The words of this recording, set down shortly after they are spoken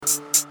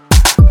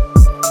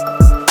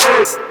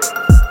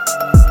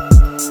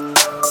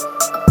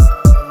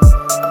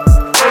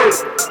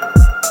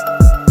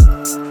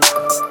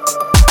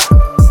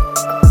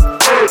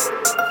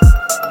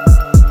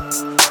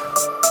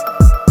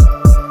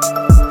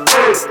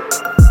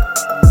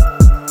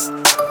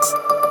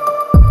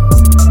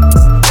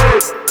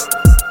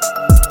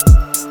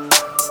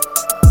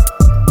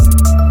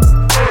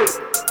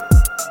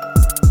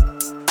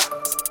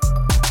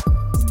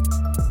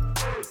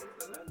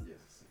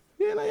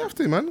you have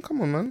to, man.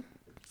 Come on, man.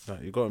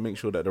 Like, you got to make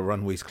sure that the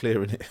runway's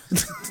clear, innit?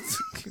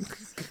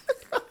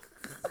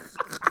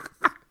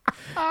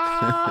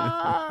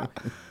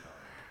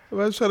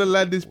 I'm trying to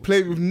land this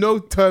plane with no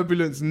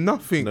turbulence,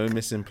 nothing. No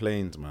missing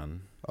planes,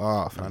 man.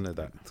 None of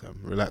that.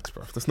 Relax,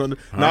 bro. That's not.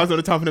 Now's not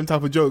the time for them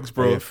type of jokes,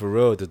 bro. Yeah, for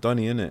real, the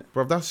Donny, innit?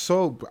 Bro, that's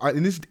so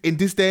in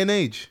this day and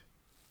age.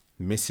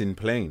 Missing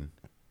plane.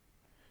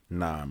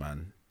 Nah,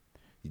 man.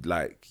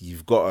 Like,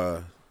 you've got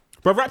to...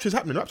 Bro, rapture's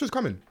happening. Rapture's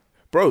coming.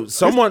 Bro,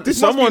 this must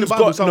be in the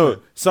Bible somewhere.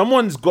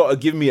 Someone's got to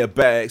give me a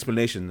better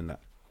explanation than that.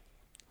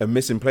 A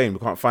missing plane, we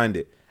can't find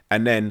it.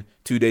 And then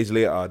 2 days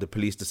later, the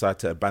police decide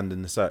to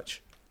abandon the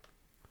search.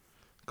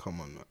 Come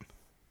on, man.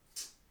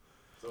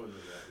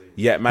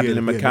 Yeah,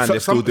 Madeleine McCann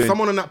is still doing...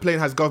 Someone on that plane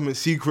has government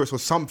secrets or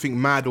something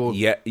mad or...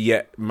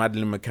 Yeah,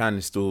 Madeleine McCann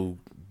is still...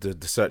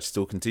 The search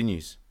still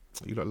continues.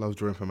 You lot love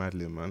drawing for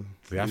Madeleine, man.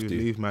 We have to.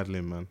 Leave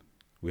Madeleine, man.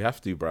 We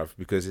have to, bruv,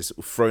 because it's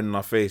thrown in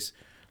our face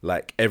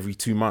like every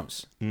 2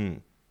 months.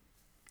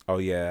 Oh,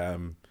 yeah,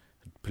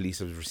 police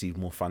have received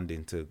more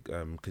funding to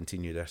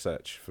continue their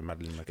search for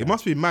Madeleine McCann. It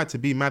must be mad to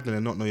be Madeleine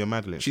and not know you're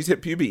Madeleine. She's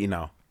hit puberty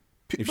now.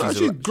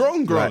 She's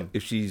grown. Like,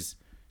 if she's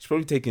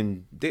probably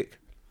taking dick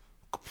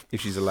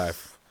if she's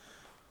alive.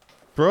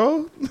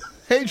 Bro,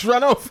 H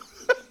ran off.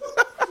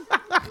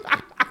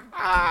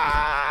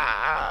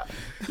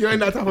 You're in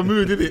that type of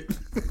mood, isn't it?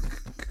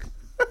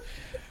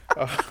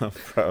 Oh,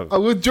 bro. I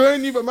would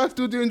join you, but man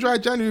still doing dry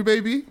January,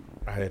 baby.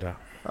 I heard that.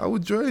 I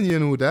would join you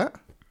and all that.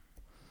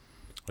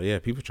 Oh yeah,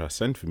 people try to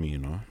send for me, you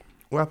know.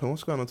 What happened?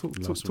 What's going on? Talk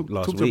Last to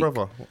week. your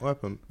brother. What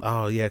happened?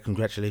 Oh yeah,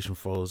 congratulations,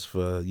 Foles,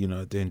 for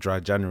doing dry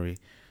January.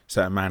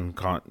 Certain man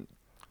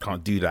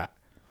can't do that.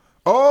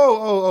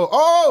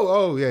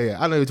 Oh, yeah.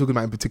 I know you're talking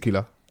about in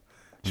particular.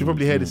 You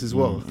probably hear this as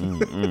well.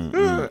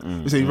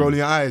 You say you're rolling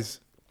your eyes.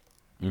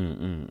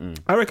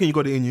 I reckon you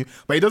got it in you,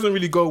 but it doesn't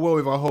really go well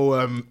with our whole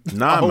our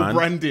whole man.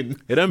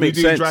 branding. It don't make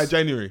sense. Dry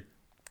January.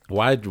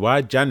 Why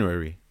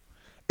January?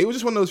 It was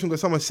just one of those things where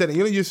someone said it.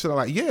 You know, you're sort of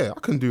like, yeah, I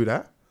can do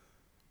that.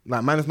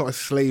 Like, man is not a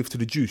slave to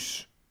the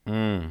juice.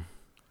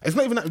 It's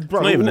not even that.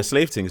 Bro, It's not even a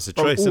slave thing. It's a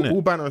choice, isn't it?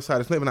 All banter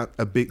aside, it's not even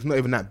it's not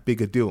even that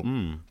big a deal.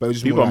 But it's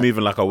just People more are like,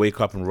 moving like I wake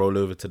up and roll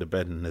over to the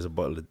bed and there's a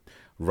bottle of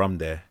rum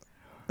there.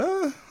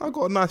 I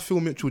got a nice Phil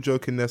Mitchell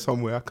joke in there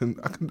somewhere. I can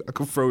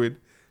throw in.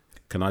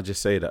 Can I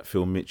just say that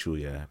Phil Mitchell,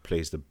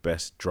 plays the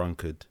best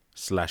drunkard /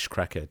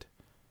 crackhead.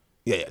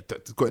 Yeah,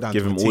 got it down.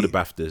 Give to him a all T. the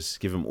BAFTAs.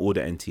 Give him all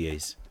the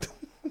NTAs.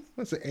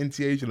 What's the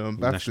NTA, and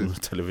National BAFTAs?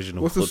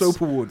 Television What's Awards. the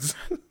Soap Awards?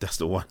 That's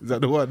the one. Is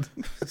that the one?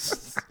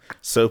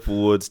 Soap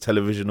Awards,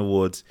 Television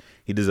Awards.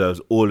 He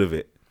deserves all of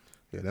it.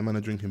 Yeah, that man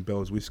are drinking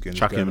Bell's whiskey. And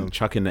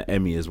Chuck in the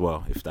Emmy as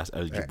well, if that's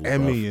eligible.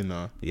 Emmy, bruv. you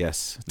know.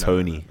 Yes,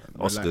 Tony,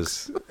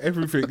 Oscars. Relax.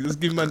 Everything. Just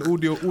give man all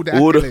the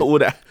accolades. all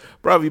that.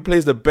 Bro, he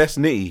plays the best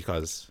nitty,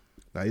 cuz.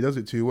 Nah, he does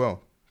it too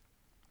well.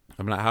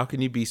 I'm like, how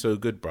can you be so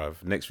good,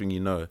 bruv? Next thing you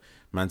know,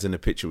 man's in a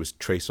picture with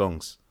Trey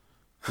Songz.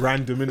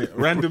 Random, innit?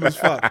 Random as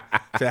fuck.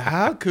 So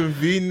how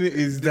convenient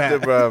is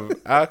that?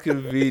 Bruv, how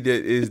convenient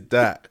is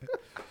that?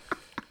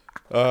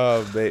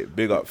 Oh, mate,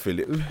 big up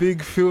Philip.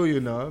 Big Phil, you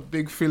know.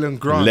 Big Phil and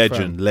Grant.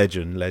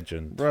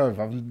 Legend. Bro,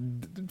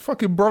 I'm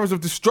fucking brothers of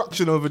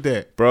destruction over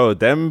there. Bro,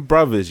 them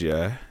brothers,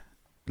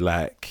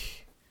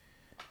 like,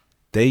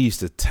 they used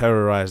to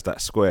terrorize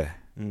that square.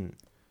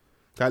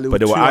 That little But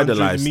they were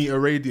idolized. 200-meter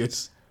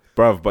radius.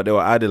 Bruv, but they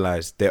were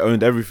idolized. They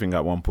owned everything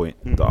at one point.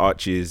 The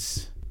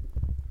arches,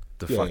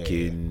 the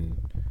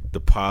the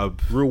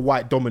pub. Real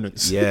white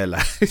dominance. Yeah,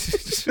 like...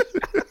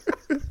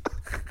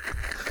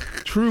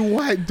 True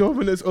white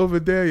dominance over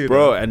there, you know.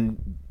 Bro,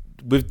 and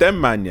with them,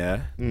 man,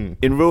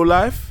 in real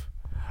life,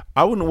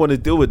 I wouldn't want to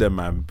deal with them,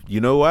 man. You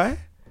know why?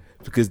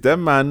 Because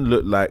them, man,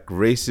 look like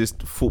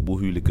racist football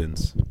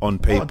hooligans on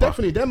paper. Oh,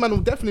 definitely. Them man will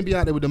definitely be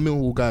out there with the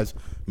Millwall guys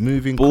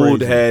moving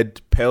Bald crazy.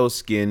 head, pale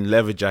skin,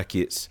 leather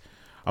jackets.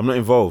 I'm not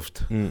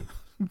involved. I'm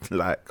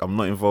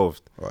not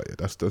involved. Oh, yeah,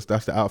 that's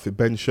the outfit.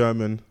 Ben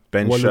Sherman.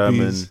 Ben Wallabies,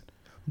 Sherman.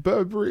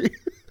 Burberry.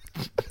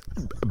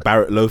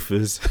 Barrett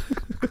loafers.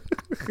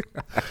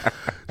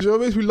 Do you know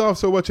what makes me laugh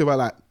so much about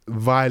like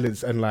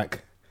violence and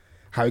like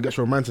how it gets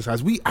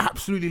romanticized? We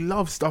absolutely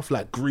love stuff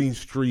like Green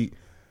Street,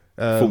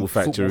 Football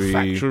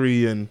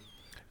Factory, and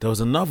there was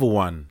another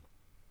one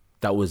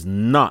that was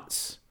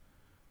nuts.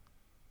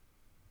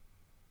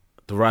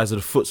 The Rise of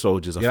the Foot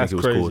Soldiers, I think it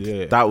was crazy, called.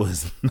 yeah. That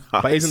was nuts.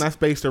 But isn't that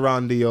based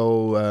around the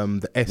old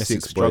the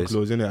Essex drug boys.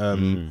 laws, isn't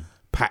it?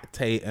 Pat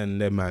Tate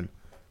and them man.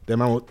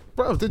 Were,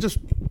 bro, they're just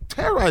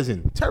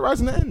terrorizing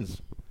the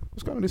ends.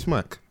 What's going on with this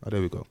mic? Oh,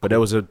 there we go. But there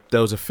was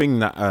a thing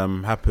that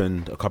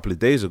happened a couple of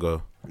days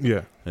ago.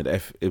 Yeah.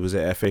 It was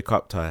an FA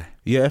Cup tie.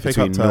 Yeah, FA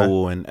between Cup tie.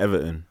 Millwall and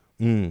Everton.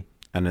 And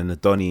then the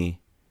Donny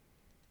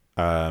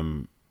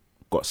got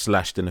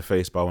slashed in the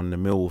face by one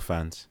of the Millwall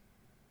fans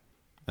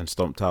and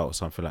stomped out or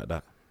something like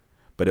that.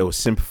 But they were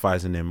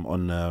sympathising him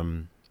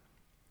on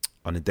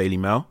the Daily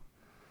Mail.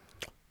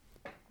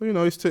 Well, you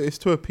know, it's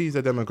to appease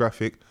their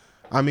demographic.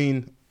 I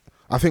mean,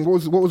 I think what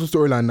was the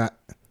storyline that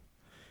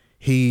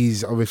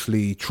he's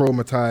obviously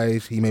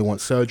traumatized. He may want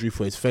surgery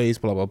for his face.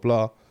 Blah blah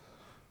blah.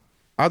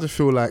 I just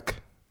feel like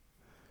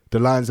the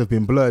lines have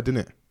been blurred,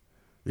 innit?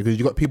 Because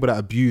you got people that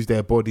abuse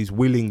their bodies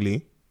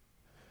willingly.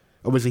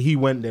 Obviously, he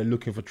went there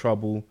looking for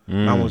trouble.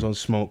 Man was on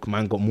smoke.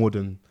 Man got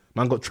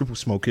triple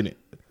smoke, innit?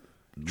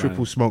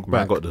 Triple smoke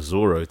back. Man got the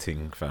Zorro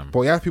thing, fam.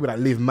 But you have people that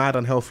live mad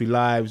unhealthy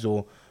lives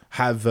or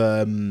have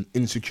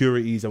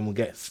insecurities and will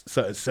get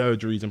certain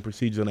surgeries and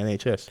procedures on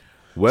NHS.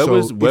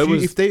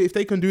 If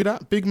they can do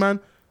that, big man,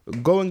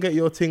 go and get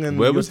your thing. And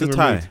where was the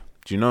tie? Removed.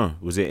 Do you know?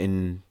 Was it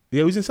in?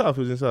 Yeah, it was in South.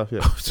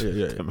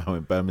 Yeah. I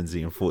went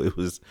Bermondsey and thought it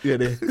was. Yeah.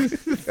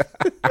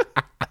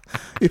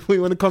 If we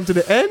want to come to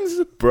the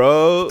ends,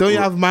 bro, don't you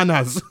have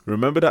manners?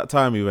 Remember that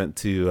time we went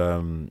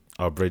to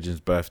our Bridget's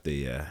birthday?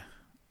 Yeah.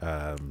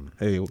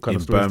 Hey, what kind in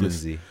of story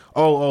Bermondsey? Is this?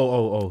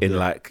 Oh.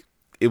 In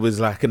it was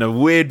like in a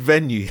weird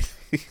venue.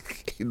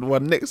 In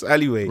one next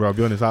alleyway. Bro, I'll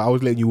be honest, I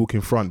was letting you walk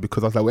in front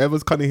because I was like,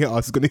 whatever's coming hit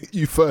us is going to hit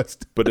you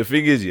first. But the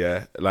thing is,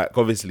 yeah, like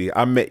obviously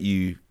I met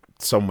you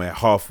somewhere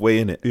halfway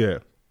in it. Yeah.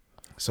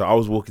 So I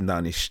was walking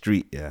down this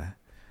street, yeah,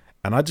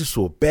 and I just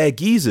saw bare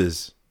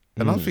geezers.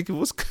 And I was thinking,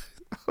 what's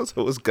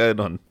going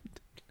on?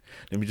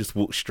 Let me just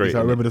walk straight. I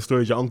remember the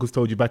stories your uncles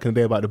told you back in the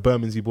day about the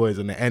Bermondsey boys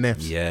and the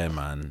NFs. Yeah,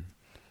 man.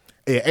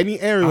 Yeah, any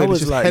area where there's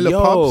just like, hella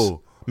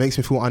pubs makes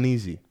me feel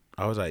uneasy.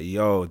 I was like,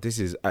 yo, this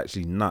is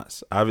actually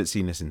nuts. I haven't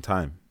seen this in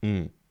time.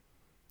 But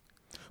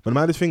the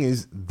maddest thing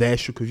is, they're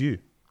shook of you.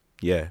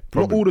 Yeah.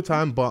 Probably. Not all the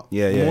time, but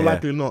more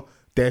likely than not,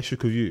 they're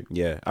shook of you.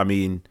 Yeah. I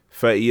mean,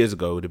 30 years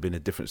ago would have been a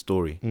different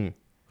story.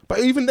 But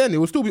even then,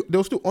 they'll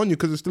still on you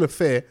because it's still a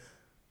fair,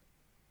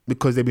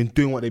 because they've been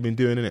doing what they've been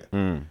doing,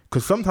 innit?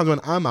 Because sometimes when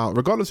I'm out,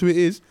 regardless who it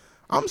is,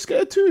 I'm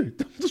scared too.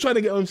 I'm just trying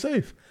to get home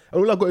safe.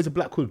 And all I've got is a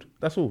black hood.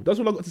 That's all. That's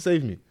all I've got to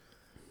save me.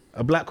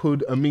 A black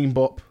hood, a mean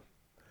bop,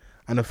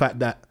 and the fact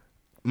that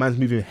man's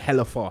moving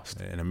hella fast.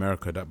 In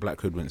America, that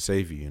black hood wouldn't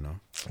save you, you know?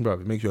 Bro,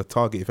 it makes you a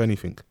target, if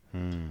anything.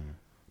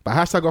 But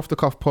hashtag off the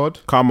cuff pod.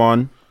 Come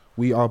on.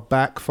 We are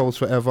back, False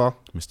Forever.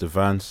 Mr.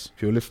 Vance.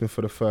 If you're listening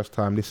for the first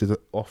time, this is an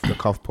off the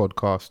cuff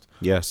podcast.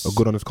 Yes. A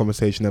good honest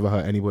conversation, never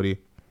hurt anybody.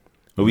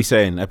 What are we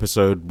saying?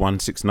 Episode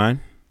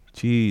 169?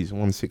 Jeez,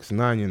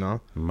 169, you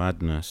know.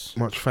 Madness.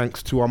 Much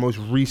thanks to our most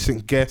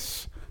recent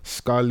guests,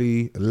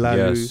 Scully,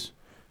 Lalu. Yes.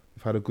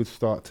 We've had a good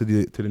start to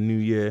the new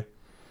year.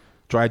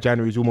 Dry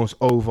January is almost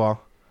over.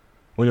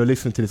 When you're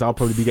listening to this, I'll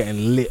probably be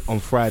getting lit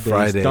on Friday.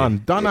 It's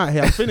done out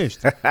here. I'm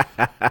finished.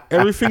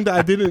 Everything that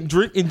I didn't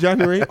drink in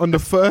January on the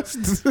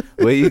 1st.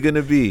 Where you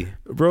gonna be,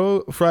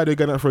 bro? Friday,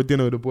 going out for a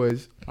dinner with the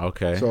boys.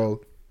 Okay.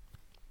 So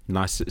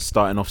nice,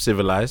 starting off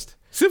civilized.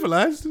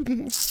 Civilized.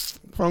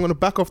 If I'm gonna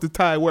back off the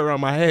tie, wear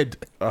around my head.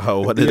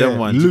 Oh, what are them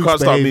ones? You can't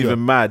start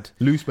moving mad.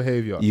 Loose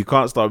behavior. You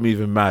can't start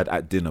moving mad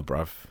at dinner,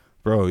 bruv.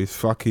 Bro, it's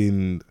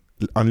fucking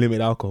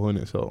unlimited alcohol in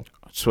it. So.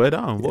 Swear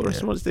down. What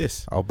restaurant's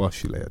this? I'll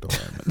bust you later. Don't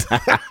worry,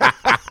 man.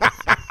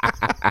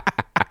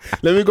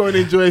 Let me go and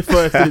enjoy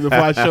first before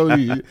I show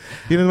you.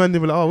 You know, man, they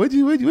be like, oh, where'd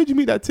you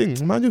meet that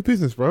thing? Mind your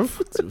business, bro.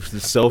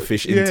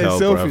 Selfish intel,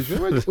 selfish.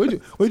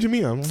 Bruv. Where'd you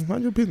meet him?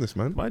 Mind your business,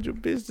 man. Mind your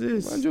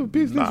business. Mind your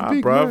business, nah,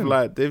 big bruv, man.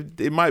 like,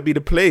 it might be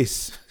the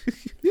place.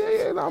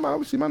 Yeah, nah, man,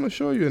 obviously, man, I'll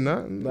show you in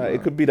that. Like,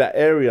 it could be that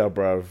area,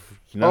 bruv.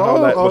 You know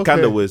how, like,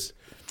 Wakanda was?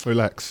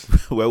 Relax.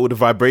 Where all the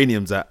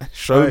vibranium's at.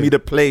 Show me the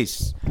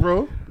place.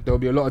 Bro, there'll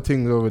be a lot of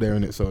things over there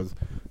in it, so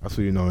that's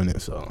what you know in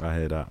it, so. I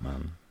hear that,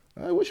 man.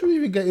 What should we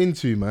even get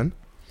into, man?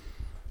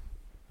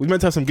 We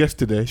meant to have some guests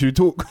today. Should we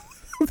talk?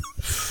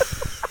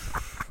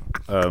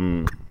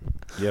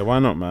 Yeah, why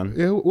not, man?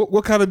 Yeah,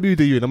 what kind of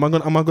mood are you in? Am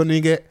I gonna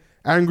get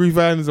angry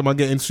Vans? Am I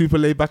getting super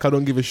laid back? I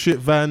don't give a shit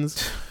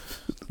Vans.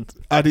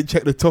 I didn't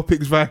check the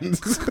topics Vans.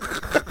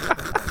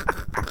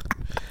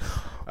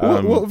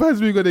 What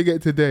Vans are we gonna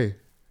get today?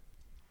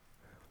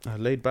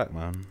 Laid back,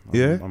 man.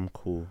 I'm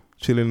cool.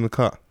 Chilling in the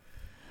cut.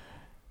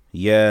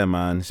 Yeah,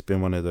 man. It's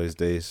been one of those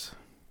days,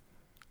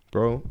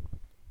 bro.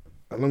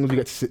 As long as you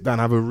get to sit down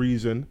and have a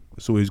reason,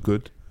 it's always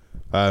good.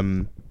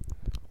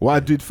 What I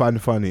did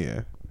find funny,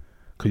 yeah,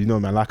 because you know,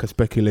 man, I like a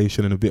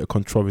speculation and a bit of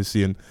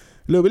controversy and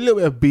a little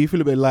bit of beef, a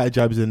little bit of light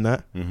jabs in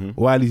that.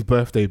 Wiley's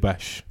birthday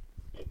bash.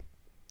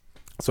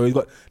 So they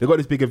got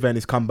this big event.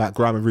 It's come back,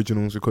 Grime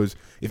Originals, because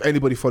if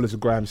anybody follows the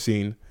grime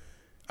scene,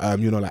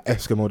 you know, like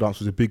Eskimo dance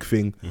was a big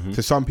thing.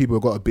 So some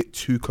people got a bit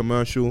too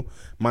commercial.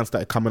 Man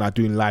started coming out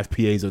doing live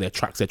PAs of their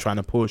tracks they're trying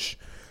to push.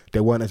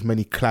 There weren't as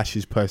many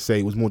clashes per se.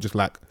 It was more just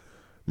like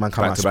man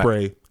come out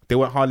spray. They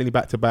weren't hardly any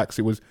back to backs.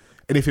 It was,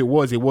 and if it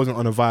wasn't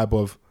on a vibe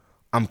of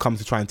I'm come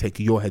to try and take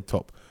your head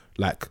top.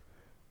 Like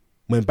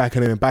when back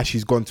in the Bash,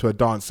 he's gone to a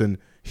dance and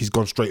he's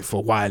gone straight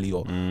for Wiley,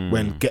 or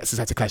when Gets has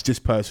had to clash this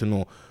person,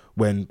 or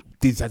when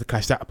Dids had to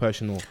clash that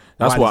person, or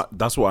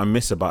that's what I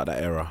miss about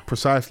that era.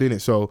 Precisely,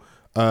 innit? So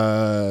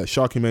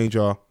Sharky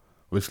Major,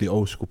 obviously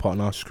old school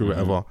partner, screw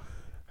whatever.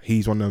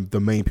 He's one of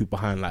the main people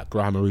behind like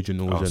Grime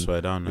Originals. I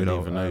swear down, I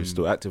didn't even know he's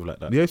still active like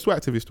that. Yeah, he's still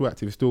active. He's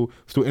still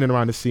in and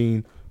around the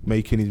scene,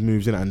 making his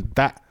moves in it, and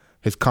that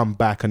has come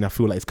back, and I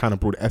feel like it's kind of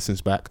brought the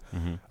essence back.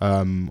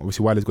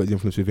 Obviously, Wiley's got his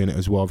influence within it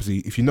as well. Obviously,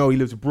 if you know he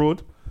lives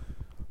abroad,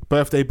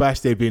 birthday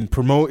bash, they've been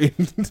promoting,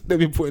 they've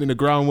been putting in the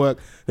groundwork.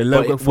 The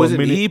logo for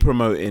wasn't he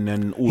promoting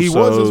and also he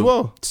was as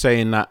well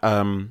saying that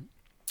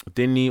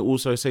Didn't he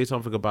also say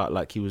something about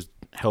like he was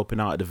helping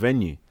out at the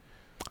venue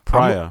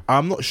prior?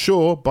 I'm not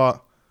sure,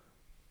 but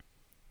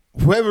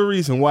for whatever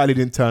reason, Wiley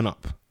didn't turn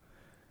up.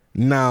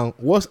 Now,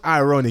 what's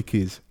ironic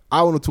is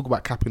I want to talk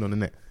about capping on the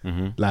net.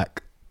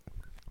 Like,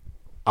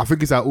 I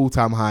think it's at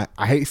all-time high.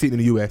 I hate seeing it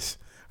in the US,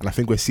 and I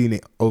think we're seeing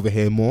it over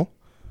here more.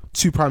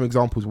 Two prime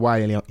examples,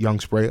 Wiley and Young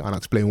Spray, and I'll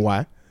explain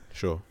why.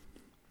 Sure.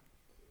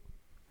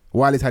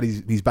 Wiley's had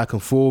these back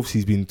and forths.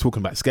 He's been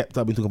talking about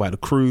Skepta, been talking about the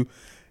crew.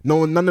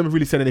 None of them have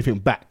really said anything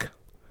back.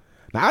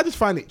 Now, I just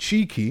find it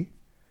cheeky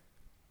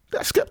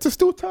that Skepta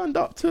still turned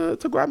up to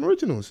Grime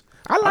Originals.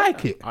 I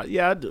like it.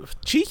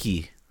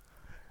 Cheeky.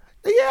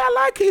 Yeah, I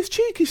like it. It's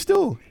cheeky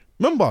still.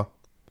 Remember,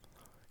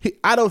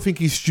 I don't think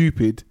he's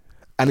stupid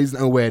and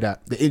isn't aware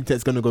that the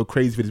internet's going to go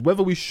crazy for this.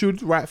 Whether we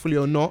should, rightfully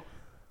or not.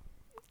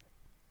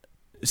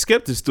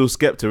 Skepta's still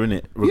Skepta,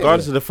 innit?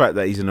 Regardless of the fact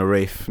that he's in a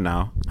Wraith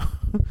now.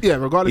 Yeah,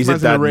 regardless. He's a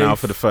dad now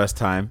for the first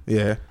time.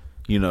 Yeah.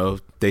 You know,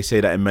 they say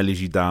that it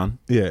mellows you down.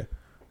 Yeah.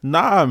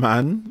 Nah,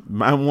 man.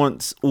 Man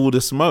wants all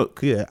the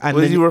smoke. Yeah. And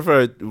what does he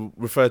refer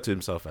to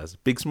himself as?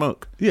 Big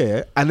Smoke.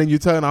 Yeah. And then you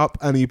turn up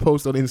and you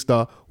post on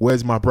Insta,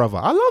 "Where's my brother?"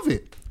 I love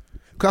it.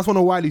 Because that's one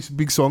of Wiley's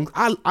big songs.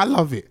 I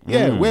love it.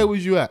 Yeah. Where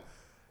was you at?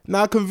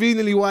 Now,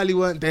 conveniently, Wiley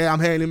weren't there. I'm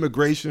hearing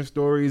immigration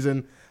stories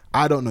and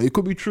I don't know. It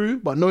could be true,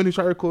 but knowing his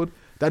track record,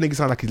 that nigga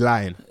sound like he's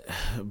lying.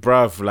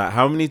 Bruv, like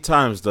how many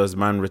times does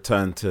man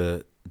return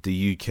to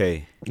the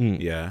UK?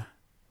 Yeah.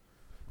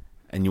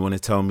 And you want to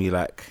tell me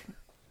like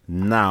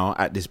now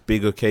at this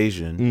big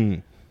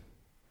occasion,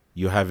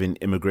 you're having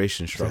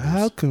immigration struggles. So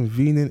how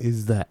convenient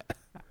is that?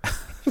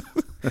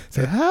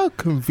 So how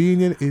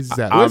convenient is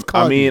that? Where's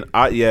Cardi?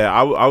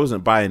 I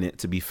wasn't buying it,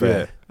 to be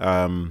fair.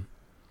 Yeah.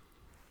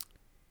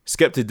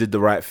 Skepta did the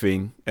right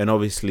thing. And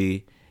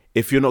obviously,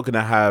 if you're not going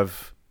to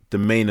have the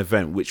main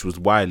event, which was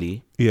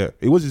Wiley. Yeah,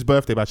 it was his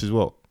birthday bash as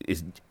well.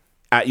 It's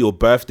at your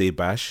birthday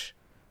bash.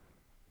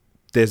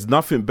 There's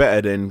nothing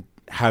better than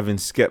having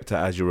Skepta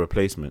as your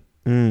replacement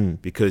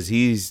because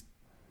he's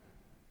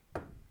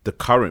the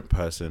current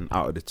person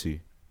out of the two.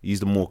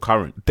 He's the more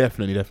current.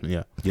 Definitely,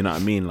 yeah. You know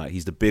what I mean? Like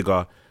he's the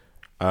bigger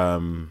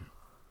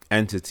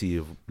entity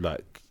of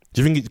like.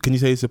 Do you think? Can you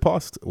say it's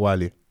surpassed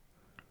Wiley?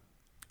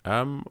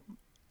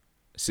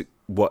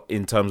 What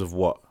in terms of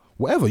what?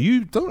 Whatever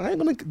you don't, I ain't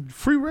gonna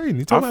free reign.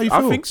 You tell me how you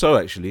feel. I think so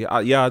actually.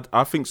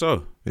 I think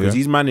so because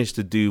he's managed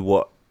to do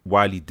what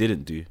Wiley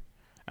didn't do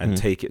and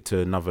take it to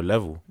another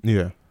level.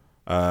 Yeah.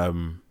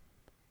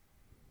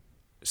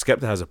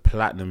 Skepta has a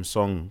platinum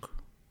song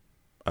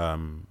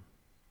in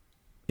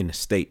the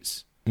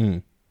States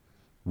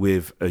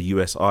with a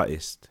US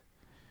artist.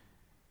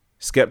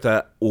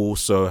 Skepta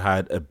also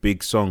had a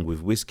big song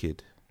with Wizkid.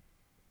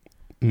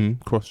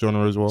 Cross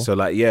genre as well. So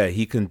like, yeah,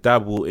 he can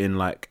dabble in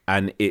like,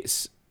 and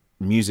it's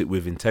music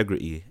with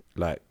integrity,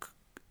 like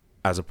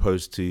as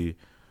opposed to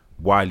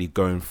Wiley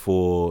going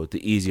for the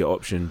easier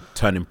option,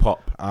 turning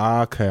pop.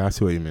 Okay, I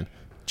see what you mean.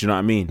 Do you know what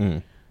I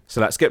mean?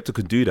 So like Skepta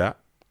could do that.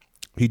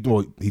 He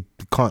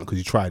can't because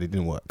he tried. It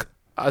didn't work.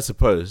 I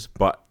suppose,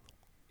 but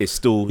it's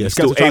still he's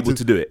still able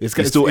to do it. It's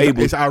still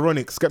able. It's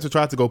ironic. Skepta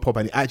tried to go pop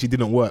and it actually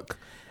didn't work.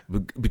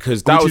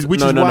 Because that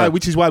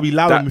which is why we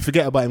allow him to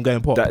forget about him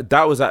going pop.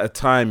 That was at a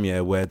time,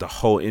 where the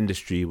whole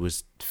industry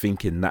was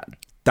thinking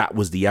that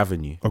was the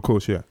avenue. Of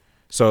course, yeah.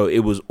 So it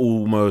was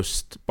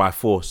almost by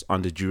force,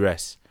 under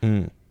duress.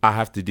 I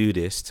have to do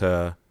this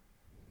to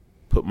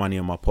put money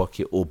in my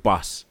pocket or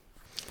bust.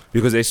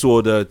 Because they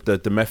saw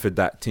the method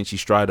that Tinchy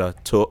Strider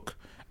took,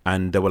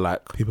 and they were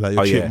like, people like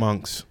your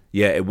Chipmunks.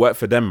 Yeah, it worked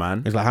for them,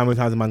 man. It's like, how many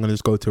times am I going to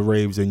just go to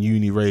raves and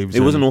uni raves? It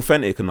wasn't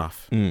authentic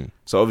enough.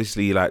 So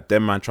obviously, like,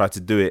 them man tried to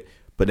do it,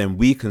 but then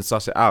we can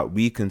suss it out.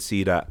 We can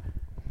see that,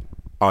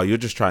 you're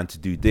just trying to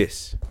do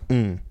this.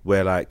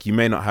 Where, like, you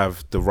may not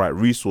have the right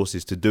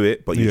resources to do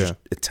it, but you're just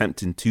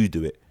attempting to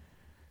do it.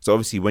 So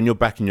obviously, when you're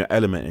back in your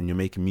element and you're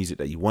making music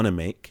that you want to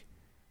make,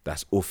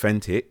 that's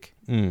authentic,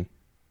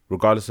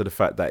 regardless of the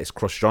fact that it's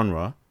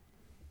cross-genre,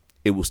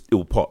 it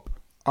will pop.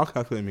 Okay,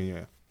 I feel what you mean,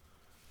 yeah.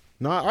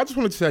 No, I just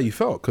wanted to say how you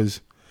felt,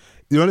 because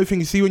the only thing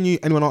you see when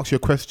anyone asks you a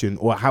question,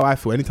 or how I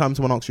feel, anytime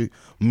someone asks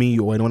me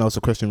or anyone else a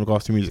question in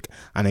regards to music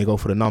and they go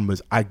for the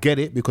numbers, I get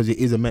it because it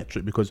is a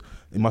metric, because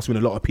it must have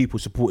been a lot of people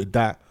supported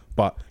that,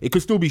 but it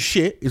could still be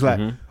shit. It's like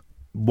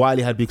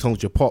Wiley had big songs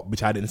with your pop,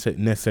 which I didn't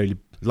necessarily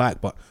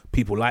like, but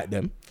people like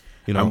them.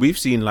 You know? And we've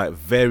seen like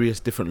various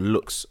different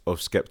looks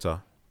of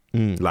Skepta,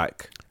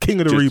 like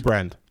King of the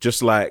rebrand.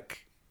 Just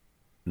like,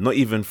 not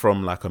even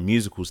from like a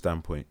musical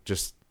standpoint,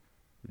 just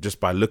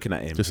by looking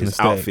at him, just his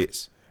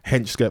outfits.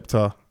 Hench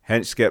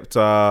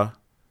Skepta,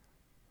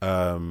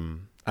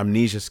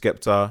 Amnesia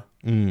Skepta.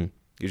 You're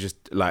just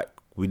like,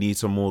 we need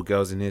some more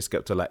girls in here.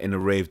 Skepta, like in a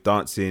rave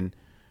dancing.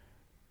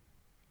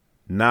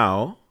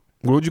 Now,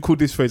 what would you call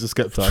this phase of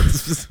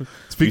Skepta?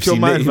 Speak your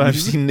mind, man. We've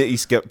seen Nitty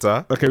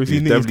Skepta. Okay, we've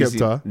seen Nitty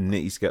Skepta.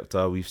 Nitty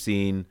Skepta. We've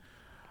seen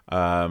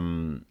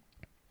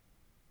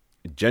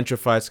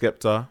gentrified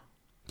Skepta.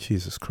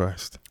 Jesus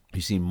Christ.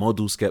 We've seen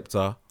model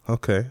Skepta.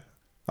 Okay,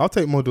 I'll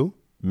take model.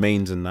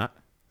 Mains and that.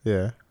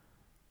 Yeah.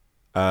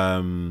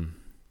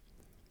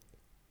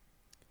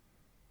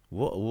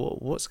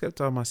 What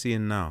Skepta am I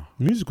seeing now?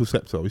 Musical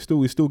Skepta.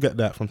 We still get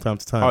that from time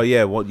to time. Oh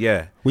yeah, what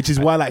yeah. Which is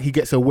why like he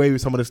gets away with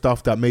some of the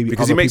stuff that maybe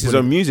Because he makes his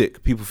own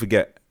music. People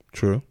forget.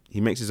 True. He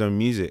makes his own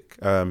music.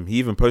 He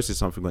even posted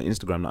something on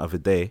Instagram the other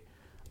day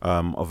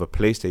of a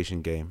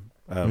PlayStation game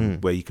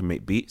where you can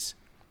make beats.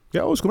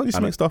 Yeah, I was going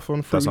to make stuff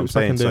on Fruity. That's what I'm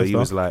saying. So he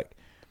was like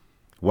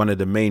one of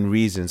the main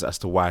reasons as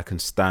to why I can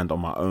stand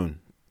on my own.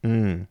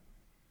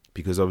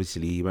 Because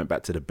obviously he went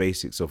back to the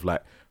basics of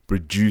like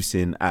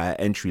producing at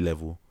an entry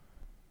level,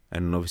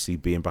 and obviously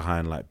being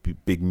behind like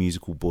big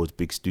musical boards,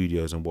 big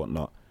studios and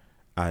whatnot,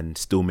 and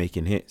still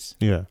making hits.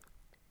 Yeah.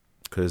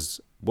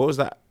 Because what was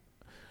that?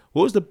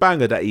 What was the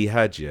banger that he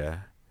had? Yeah,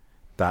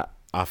 that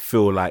I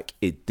feel like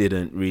it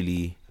didn't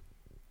really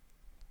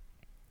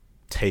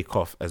take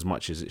off as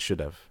much as it should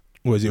have.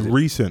 Was it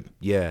recent?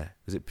 Yeah.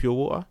 Is it Pure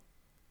Water?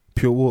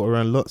 Pure Water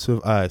and Lots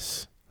of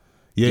Ice.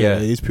 Yeah,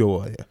 it is Pure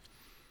Water. Yeah.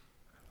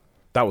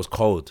 That was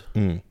cold.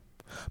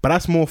 But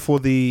that's more for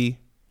the.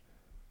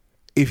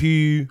 If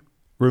you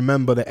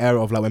remember the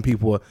era of like when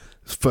people were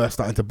first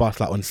starting to bust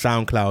like on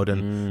SoundCloud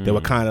and they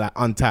were kind of like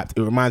untapped,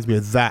 it reminds me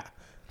of that.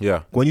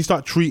 Yeah. When you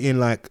start treating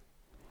like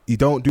you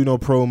don't do no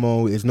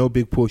promo, there's no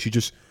big push, you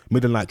just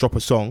middle like drop a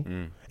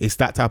song. It's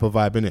that type of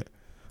vibe, innit?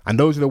 And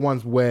those are the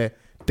ones where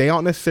they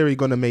aren't necessarily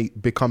gonna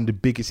become the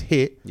biggest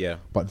hit. Yeah.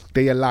 But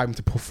they allow him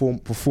to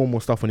perform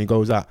more stuff when he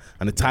goes out.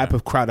 And the type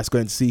of crowd that's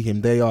going to see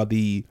him, they are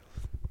the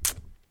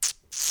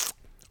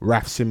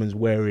Raf Simons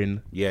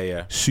wearing,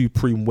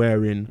 Supreme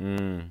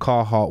wearing,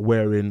 Carhartt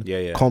wearing,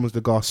 Combs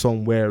the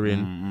Garçon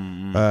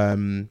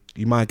wearing.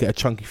 You might get a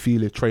Chunky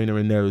Feeler trainer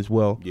in there as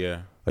well.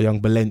 Yeah. A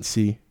young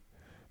Balenci.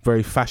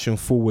 Very fashion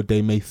forward,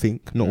 they may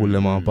think. Not all of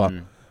them are, but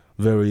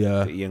very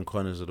the Ian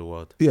Connors of the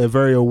world. Yeah,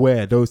 very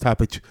aware. Those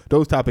type of kids,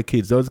 those type of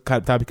kids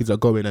are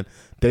going and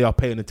they are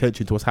paying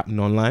attention to what's happening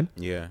online.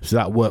 Yeah. So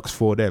that works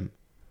for them.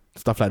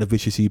 Stuff like the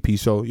Vicious EP.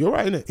 So you're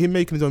right, innit? Him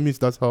making his own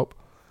music does help.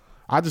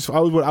 I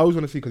always want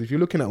to see, because if you're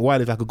looking at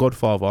Wiley's like a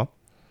godfather,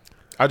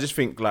 I just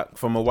think like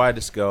from a wider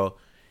scale,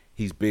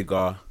 he's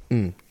bigger.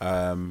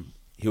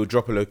 He'll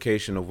drop a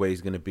location of where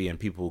he's going to be and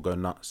people will go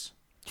nuts.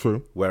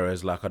 True.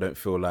 Whereas like I don't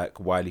feel like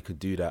Wiley could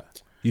do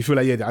that. You feel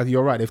like, yeah,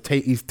 you're right.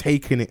 He's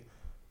taken it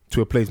to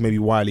a place maybe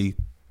Wiley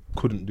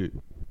couldn't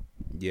do.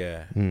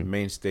 Yeah.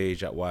 Main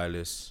stage at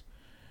Wireless.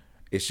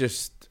 It's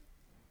just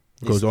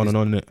goes on and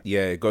on, innit?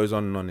 Yeah, it goes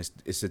on and on.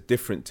 It's a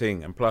different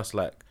thing. And plus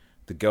like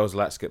the girls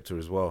like Skepta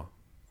as well.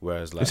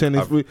 Whereas like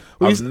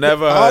I've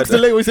never heard the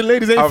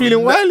ladies ain't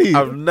feeling Wiley.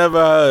 I've never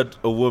heard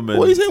a woman.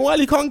 What are you saying?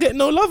 Wiley can't get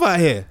no love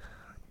out here.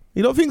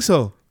 You don't think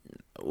so?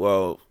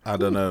 Well, I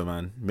don't know,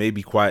 man.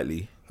 Maybe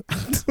quietly.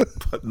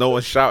 But no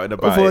one's shouting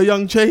about for it. A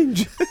young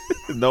change.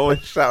 No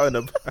one's shouting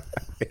about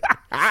it.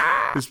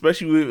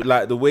 Especially with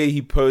like the way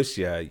he posts,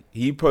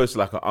 he posts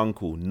like an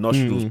uncle,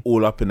 nostrils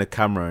all up in the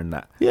camera and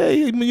that. Yeah,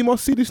 you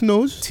must see this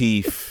nose.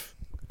 Teeth.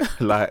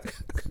 Like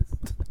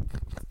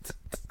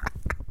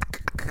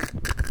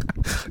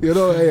you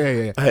know,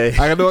 yeah.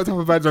 I know what type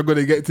of vibes I'm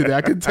gonna get today.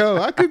 I can tell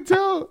what type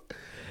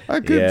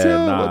of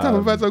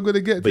vibes I'm gonna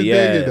get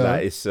today. You know?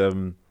 Like it's I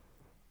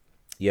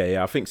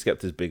think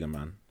Skepta's bigger,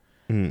 man.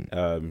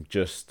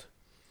 Just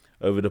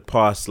over the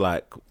past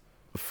like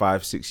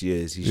 5-6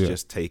 years, he's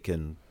just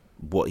taken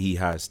what he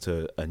has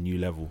to a new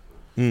level,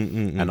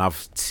 and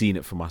I've seen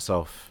it for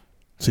myself.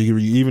 So you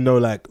even though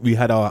like we've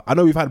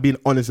had been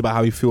honest about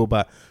how we feel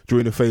about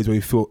during the phase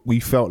where we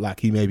felt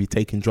like he may be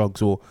taking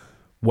drugs or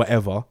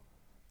whatever.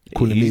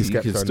 He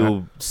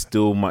could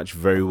still much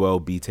very well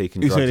be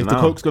taking drugs. If the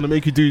coke's gonna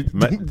make you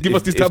give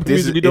us this type of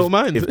music, we don't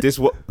mind. If this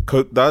what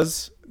coke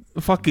does,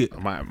 fuck it.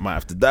 Might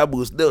have to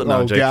dabble still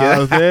now. Get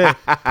out of there.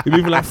 You're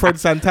moving like Fred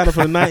Santana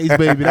from the 90s,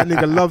 baby. That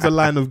nigga loves a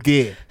line of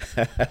gear.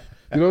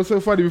 You know what's so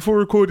funny? Before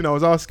recording, I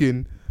was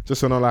asking,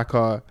 just on like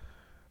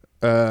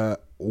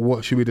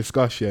what should we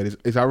discuss here?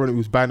 It's ironic, we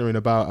was bannering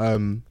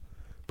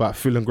about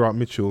Phil and Grant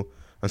Mitchell,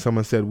 and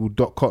someone said, will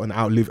Doc Cotton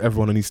outlive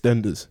everyone on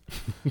EastEnders?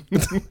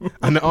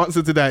 And the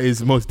answer to that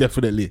is most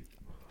definitely.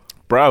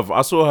 Bruv,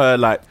 I saw her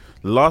like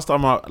last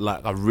time I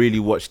really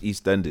watched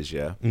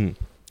EastEnders,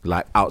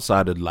 like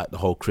outside of like the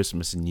whole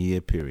Christmas and New Year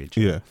period.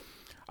 Yeah.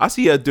 I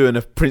see her doing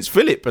a Prince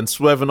Philip and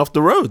swerving off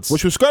the roads.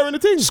 Which was skirting the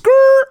thing.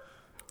 Skirt.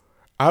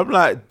 I'm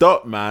like,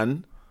 Dot,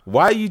 man,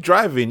 why are you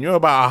driving? You're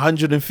about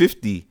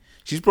 150.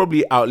 She's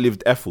probably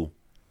outlived Ethel.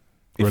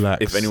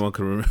 Relax. If anyone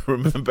can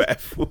remember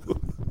Ethel.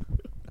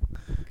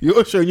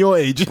 You're showing your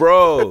age.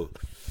 Bro,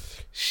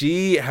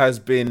 she has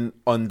been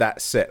on that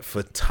set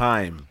for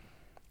time.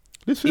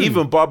 Listen,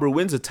 even Barbara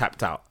Windsor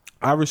tapped out.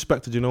 I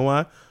respected, you know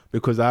why?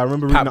 Because I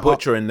remember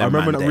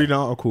reading an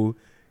article.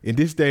 In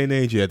this day and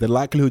age, the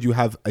likelihood you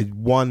have a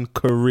one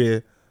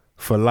career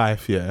for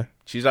life,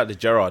 she's like the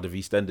Gerard of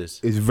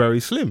EastEnders. Is very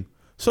slim.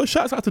 So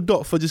shouts out to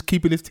Dot for just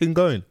keeping this thing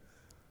going.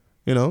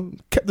 You know,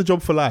 kept the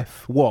job for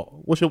life.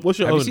 What's your Have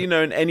you seen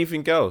her in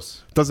anything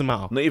else? Doesn't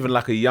matter. Not even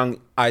like a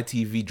young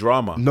ITV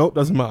drama. Nope,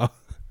 doesn't matter.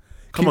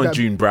 Come on,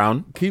 June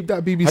Brown. Keep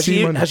that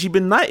BBC money. Has she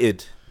been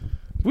knighted?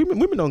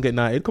 Women don't get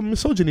knighted. Come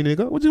misogyny,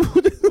 nigga. What do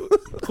you?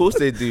 Of course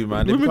they do,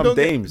 man. They Women become don't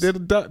dames. They're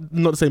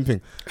not the same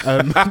thing.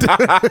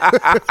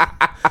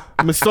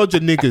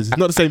 Misogyn niggas,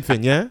 not the same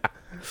thing. Yeah,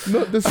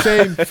 not the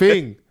same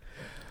thing.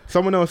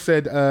 Someone else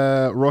said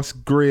Ross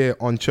Greer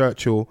on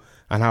Churchill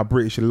and how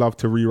British love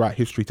to rewrite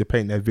history to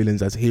paint their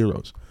villains as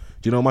heroes.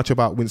 Do you know much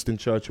about Winston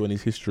Churchill and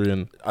his history?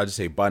 And I just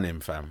say bun him,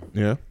 fam.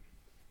 Yeah,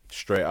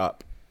 straight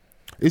up.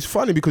 It's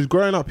funny because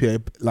growing up here,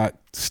 like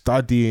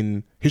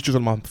studying history is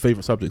one of my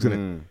favorite subjects,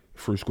 isn't it?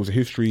 Through schools of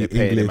history, They're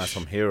paying English. him as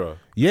some hero.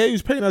 Yeah, he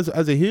was painted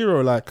as a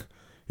hero, like,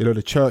 you know,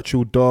 the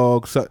Churchill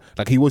dog. So,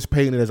 like, he was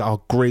painted as our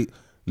great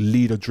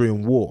leader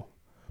during war.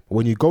 But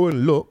when you go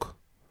and look,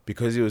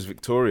 because he was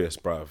victorious,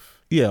 bruv.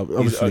 Yeah,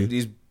 obviously.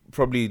 He's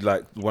probably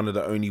like one of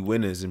the only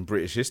winners in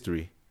British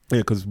history. Yeah,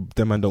 because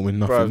them man don't win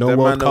nothing. Bruv, No them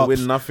World man don't Cups,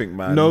 win nothing,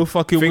 man. No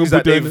fucking things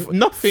Wimbledon,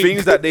 nothing.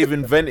 Things that they've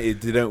invented,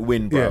 they don't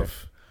win, bruv. Yeah.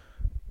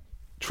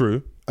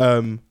 True.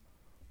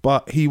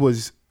 But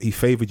he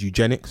favoured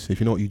eugenics, if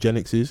you know what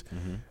eugenics is.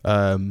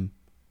 Mm-hmm.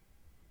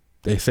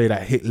 They say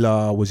that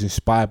Hitler was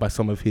inspired by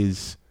some of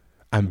his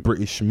and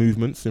British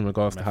movements in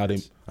regards to how they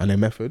and their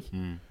methods.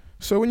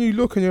 So when you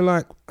look and you're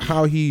like,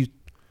 how he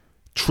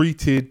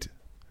treated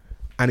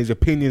and his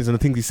opinions and the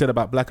things he said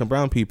about black and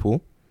brown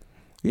people,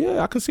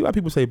 yeah, I can see why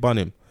people say bun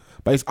him.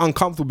 But it's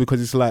uncomfortable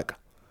because it's like,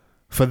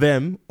 for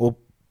them, or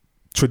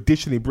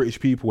traditionally British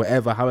people,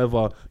 whatever,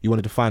 however you want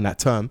to define that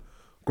term,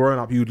 growing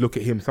up, you'd look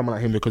at him, someone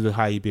like him, because of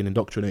how he'd been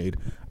indoctrinated,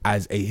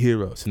 as a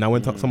hero. So now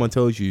when someone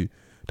tells you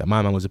that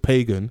my man was a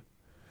pagan,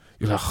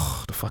 you're like,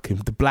 oh,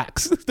 the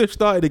blacks, they've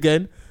started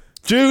again.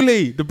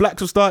 Julie, the blacks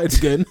have started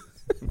again.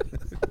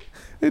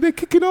 They're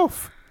kicking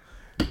off.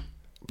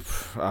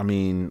 I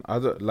mean, I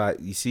don't like,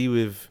 you see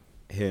with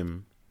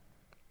him,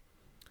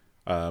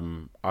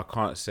 I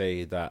can't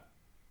say that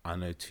I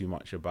know too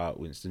much about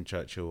Winston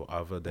Churchill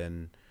other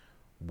than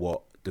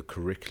what the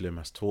curriculum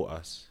has taught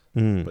us.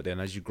 But then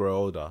as you grow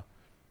older,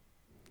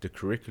 the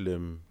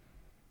curriculum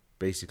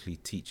basically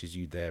teaches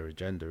you their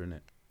agenda,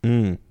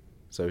 innit?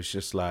 So it's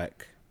just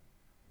like,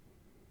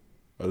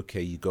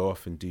 okay, you go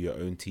off and do your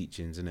own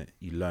teachings, innit?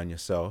 You learn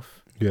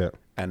yourself. Yeah.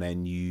 And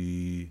then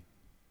you,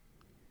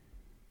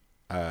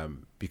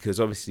 because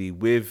obviously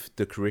with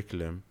the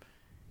curriculum,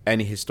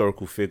 any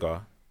historical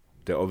figure,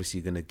 they're obviously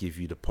going to give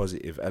you the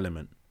positive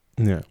element.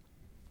 Yeah.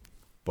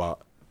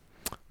 But,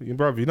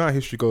 bro, you know how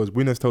history goes.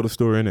 Winners tell the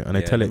story, innit? And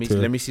they tell it to,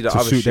 let me see the to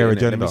other suit shit, their innit?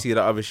 agenda. Let me see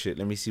the other shit.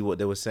 Let me see what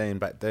they were saying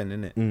back then,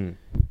 innit?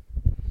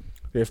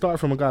 Yeah, it started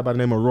from a guy by the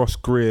name of Ross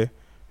Greer,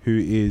 who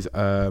is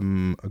a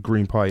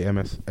Green Party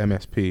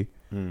MSP.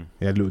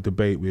 He had a little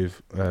debate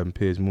with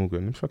Piers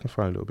Morgan. Let me see if I can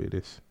find a little bit of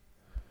this.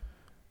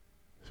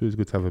 So it's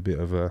good to have a bit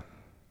of a...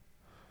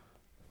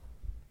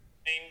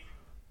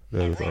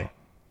 There we go.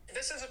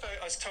 This is about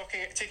us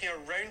taking a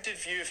rounded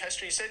view of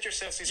history. You said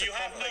yourself, you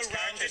have no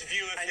rounded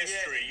view of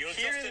history. You're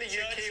here just in the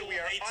UK, we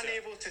are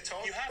unable to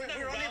talk.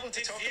 We're unable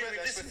to talk about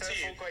this without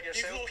folk like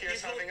yourself,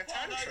 Piers, having a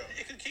tantrum.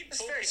 You can keep it's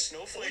talking. very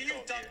snowflake of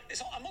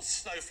you. I'm not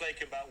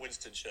snowflaking about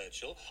Winston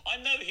Churchill.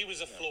 I know he was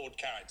a flawed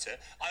character.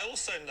 I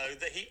also know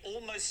that he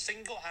almost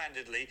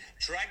single-handedly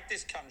dragged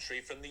this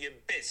country from the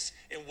abyss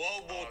in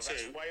World War II.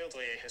 That's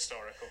wildly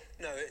ahistorical.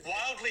 No,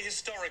 wildly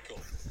historical.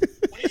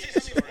 When you say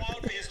something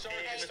wildly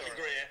historical, Mr.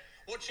 Greer,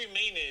 what you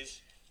mean is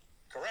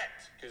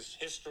correct, because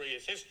history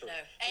is history.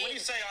 No, when you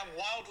say I'm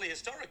wildly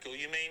historical,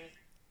 you mean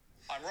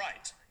I'm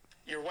right.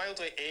 You're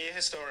wildly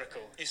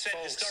ahistorical. You said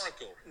False.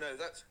 historical. No,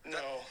 that's...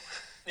 No.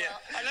 Yeah.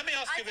 And let me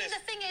ask you this. I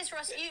think the thing is,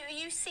 Ross,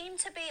 you seem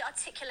to be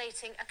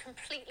articulating a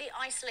completely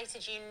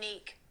isolated,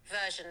 unique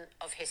version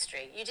of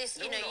history. You just,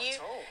 No, you know, not you... at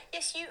all.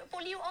 Yes, you...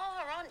 Well, you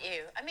are, aren't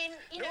you? I mean,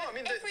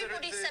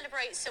 everybody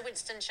celebrates Sir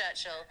Winston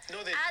Churchill.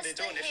 No, they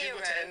don't. If you go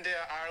to India,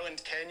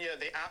 Ireland, Kenya,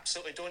 they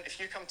absolutely don't. If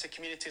you come to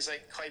communities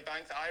like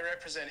Clydebank that I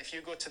represent, if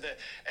you go to the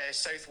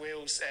South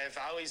Wales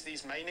valleys,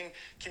 these mining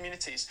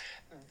communities,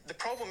 the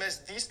problem is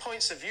these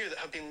points of view that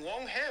have been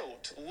long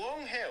held,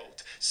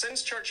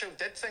 since Churchill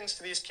did things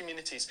to these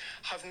communities,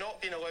 have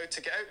not been allowed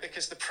to get out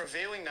because the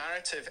prevailing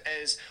narrative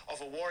is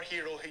of a war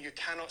hero who you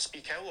cannot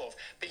speak ill of.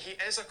 But he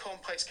is a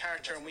complex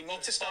character, and we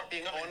need to start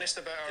being honest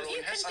about our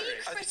own history.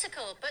 You can be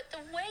critical, but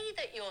the way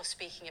that you're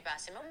speaking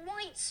about him, a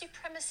white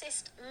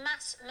supremacist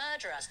mass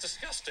murderer. It's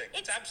disgusting.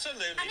 It's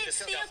absolutely disgusting. And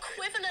it's the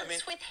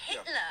equivalence with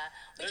Hitler,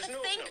 which I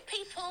think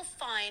people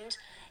find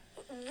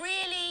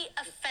really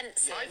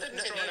offensive. I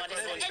didn't draw an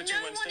equivalence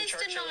between Winston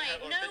Churchill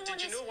and Hitler, but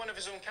did you know one of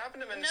his own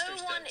cabinet ministers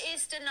No one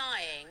is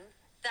denying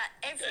that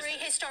every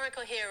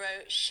historical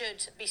hero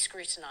should be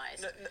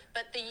scrutinised.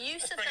 But the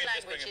use of the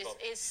language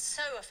is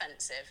so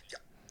offensive.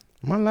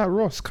 Man like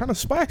Ross, kind of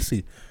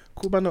spicy.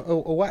 Called man a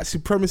white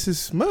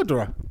supremacist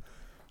murderer.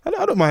 I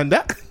don't mind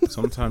that.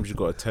 Sometimes you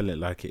got to tell it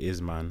like it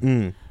is,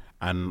 man.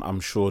 And I'm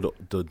sure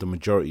the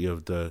majority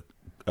of the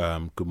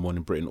Good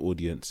Morning Britain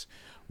audience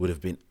would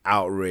have been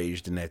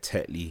outraged in their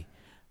Tetley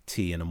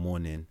tea in the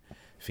morning,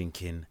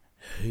 thinking,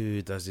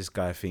 who does this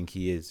guy think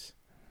he is?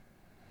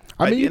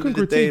 I mean, you can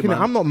critique it.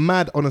 I'm not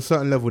mad on a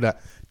certain level that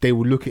they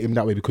will look at him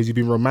that way because you've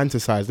been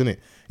romanticized, isn't it?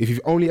 If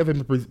you've only ever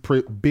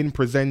been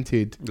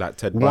presented like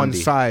Ted one Bundy.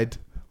 side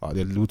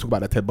We'll talk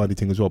about that Ted Bundy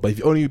thing as well. But if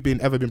you've only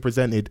ever been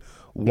presented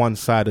one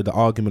side of the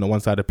argument or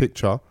one side of the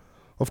picture,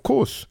 of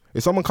course,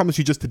 if someone comes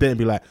to you just today and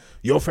be like,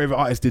 your favorite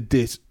artist did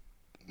this,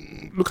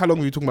 look how long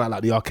we've been talking about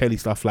like the R. Kelly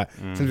stuff. Like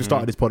since we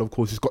started this pod, of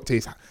course, it's got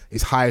to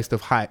its highest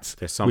of heights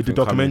with the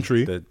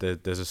documentary.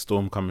 There's a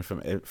storm coming for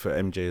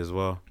MJ as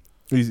well.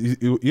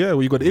 Yeah,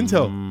 well, you got the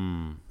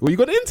intel. Well, you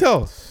got the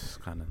intel. It's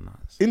kind of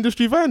nuts.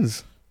 Industry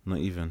vans. Not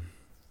even.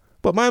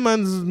 But my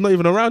man's not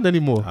even around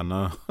anymore. I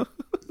know.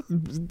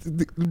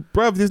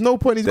 Bruv, there's no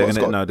point.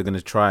 They're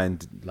gonna try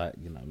and like,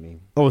 you know what I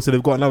mean. Oh, so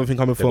they've got another thing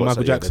coming for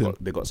Michael Jackson.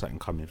 They got something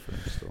coming for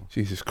him still.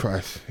 Jesus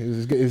Christ,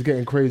 it's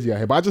getting crazy out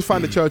here. But I just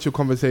find the Churchill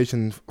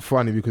conversation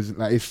funny because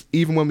like it's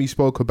even when we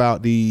spoke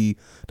about the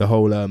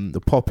whole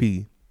the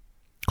Poppy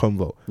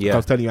convo. Yeah, I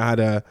was telling you I had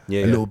a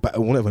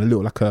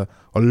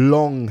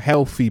long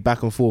healthy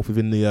back and forth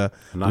within the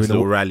nice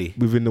little rally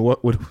within the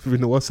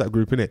WhatsApp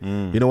group,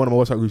 innit? You know, one of my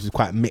WhatsApp groups is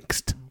quite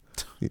mixed.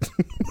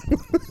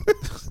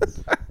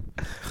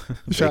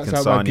 Shouts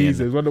out my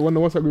geezers. One of the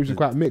WhatsApp groups is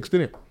quite mixed,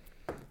 isn't it?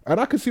 And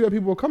I could see where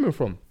people were coming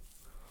from,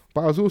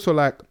 but I was also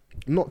like,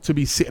 not to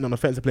be sitting on the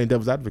fence and playing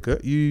devil's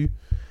advocate. If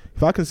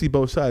I can see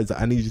both sides,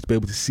 I need you to be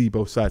able to see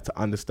both sides to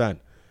understand,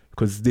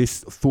 because this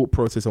thought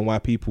process on why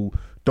people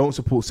don't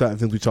support certain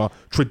things which are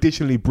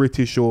traditionally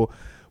British or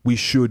we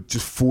should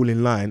just fall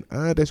in line.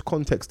 There's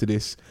context to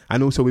this,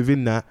 and also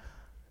within that,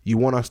 you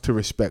want us to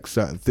respect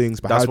certain things.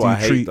 But that's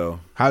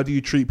how do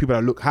you treat people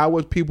that look? How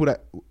was people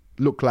that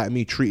look like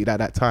me treated at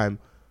that time?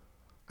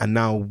 And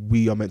now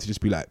we are meant to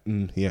just be like,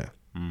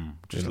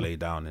 just lay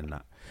down in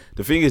that.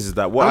 The thing is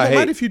that what I hate,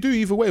 mind if you do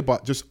either way,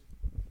 but just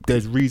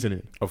there's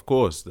reasoning. Of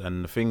course.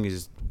 And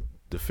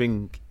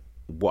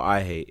what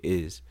I hate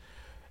is,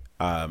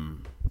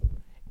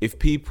 if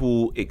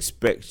people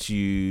expect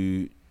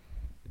you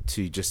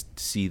to just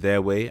see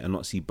their way and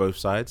not see both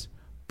sides,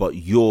 but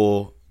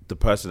you're the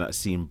person that's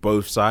seeing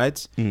both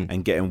sides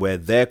and getting where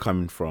they're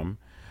coming from,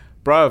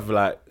 bruv,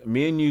 like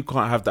me and you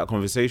can't have that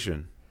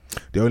conversation.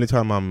 The only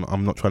time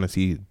I'm not trying to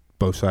see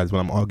both sides when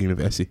I'm arguing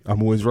with Essie.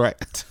 I'm always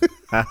right.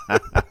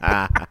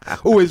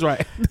 Always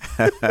right.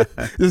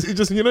 It's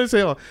just you know,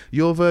 say,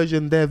 your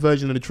version, their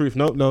version of the truth.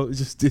 No,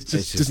 it's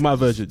just my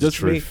version.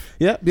 Just me.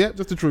 Yeah,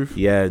 just the truth.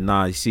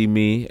 Yeah, you see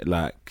me,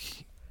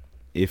 like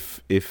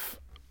if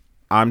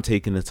I'm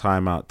taking the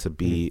time out to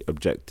be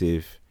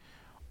objective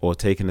or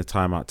taking the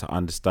time out to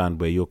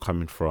understand where you're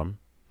coming from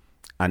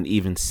and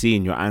even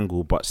seeing your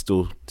angle but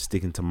still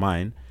sticking to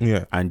mine,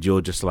 and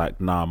you're just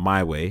like, nah,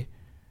 my way,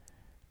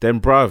 then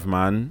bruv,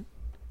 man,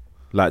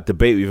 like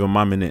debate with your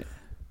mum, innit?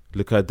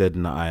 Look her dead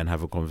in the eye and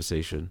have a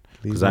conversation,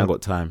 because I ain't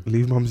got time.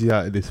 Leave mumsy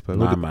out of this, bro.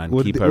 Keep her in it.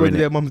 What did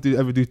their mums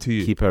ever do to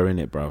you? Keep her in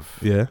it, bruv.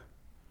 Yeah.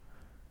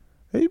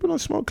 Hey, you been on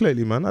smoke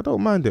lately, man. I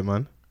don't mind it,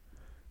 man.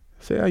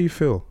 Say how you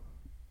feel.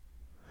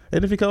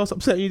 Anything else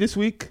upsetting you this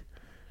week?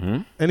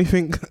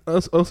 Anything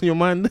else in your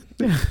mind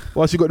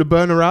whilst you got the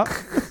burner out?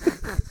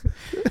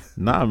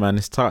 Nah, man,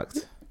 it's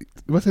tucked.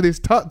 What's it? It's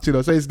tucked, you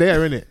know, so it's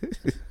there, innit?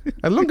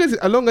 As long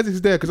as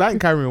it's there, because I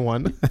ain't carrying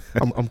one.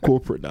 I'm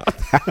corporate now.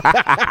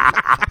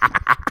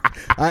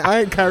 I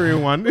ain't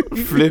carrying one.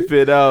 Flip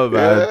it out,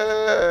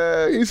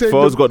 man.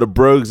 Fo's got the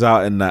brogues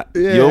out and that.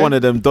 Yeah. You're one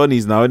of them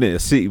Donnies now, innit? A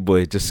city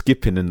boy just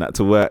skipping and that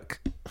to work.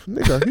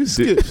 Nigga, who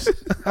skips?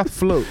 I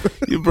float.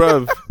 You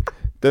bruv.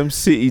 Them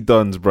city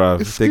dons,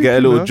 bruv. They get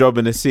a little job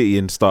in the city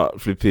and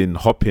start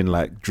hopping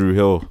like Drew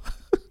Hill.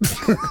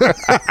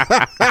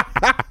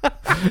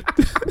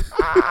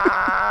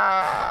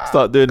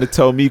 Start doing the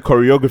Tell Me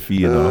choreography,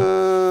 you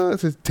know.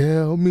 Just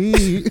tell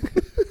me.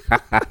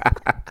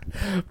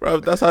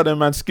 Bro, that's how them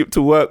man skip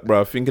to work,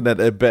 bro, thinking that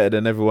they're better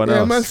than everyone else.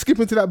 Yeah, man,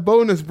 skipping to that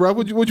bonus, bro.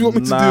 What do you want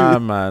me to do? Nah,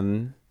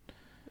 man.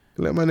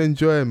 Let man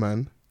enjoy,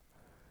 man.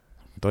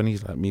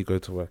 Donnie's like me go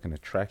to work in a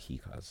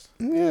trackie, cuz.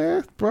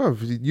 Yeah, bro.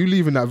 You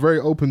leaving that very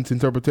open to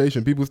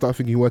interpretation. People start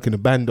thinking you work in a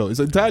band, though. It's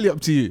entirely up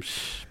to you.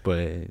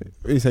 But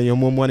you say you're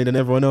more money than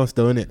everyone else,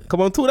 though, innit?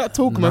 Come on, talk that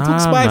talk, man.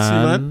 Talk spicy,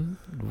 man.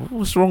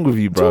 What's wrong with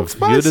you, bro?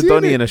 You're the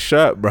Donnie in a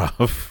shirt, bro.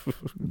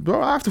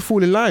 Bro, I have to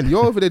fall in line.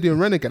 You're over there doing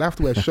renegade. I have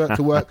to wear a shirt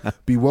to work,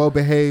 be well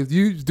behaved.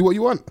 You do what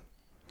you want.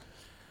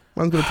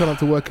 Man's gonna turn up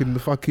to work in the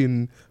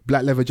fucking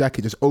black leather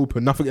jacket, just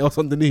open, nothing else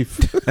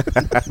underneath.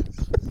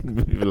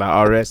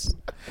 Like RS.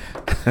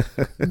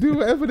 Do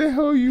whatever the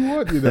hell you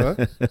want, you know.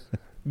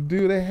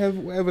 Do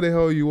whatever the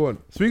hell you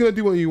want. So we're gonna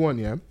do what you want,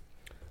 yeah.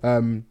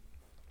 I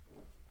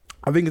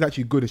think it's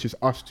actually good. It's just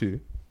us two.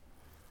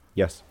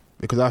 Yes.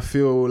 Because I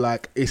feel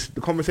like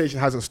the conversation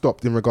hasn't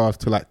stopped in regards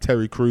to like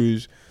Terry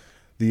Crews,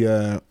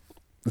 the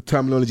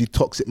terminology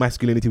toxic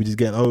masculinity, which is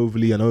getting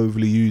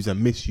overly used and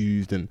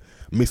misused and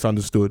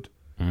misunderstood.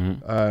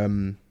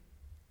 Mm-hmm.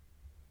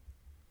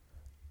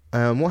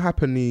 What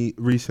happened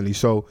recently?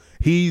 So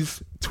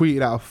he's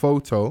tweeted out a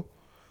photo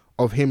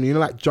of him, you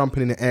know, like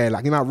jumping in the air,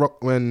 like, you know,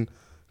 rock, when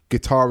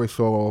guitarists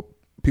or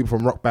people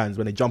from rock bands,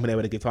 when they jump in there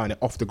with a guitar and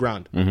they're off the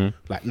ground,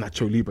 like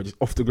Nacho Libre, just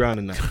off the ground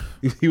and that.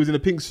 He was in a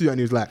pink suit and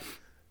he was like,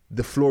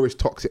 the floor is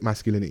toxic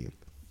masculinity.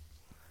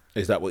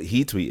 Is that what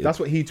he tweeted? That's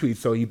what he tweeted.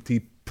 So he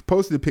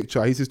posted a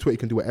picture. He's his Twitter. He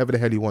can do whatever the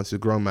hell he wants. He's a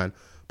grown man.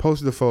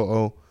 posted a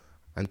photo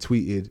and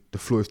tweeted, "The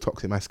floor is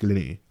toxic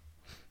masculinity."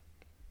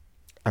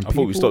 And I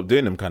thought we stopped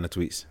doing them kind of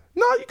tweets.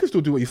 No, you can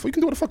still do what you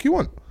can do what the fuck you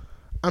want.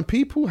 And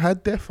people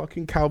had their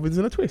fucking Calvins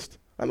in a twist.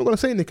 I'm not gonna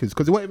say knickers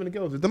because it weren't even the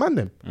girls, it's the man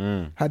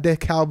them. Had their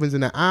Calvins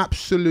in an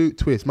absolute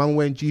twist. Man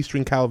wearing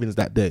G-string Calvins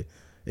that day.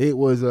 It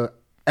was a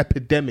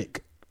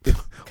epidemic.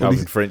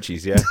 Calvin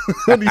Frenchies, yeah.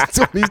 on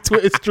these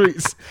Twitter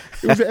streets.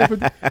 It was an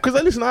epidemic. Because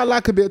listen, I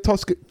like a bit of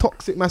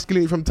toxic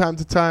masculinity from time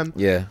to time.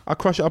 Yeah. I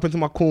crush it up into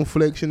my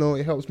cornflakes, you know,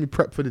 it helps me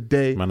prep for the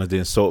day. Man, I'm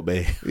doing Salt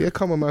Bay. Yeah,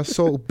 come on, man.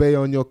 Salt Bay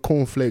on your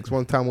cornflakes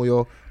one time or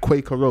your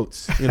Quaker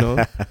oats, you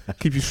know.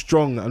 Keep you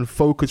strong and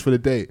focused for the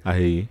day. I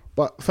hear you.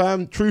 But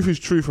fam, truth is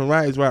truth and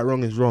right is right,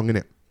 wrong is wrong,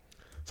 innit?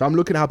 So I'm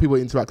looking at how people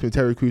interact with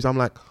Terry Crews. I'm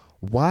like,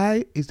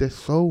 why is there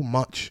so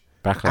much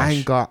Backlash.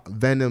 anger,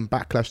 venom,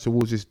 backlash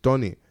towards this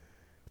Donny?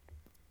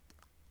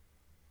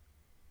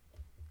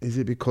 Is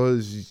it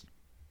because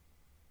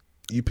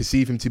you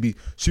perceive him to be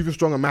super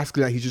strong and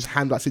masculine and he just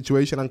handled that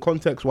situation? And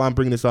context why I'm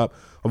bringing this up,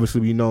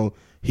 obviously we know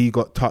he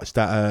got touched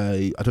at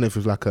I don't know if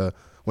it was like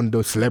one of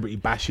those celebrity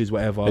bashes,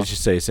 whatever. Let's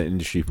just say it's an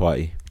industry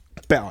party.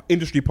 Better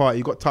industry party.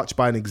 He got touched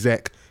by an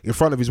exec in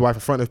front of his wife,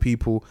 in front of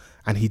people,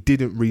 and he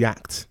didn't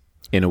react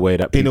In a way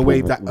that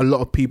a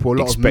lot of people, a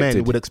lot of men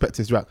expected. would expect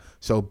him to react.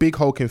 So big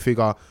hulking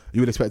figure,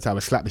 you would expect to have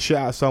a slap the shit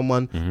out of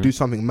someone, do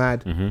something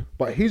mad.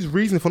 But his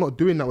reason for not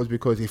doing that was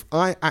because if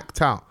I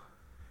act out,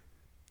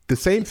 the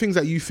same things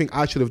that you think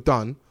I should have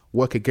done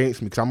work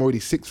against me because I'm already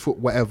 6 foot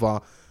whatever,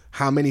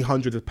 how many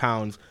hundreds of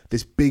pounds,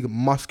 this big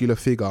muscular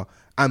figure,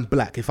 and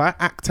black. If I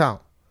act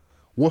out,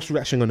 what's the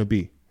reaction going to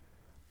be?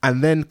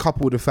 And then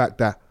couple with the fact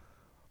that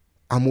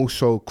I'm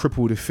also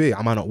crippled with fear.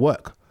 I might not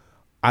work.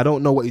 I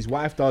don't know what his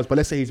wife does, but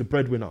let's say he's a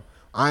breadwinner.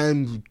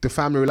 The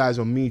family relies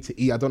on me to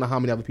eat. I don't know how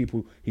many other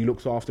people he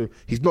looks after.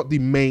 He's not the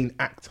main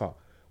actor.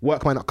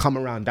 Work might not come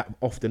around that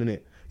often,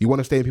 innit? You want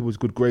to stay in people's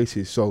good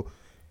graces. So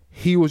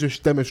he was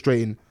just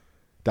demonstrating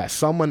that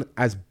someone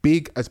as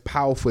big, as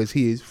powerful as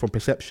he is from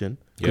perception,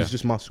 because it's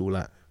just muscle,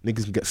 like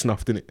niggas can get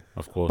snuffed, innit?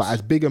 Of course. But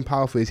as big and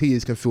powerful as he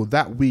is, can feel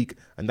that weak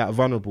and that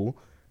vulnerable.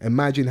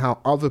 Imagine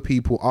how other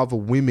people, other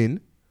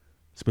women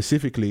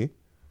specifically,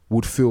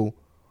 would feel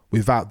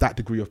without that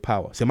degree of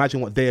power. So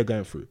imagine what they are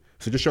going through.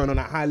 So just showing on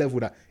that high level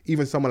that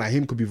even someone like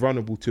him could be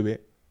vulnerable to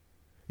it.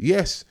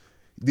 Yes,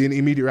 the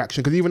immediate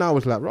reaction, because even I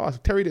was like,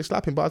 right, Terry didn't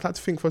slap him, but I had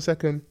to think for a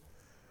second.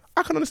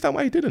 I can understand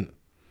why he didn't.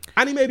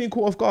 And he may have been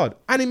caught off guard.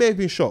 And he may have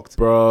been shocked.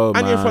 Bro,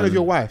 and you're in front of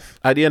your wife.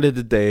 At the end of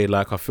the day,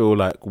 like, I feel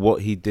like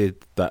what he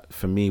did that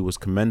for me was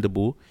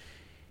commendable.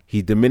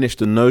 He diminished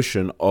the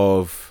notion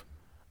of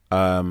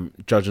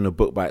judging a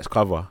book by its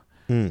cover,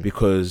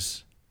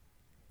 because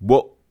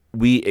what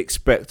we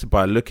expect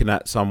by looking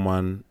at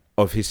someone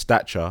of his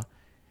stature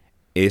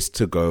is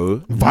to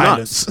go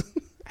Violence. nuts.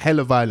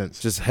 Hella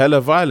violence. Just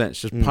hella violence.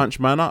 Just punch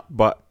man up.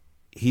 But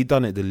he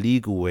done it the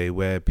legal way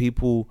where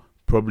people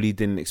probably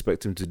didn't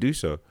expect him to do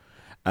so.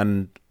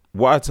 And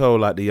what I tell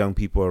like the young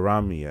people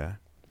around me,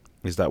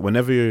 is that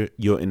whenever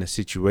you're in a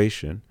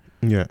situation,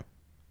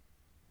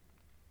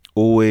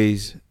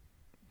 always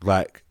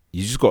like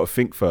you just got to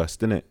think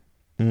first, innit?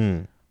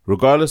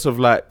 Regardless of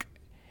like,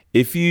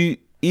 even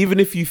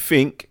if you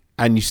think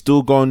and you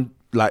still go on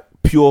like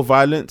pure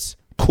violence,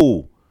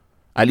 cool.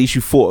 At least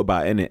you thought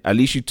about it, innit? At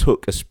least you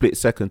took a split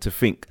second to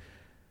think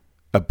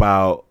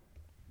about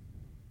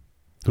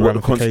the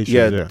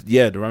ramifications.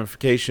 The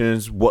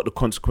ramifications, what the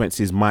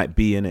consequences might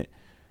be in it.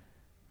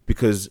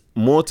 Because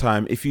more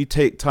time, if you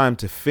take time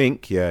to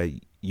think,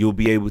 you'll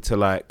be able to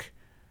like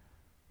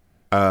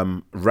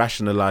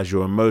rationalize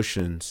your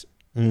emotions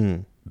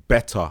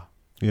better.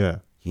 Yeah.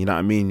 You know what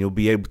I mean? You'll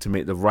be able to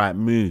make the right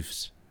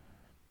moves.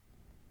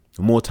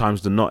 More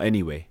times than not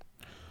anyway.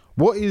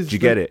 What is Do you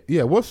get it?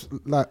 Yeah, what's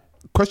like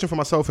question for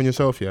myself and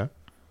yourself, yeah?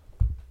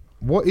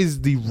 What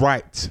is the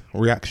right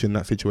reaction in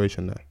that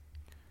situation there?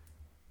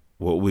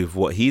 With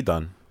what he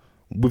done?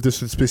 With the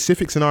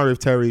specific scenario of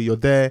Terry, you're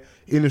there,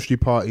 industry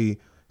party,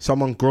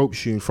 someone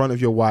gropes you in front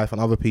of your wife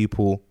and other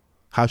people.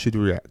 How should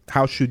you react?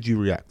 How should you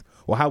react?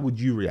 Or how would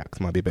you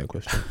react? Might be a better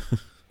question.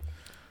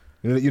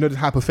 You know the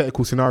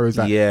hypothetical scenarios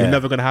that you're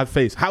never going to have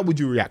faced. How would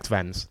you react,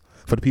 Vans,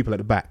 for the people at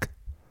the back?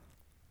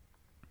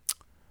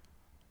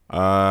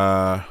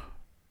 I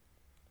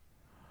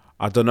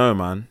don't know,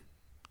 man.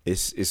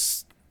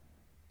 It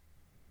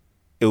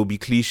will be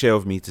cliche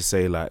of me to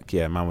say like,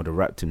 yeah, man would have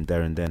rapped him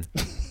there and then.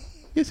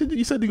 You said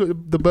you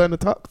got the burner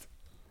tucked.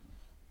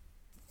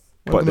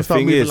 But the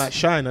thing is, like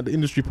Shine at the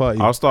industry party.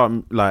 I'll start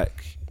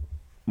like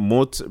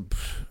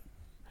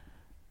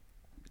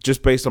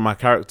just based on my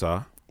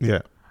character.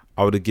 Yeah,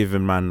 I would have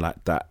given man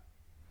like that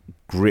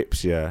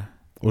grips, or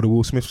the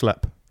Will Smith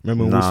slap.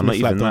 Remember when Will Smith not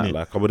even slapped on that. it?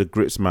 Like I would have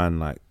grips man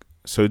like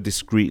so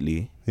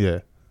discreetly. Yeah.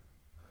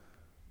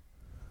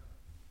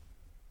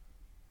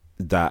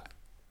 That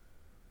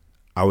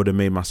I would have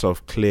made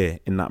myself clear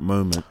in that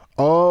moment.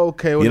 Oh,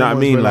 okay. You know what I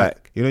mean?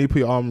 Like, you put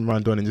your arm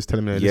around Don and just tell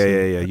him,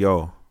 yeah,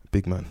 yo,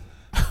 big man,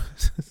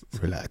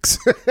 relax.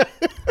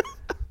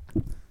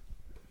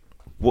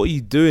 What are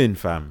you doing,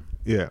 fam?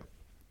 Yeah.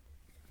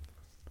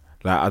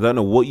 Like, I don't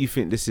know what you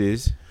think this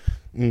is,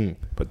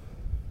 But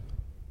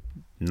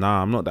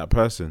nah, I'm not that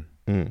person.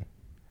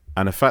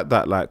 And the fact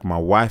that like my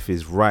wife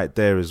is right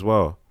there as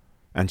well,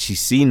 and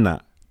she's seen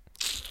that.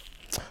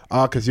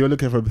 Because you're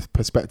looking from a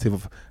perspective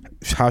of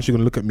how she's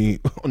gonna look at me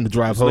on the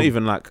drive home. It's not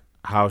even like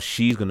how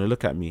she's gonna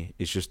look at me.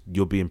 It's just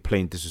you're being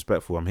plain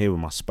disrespectful. I'm here with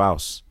my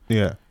spouse.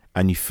 Yeah.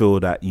 And you feel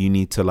that you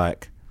need to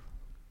like.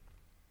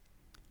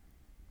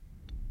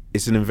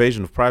 It's an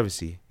invasion of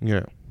privacy.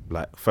 Yeah.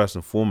 Like first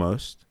and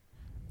foremost,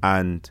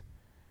 and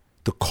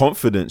the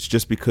confidence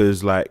just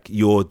because like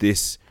you're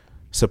this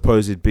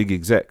supposed big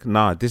exec.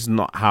 Nah, this is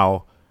not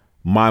how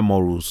my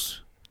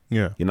morals.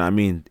 Yeah. You know what I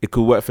mean? It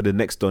could work for the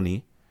next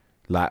Donny.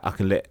 Like I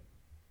can let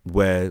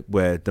where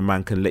the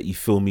man can let you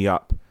fill me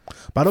up.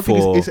 But I don't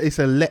think it's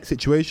a let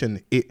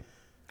situation. It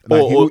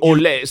like or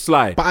let it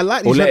slide. But I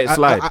like or let it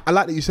slide. I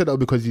like that you said that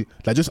because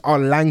like just our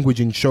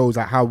languaging shows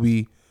like how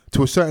we,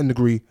 to a certain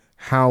degree,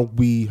 how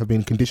we have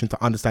been conditioned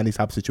to understand this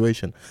type of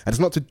situation. And it's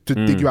not to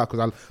dig you out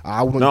because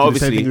I wouldn't do the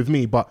same thing with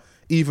me. But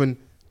even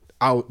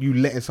you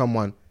letting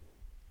someone.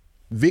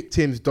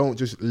 Victims don't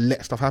just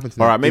let stuff happen to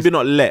them. All right, maybe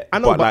not let, I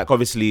know, but like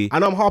obviously, I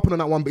know I'm harping on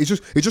that one, but it's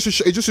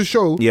just a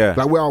show, yeah,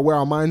 like where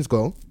our minds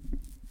go.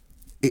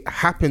 It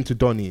happened to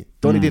Donny.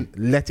 Donny didn't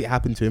let it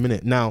happen to him,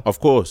 innit? Now,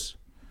 of course,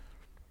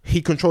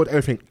 he controlled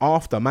everything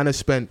after. Man has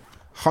spent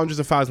hundreds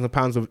of thousands of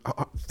pounds of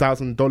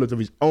 $1,000 of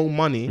his own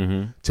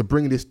money to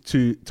bring this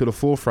to the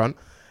forefront.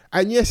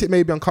 And yes, it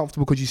may be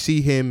uncomfortable because you see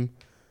him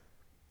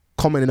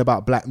commenting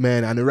about black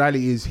men, and the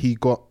reality is he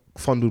got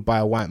fondled by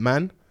a white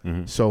man.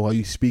 So are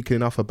you speaking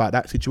enough about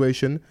that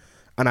situation?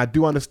 And I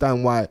do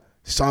understand why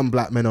some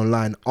black men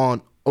online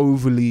aren't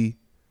overly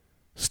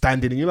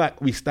standing, and you're like,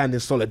 we stand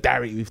in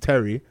solidarity with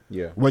Terry.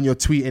 Yeah. When you're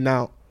tweeting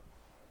out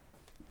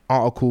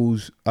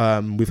articles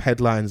with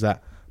headlines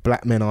that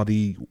black men are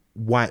the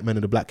white men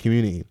of the black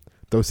community,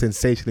 those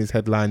sensationalist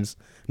headlines.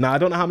 Now I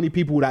don't know how many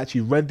people would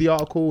actually read the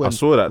article. And I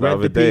saw that the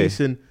other day.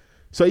 And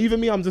so even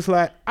me, I'm just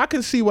like, I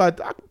can see why.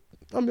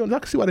 I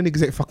can see why the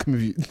niggas ain't fucking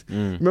with you.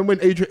 Remember when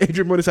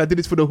Adrian Morris I did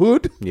this for the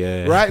hood?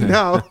 Yeah. Right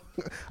now,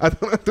 I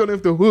don't know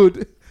if the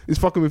hood is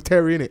fucking with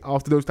Terry in it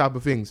after those type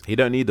of things. He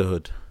don't need the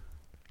hood.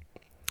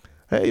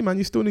 Hey man,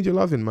 you still need your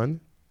loving, man.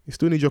 You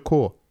still need your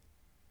core.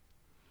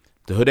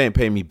 The hood ain't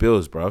paying me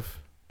bills, bruv.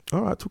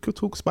 All right,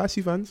 talk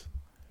spicy fans.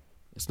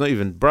 It's not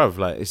even bruv.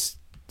 Like it's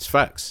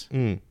facts.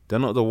 They're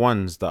not the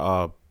ones that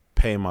are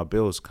paying my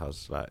bills,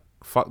 cuz like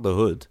fuck the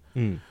hood.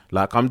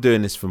 Like I'm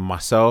doing this for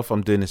myself.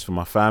 I'm doing this for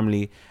my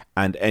family.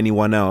 And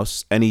anyone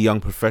else, any young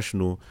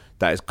professional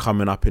that is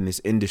coming up in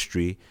this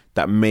industry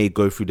that may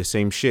go through the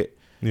same shit.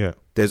 Yeah.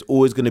 There's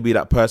always going to be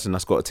that person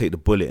that's got to take the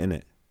bullet in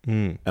it.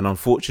 And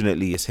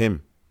unfortunately, it's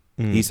him.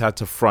 He's had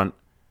to front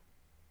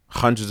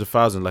hundreds of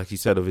thousands, like he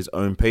said, of his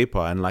own paper.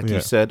 And like you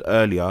said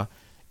earlier,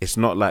 it's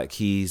not like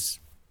he's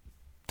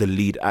the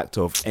lead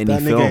actor of any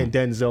film. That nigga ain't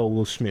Denzel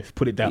Will Smith,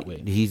 put it that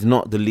way. He's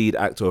not the lead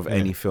actor of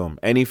any film.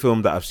 Any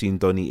film that I've seen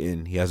Donny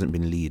in, he hasn't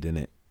been lead in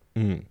it.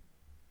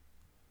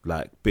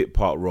 Like bit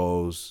part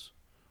roles,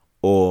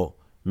 or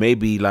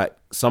maybe like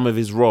some of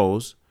his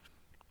roles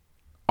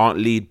aren't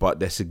lead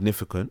but they're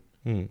significant.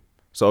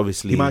 So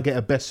obviously he might get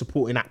a best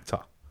supporting actor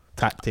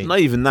type thing. Not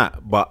even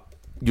that, but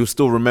you'll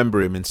still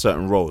remember him in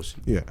certain roles.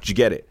 Yeah. Do you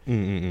get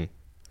it?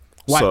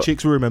 White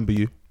chicks will remember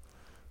you.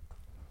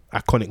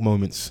 Iconic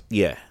moments.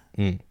 Yeah.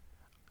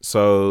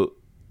 So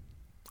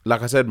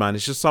like I said, man,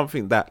 it's just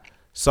something that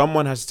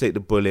someone has to take the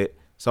bullet.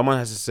 Someone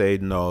has to say,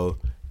 no,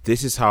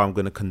 this is how I'm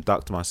going to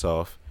conduct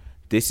myself.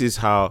 This is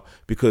how,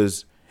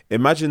 because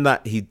imagine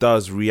that he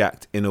does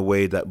react in a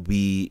way that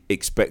we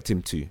expect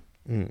him to.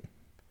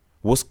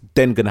 What's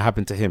then going to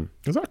happen to him?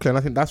 Exactly, and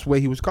I think that's where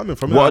he was coming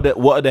from. What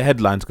are the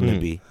headlines going to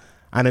be?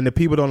 And then the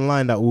people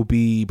online that will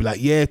be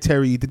like, yeah,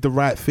 Terry, you did the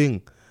right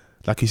thing.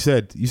 Like you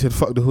said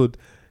fuck the hood.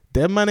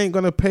 Them man ain't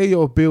going to pay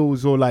your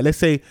bills, or like, let's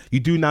say you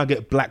do now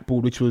get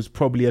blackballed, which was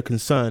probably a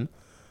concern.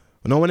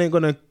 No one ain't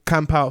going to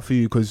camp out for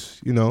you because,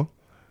 you know.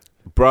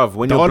 Bruv,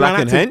 when you're black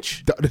and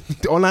hench,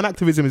 the online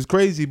activism is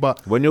crazy,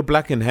 but when you're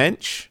black and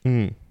hench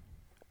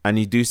and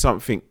you do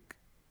something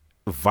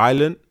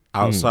violent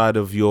outside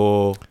of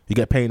your you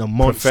get paid a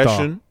monster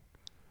profession,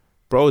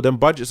 bro, them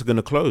budgets are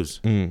gonna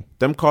close.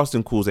 Them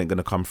casting calls ain't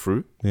gonna come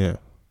through. Yeah,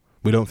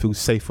 we don't feel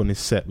safe on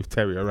this set with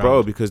Terry around,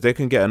 bro, because they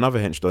can get another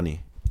hench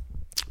Donny.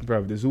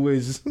 Bro, there's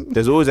always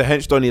a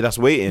hench Donny that's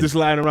waiting, just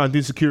lying around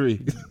doing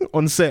security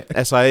on set.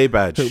 SIA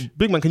badge. So,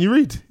 big man, can you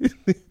read?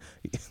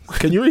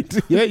 Can you read?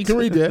 Yeah, you can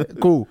read. Yeah,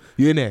 cool.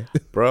 You in there,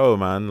 bro,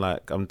 man?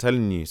 Like I'm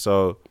telling you.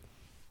 So,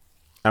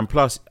 and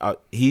plus, I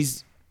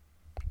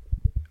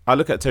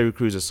look at Terry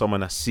Crews as someone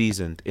that's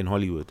seasoned in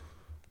Hollywood,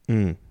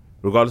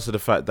 regardless of the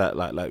fact that,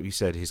 like you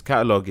said, his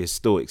catalog is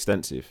still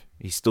extensive.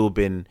 He's still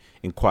been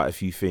in quite a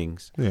few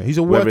things. Yeah, he's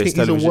a working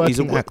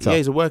actor. Yeah,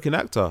 he's a working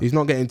actor. He's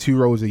not getting 2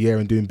 roles a year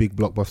and doing big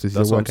blockbusters.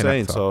 That's what I'm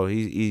saying. Actor. So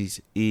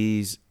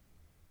he's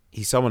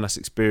someone that's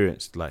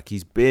experienced. Like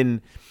he's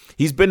been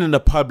in the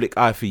public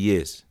eye for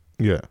years.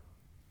 Yeah.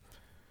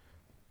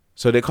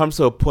 So there comes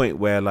to a point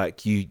where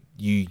like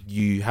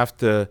you have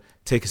to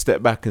take a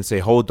step back and say,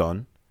 hold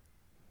on,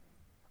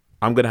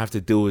 I'm gonna have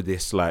to deal with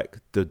this like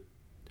the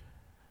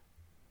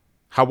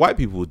how white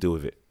people will deal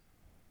with it.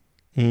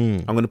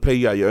 I'm going to play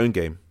you out your own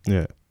game.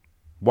 Yeah.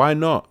 Why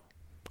not?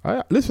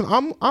 Listen,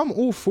 I'm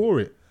all for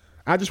it.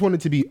 I just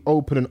wanted to be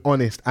open and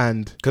honest,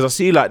 and because I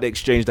see like the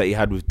exchange that he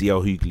had with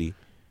DL Hughley.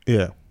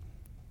 Yeah.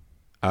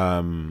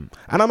 And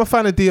I'm a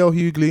fan of DL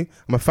Hughley.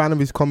 I'm a fan of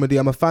his comedy.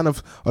 I'm a fan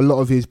of a lot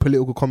of his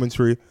political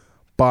commentary.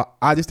 But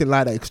I just didn't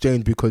like that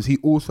exchange because he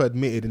also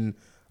admitted in,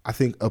 I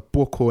think, a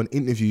book or an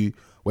interview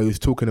where he was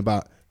talking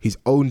about his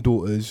own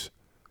daughter's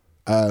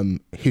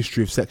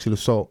history of sexual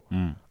assault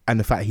and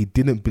the fact he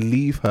didn't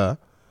believe her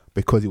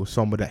because it was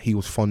someone that he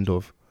was fond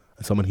of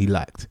and someone he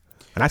liked.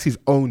 And that's his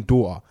own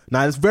daughter.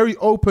 Now, it's very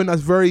open.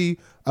 That's very...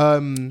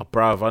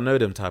 bruv, I know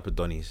them type of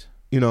Donnies.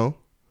 You know?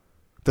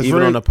 That's even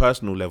very, on a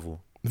personal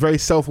level. Very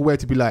self-aware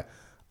to be like,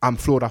 I'm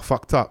flawed, I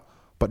fucked up.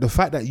 But the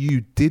fact that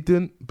you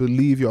didn't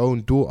believe your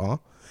own daughter...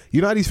 You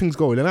know how these things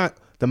go? They're not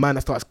the man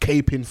that starts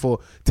caping for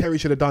Terry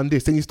should have done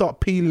this. Then you start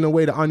peeling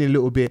away the onion a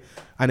little bit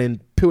and then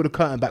peel the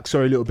curtain back, a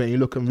little bit, and you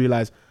look and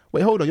realise,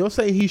 wait, hold on, you're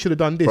saying he should have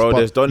done this, bro,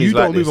 but you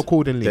don't move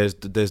accordingly. There's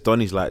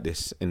Donnies like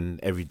this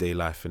in everyday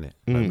life, innit?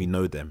 Like, we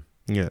know them.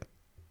 Yeah.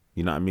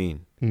 You know what I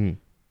mean? Keep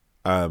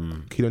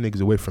them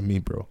niggas away from me,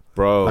 bro.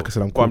 Bro, like I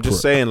said, I'm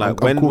just saying,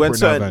 like, when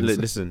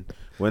certain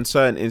when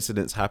certain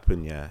incidents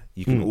happen, yeah,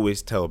 you can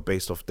always tell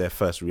based off their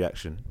first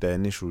reaction, their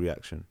initial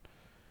reaction.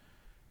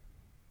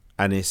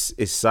 And it's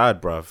sad,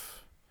 bruv.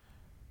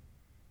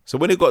 So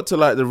when it got to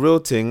like the real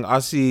thing, I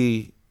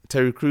see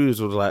Terry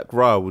Crews was like,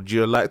 "Rah, would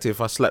you have liked it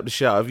if I slapped the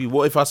shit out of you?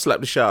 What if I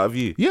slapped the shit out of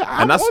you?"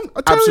 Yeah, and that's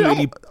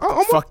absolutely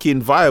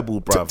fucking viable,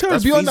 bruv. Terry,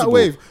 that's be on feasible. that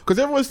wave because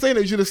everyone's saying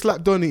that you should have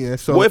slapped Donny. Yeah,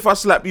 so what if I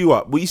slap you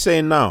up? What are you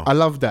saying now? I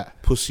love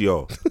that, pussy.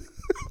 Yo,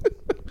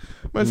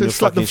 man said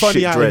slap the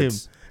funny out of him.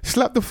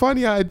 Slap the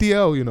funny out of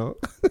DL. You know,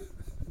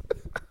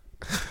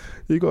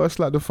 you gotta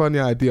slap the funny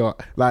out of DL.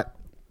 Like.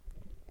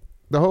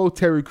 The whole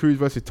Terry Crews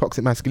versus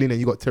toxic masculinity,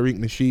 you got Tariq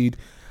Nasheed.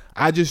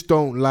 I just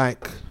don't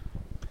like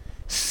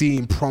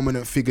seeing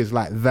prominent figures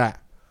like that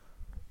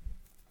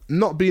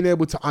not being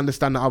able to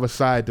understand the other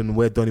side and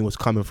where Donny was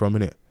coming from,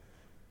 innit?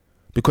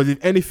 Because if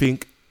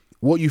anything,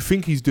 what you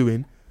think he's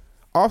doing,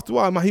 after a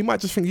while, he might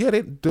just think, yeah,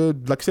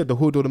 like I said, the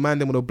hood or the man,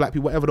 them or the black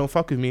people, whatever, don't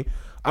fuck with me.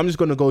 I'm just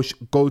going to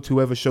go to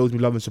whoever shows me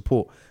love and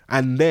support.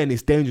 And then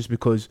it's dangerous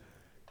because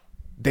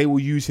they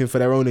will use him for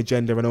their own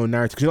agenda and own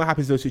narrative. Because you know what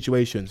happens in those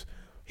situations?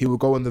 He will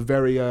go on the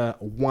very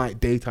white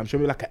daytime show,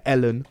 me like a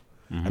Ellen,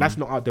 and that's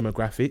not our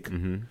demographic.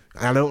 And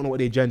I don't know what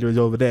the agenda is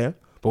over there,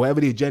 but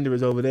whatever the agenda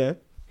is over there,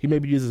 he may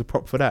be used as a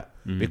prop for that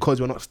because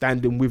we're not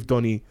standing with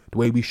Donny the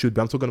way we should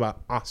be. I'm talking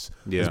about us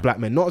as black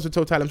men, not as a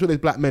totality. I'm sure there's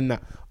black men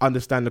that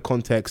understand the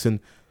context and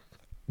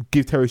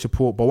give Terry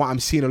support, but what I'm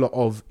seeing a lot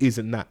of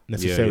isn't that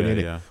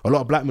necessarily, innit? A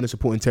lot of black men are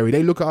supporting Terry.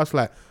 They look at us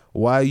like,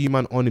 why are you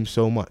man on him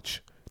so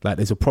much? Like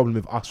there's a problem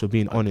with us for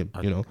being on him,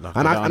 you know?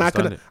 And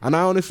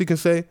I honestly can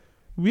say,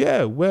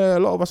 yeah, where a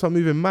lot of us are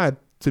moving mad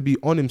to be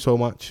on him so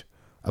much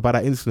about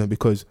that incident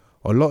because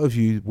a lot of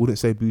you wouldn't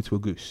say boo to a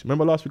goose.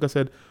 Remember last week I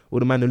said all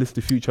the man that listen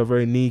to Future are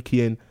very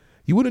sneaky and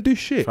you wouldn't do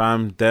shit.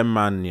 Fam, them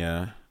man,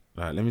 yeah.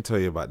 Like, let me tell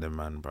you about them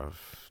man, bruv.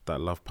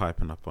 That love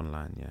piping up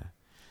online, yeah.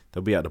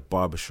 They'll be at the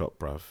barbershop,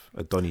 bruv.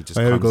 A Donny just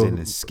comes in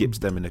and skips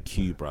them in a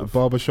queue, bruv. The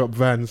barbershop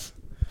Vans.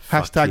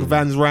 Hashtag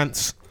Vans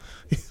rants.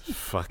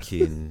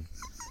 Fucking.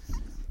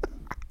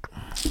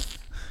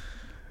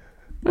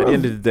 At the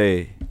end of the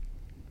day,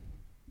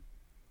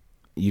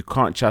 you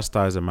can't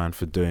chastise a man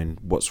for doing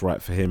what's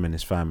right for him and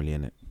his family,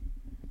 innit?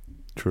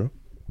 True.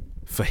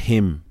 For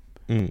him,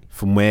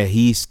 from where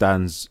he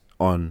stands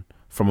on,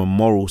 from a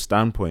moral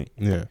standpoint.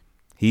 Yeah.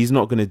 He's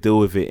not going to deal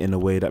with it in a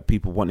way that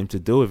people want him to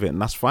deal with it.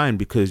 And that's fine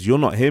because you're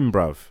not him,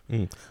 bruv.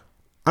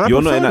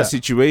 You're not in that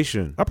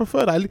situation. I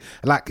prefer that.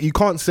 Like, you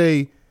can't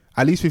say,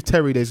 at least with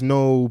Terry, there's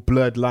no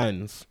blurred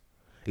lines.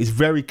 It's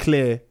very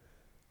clear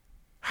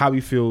how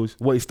he feels,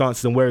 what his stance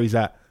is and where he's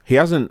at. He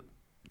hasn't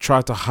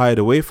tried to hide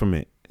away from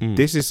it.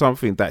 This is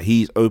something that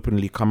he's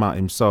openly come out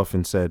himself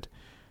and said,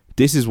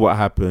 this is what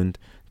happened.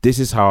 This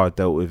is how I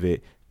dealt with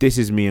it. This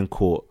is me in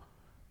court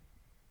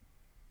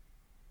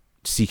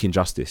seeking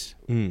justice.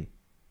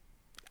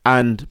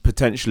 And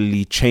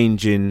potentially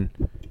changing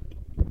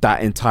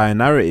that entire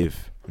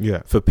narrative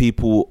for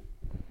people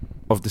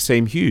of the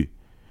same hue.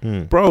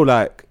 Bro,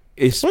 like,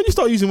 it's... When you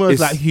start using words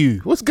like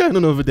hue, what's going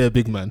on over there,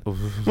 big man?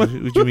 What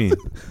do you mean?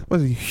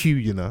 What's hue,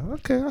 you know?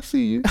 Okay, I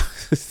see you.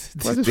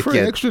 There's 3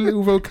 extra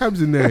little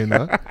vocabs in there, you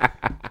know?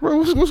 Bro,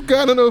 what's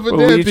going on over there,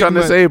 what are you trying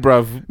to say,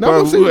 bruv?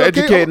 No, bro, we're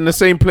educated in the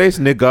same place,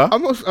 nigga.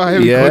 I'm not...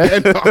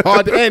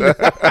 hard N.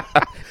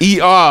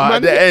 ER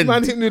at the end.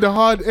 Man hit me the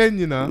hard N,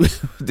 you know?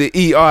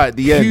 The ER at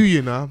the end. Hue,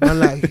 you know? Man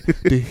like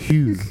the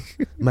hue.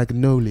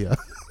 Magnolia.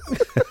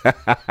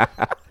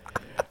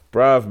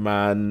 Bruv,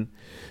 man.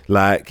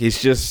 Like, it's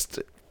just...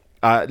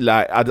 I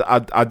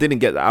didn't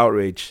get the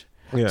outrage,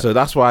 so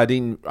that's why I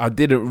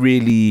didn't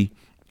really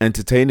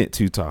entertain it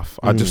too tough.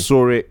 I just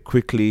saw it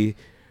quickly,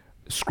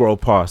 scroll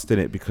past,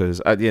 didn't it?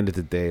 Because at the end of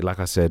the day, like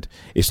I said,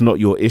 it's not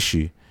your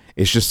issue.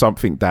 It's just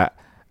something that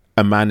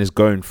a man is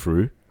going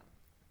through,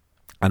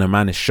 and a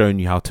man is showing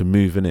you how to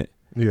move in it.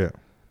 Yeah,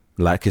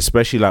 like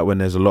especially like when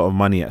there's a lot of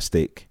money at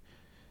stake.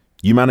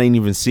 You man ain't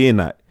even seeing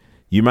that.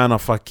 You man are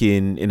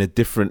fucking in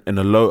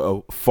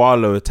a far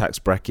lower tax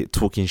bracket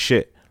talking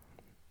shit.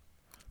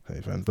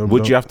 Hey, fam,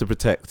 What do you have to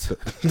protect?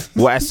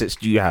 What assets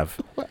do you have?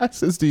 What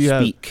assets do you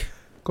Speak. have?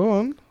 Go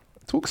on.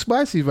 Talk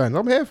spicy, man.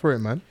 I'm here for it,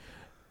 man.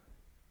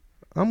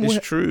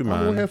 It's true, man.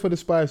 I'm all here for the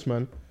spice,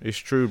 man. It's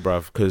true,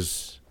 bruv,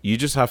 because you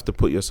just have to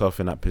put yourself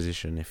in that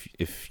position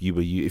if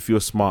you're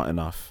smart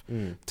enough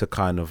to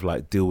kind of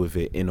like deal with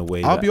it in a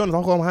way. I'll be honest,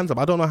 I'll got my hands up.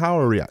 I don't know how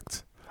I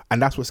react.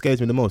 And that's what scares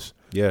me the most.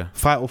 Yeah.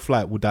 Fight or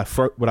flight. Would I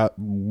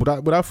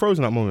have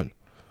frozen that moment?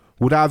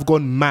 Would I have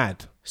gone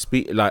mad?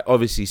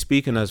 Obviously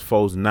speaking as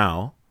foes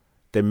now,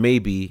 then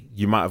maybe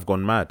you might have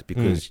gone mad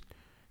because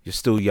you're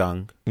still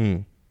young.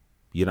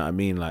 You know what I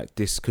mean? Like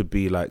this could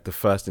be like the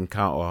first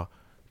encounter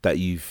that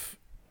you've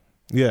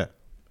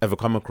ever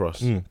come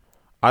across.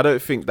 I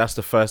don't think that's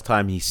the first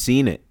time he's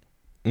seen it.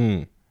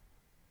 True.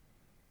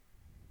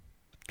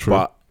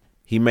 But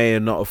he may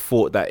not have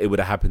thought that it would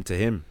have happened to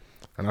him.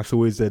 And that's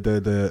always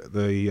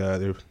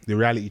the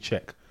reality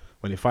check.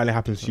 When it finally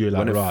happens to you,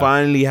 like, when it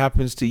finally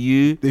happens to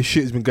you, this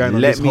shit's been going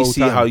on let this me whole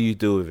see time. how you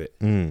deal with it.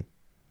 No,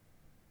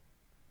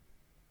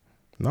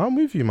 I'm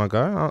with you, my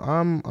guy.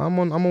 I'm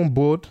on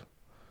board.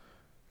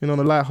 You know, on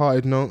a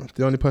light-hearted note,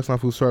 the only person I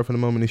feel sorry for the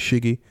moment is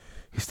Shiggy.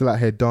 He's still out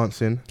here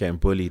dancing, getting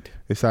bullied.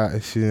 It's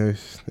like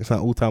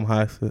all-time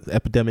high. It's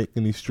epidemic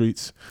in these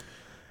streets.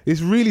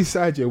 It's really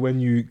sad, yeah, when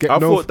you get. I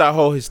thought that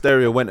whole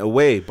hysteria went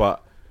away,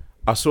 but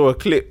I saw a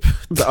clip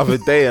the other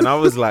day and I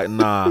was like,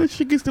 nah.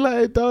 Shiggy's still out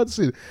here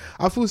dancing.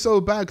 I feel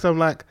so bad because I'm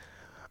like,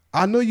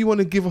 I know you want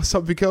to give us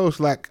something else.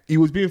 Like, he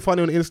was being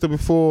funny on Insta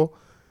before.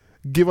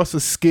 Give us a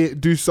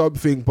skit, do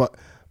something, but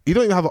you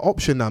don't even have an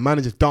option now.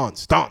 Man, just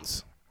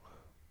dance.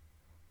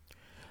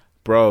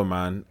 Bro,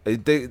 man,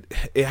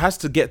 it has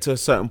to get to a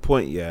certain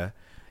point, yeah.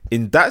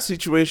 In that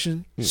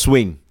situation,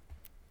 swing.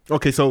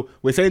 Okay, so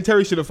we're saying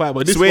Terry shouldn't fight,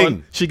 but this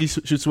one,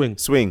 Shiggy should swing.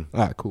 Swing.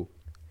 All right, cool.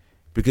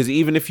 Because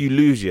even if you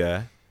lose,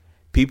 yeah,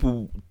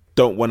 people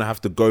don't want to have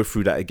to go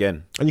through that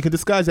again. And you can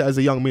disguise it as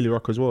a young Millie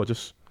Rock as well.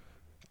 Just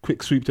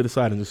quick sweep to the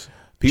side and just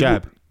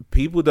jab.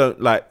 People don't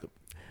like.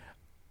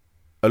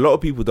 A lot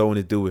of people don't want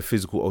to deal with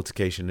physical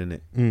altercation,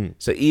 innit?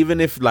 So even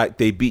if like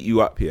they beat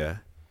you up, yeah,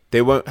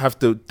 they won't have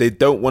to. They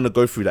don't want to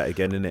go through that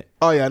again, innit?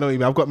 Oh yeah, I know what you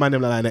mean. I've got man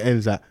them like that in the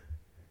ends that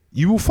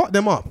you will fuck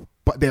them up,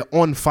 but they're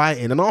on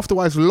fighting, and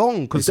afterwards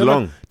long because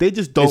they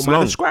just don't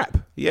mind the scrap.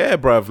 Yeah,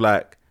 bruv.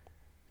 Like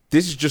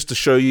this is just to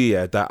show you,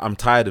 yeah, that I'm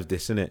tired of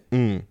this, innit?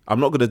 I'm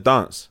not gonna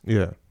dance.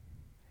 Yeah.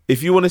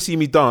 If you want to see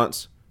me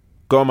dance,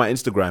 go on my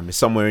Instagram. It's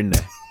somewhere in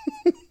there.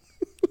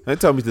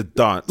 Don't tell me to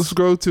dance.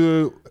 Scroll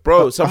to.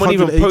 Bro, someone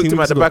even poked him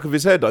at the back of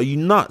his head. Are you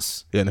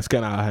nuts? Yeah, let's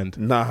get out of hand.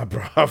 Nah,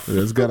 bro.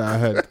 Let's get out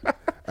of hand.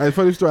 And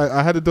funny story,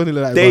 I had a Donny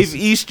like that. Dave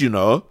East, you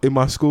know. In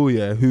my school,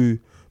 yeah, who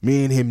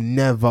me and him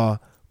never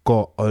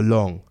got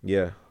along.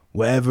 Yeah.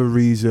 Whatever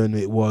reason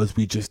it was,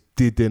 we just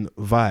didn't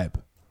vibe.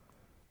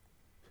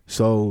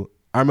 So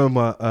I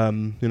remember,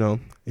 you know,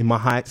 in my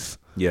heights,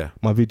 my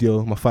fight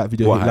video, hit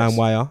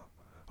LimeWire.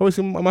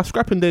 Obviously, my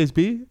scrapping days,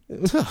 B.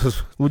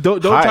 Well,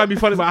 don't try to be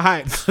funny about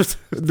heights.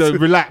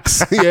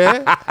 Relax, yeah.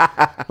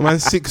 Man,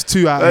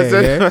 6'2" out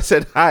there. Yeah? I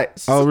said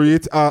heights.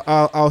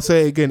 I'll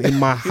say it again. In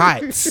my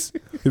heights,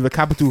 with a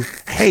capital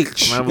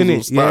H,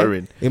 innit?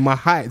 Yeah? In my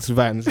heights,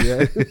 Vans.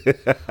 Yeah.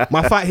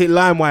 My fight hit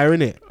LimeWire,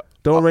 innit?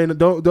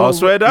 Don't. I'll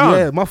swear down.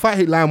 Yeah, my fight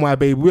hit LimeWire,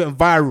 baby. We went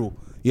viral.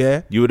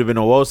 Yeah. You would have been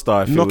a world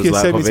star if it was Nokia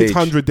like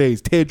 7600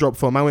 days. Teardrop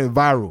for man went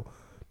viral.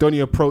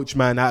 Donny approached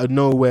man out of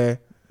nowhere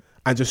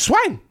and just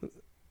swang.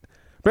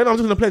 But I'm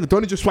just gonna play.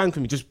 Donny just swang for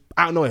me, just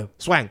out of nowhere,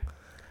 swang.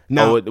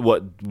 Now,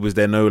 what was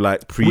there no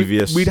like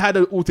previous? We'd had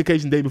an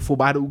altercation the day before,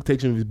 but I had an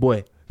altercation with his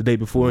boy the day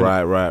before.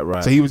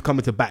 Right. So he was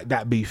coming to back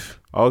that beef.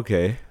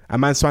 Okay.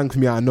 And man swang for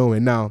me out of nowhere.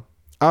 Now,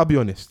 I'll be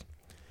honest.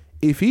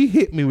 If he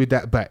hit me with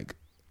that bag,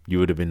 you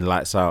would have been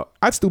lights out.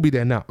 I'd still be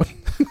there now.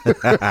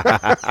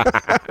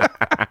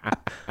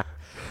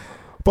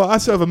 But I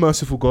serve a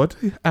merciful God,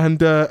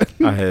 and I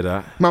hear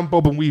that. Man,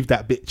 bob and weave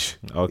that bitch.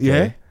 Okay.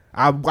 Yeah,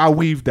 I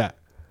weave that.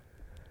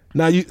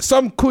 Now,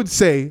 some could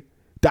say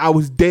that I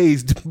was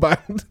dazed by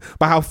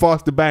how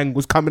fast the bang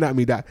was coming at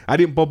me. That I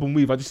didn't bob and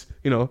weave. I just,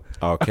 you know.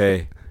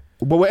 Okay.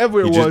 But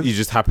whatever it was, you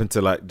just happened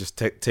to like just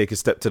take a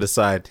step to the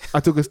side. I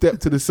took a step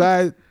to the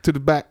side, to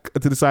the back,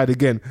 to the side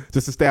again,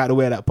 just to stay out of the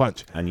way of that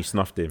punch. And you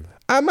snuffed him.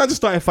 And man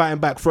just started fighting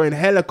back, throwing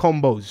hella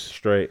combos.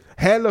 Straight.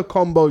 Hella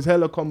combos.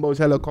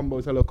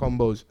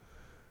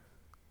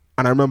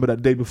 And I remember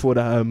that day before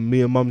that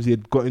me and Mumsy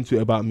had got into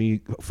it about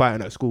me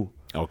fighting at school.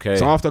 Okay.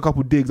 So after a couple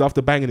of digs,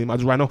 after banging him, I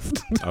just ran off.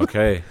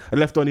 Okay. I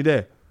left Donny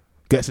there.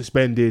 Get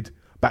suspended.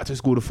 Back to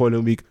school the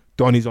following week.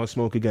 Donny's on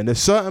smoke again. There's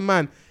certain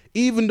man,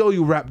 even though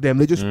you rap them,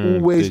 they just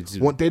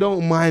they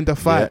don't mind the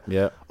fight.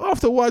 Yeah.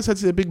 Afterwards, I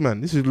said, big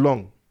man, this is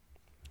long.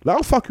 Like,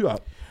 I'll fuck you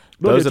up.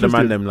 Those are the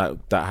man them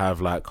like that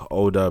have like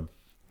older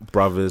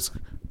brothers,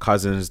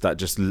 cousins that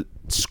just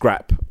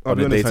scrap on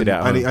a day to day.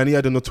 And he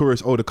had a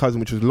notorious older cousin,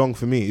 which was long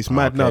for me. It's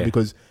mad now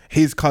because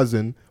his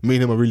cousin, me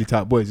and him are really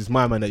tight boys. It's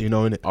my man that you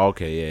know, innit?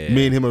 Okay, yeah.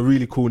 Me and him are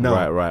really cool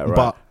now. Right.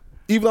 But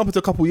even up until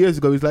a couple of years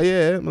ago, he's like,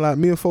 yeah, like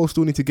me and Foles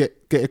still need to get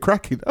it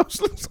cracking. I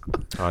was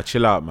like,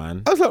 chill out,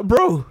 man. I was like,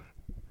 bro,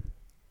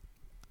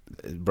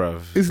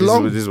 this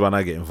is when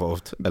I get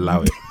involved.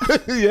 Allow it.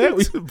 Yeah,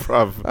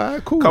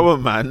 bruv. Cool. Come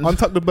on, man.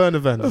 Untuck the burner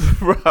van.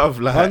 Bruv,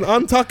 like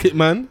untuck it,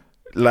 man.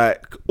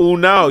 Like all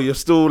now, you're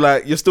still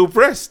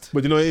pressed.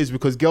 But you know what it is,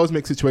 because girls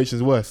make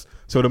situations worse.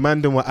 So the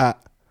man them were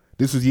at,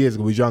 this was years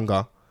ago, we was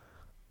younger.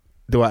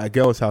 They were at a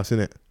girl's house,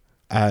 innit?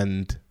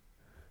 And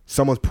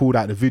someone's pulled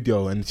out the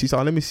video and she's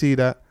like, oh, let me see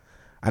that.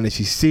 And then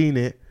she's seen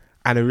it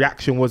and the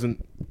reaction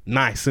wasn't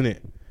nice, innit?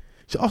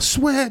 She I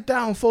swear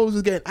down, Foles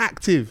is getting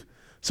active.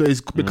 So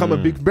it's become a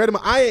big bread.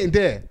 I ain't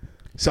there.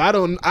 So I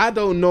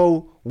don't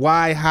know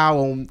why,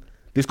 how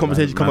this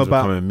conversation come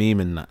about. Become a meme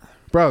in that.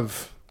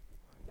 Bruv,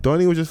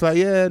 Donnie was just like,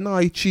 yeah, no,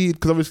 he cheated.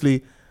 Because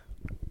obviously,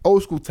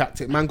 old school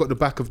tactic, man got the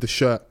back of the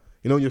shirt,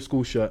 you know, your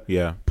school shirt.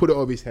 Yeah. Put it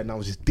over his head and I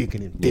was just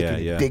digging him,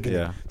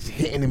 just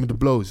hitting him with the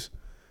blows.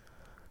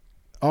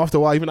 After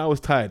a while, even I was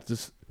tired,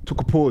 just took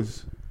a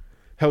pause,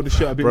 held the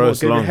shirt a bit more,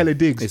 gave him hella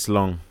digs. It's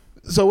long.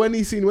 So when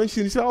she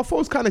said, oh,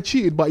 Foles kind of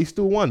cheated, but he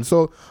still won.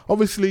 So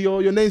obviously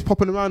your name's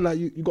popping around like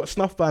you got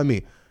snuffed by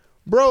me.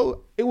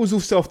 Bro, it was all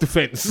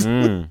self-defense.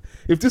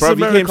 If this is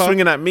America, you came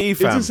swinging at me,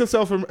 fam. If this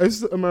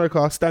is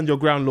America, stand your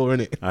ground law,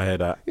 innit? I hear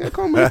that. Yeah,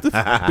 come on,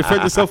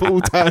 defend yourself at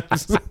all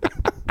times.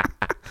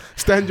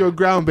 Stand your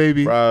ground,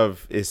 baby.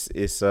 Bruv,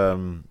 it's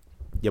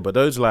but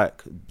those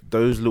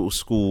little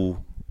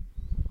school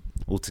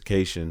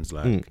altercations,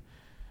 like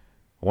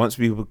once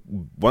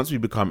we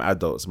become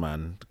adults,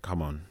 man,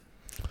 come on.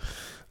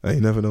 You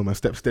never know, man.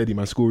 Step steady,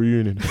 man. School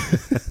reunion.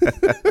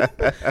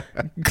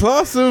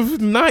 Class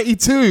of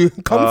 92,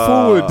 come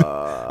forward.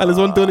 And there's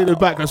one down in the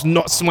back that's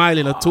not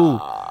smiling at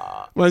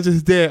all. Man's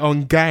just there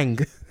on gang.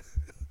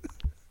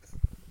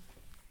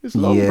 It's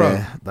long,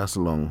 bro. That's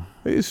long.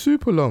 It is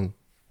super long.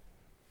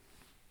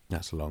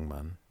 That's long,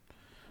 man.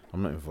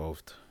 I'm not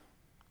involved.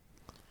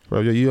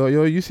 Bro,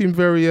 you seem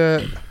very, you're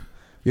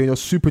in your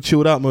super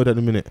chilled out mode at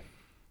the minute.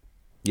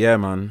 Yeah,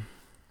 man.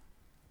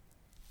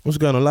 What's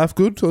going on? Life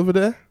good over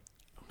there?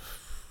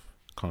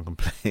 Can't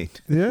complain.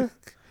 Yeah.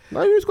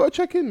 No, you just got to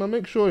check in, man.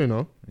 Make sure, you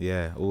know.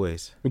 Yeah,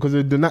 always. Because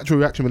the natural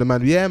reaction with the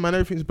man, yeah, man,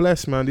 everything's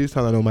blessed, man. These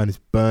times I know, man, it's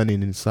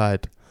burning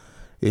inside.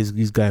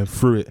 He's going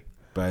through it.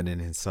 Burning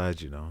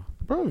inside, you know.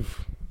 Bro,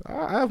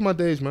 I have my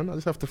days, man. I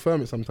just have to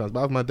firm it sometimes, but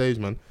I have my days,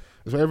 man.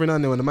 So every now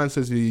and then when the man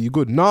says, you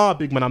good? Nah,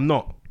 big man, I'm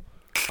not.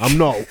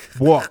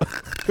 What?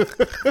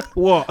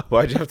 What?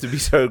 Why'd you have to be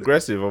so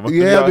aggressive? I'm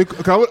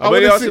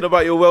only asking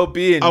about your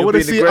well-being. I want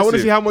to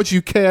see how much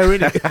you care,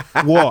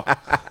 innit? What?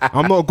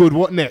 I'm not good.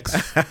 What next?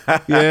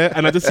 Yeah,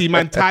 and I just see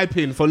man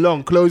typing for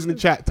long, closing the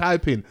chat,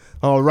 typing.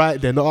 All right,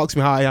 then. Don't ask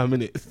me how I am,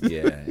 innit?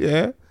 Yeah.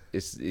 Yeah.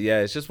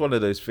 It's just one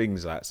of those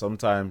things. Like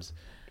sometimes,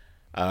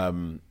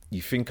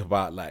 you think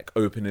about like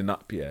opening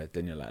up,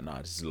 then you're like, nah,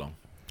 this is long,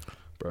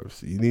 bro.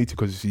 So you need to,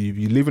 because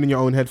you're living in your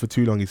own head for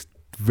too long. It's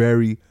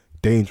very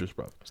dangerous,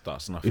 bro. Start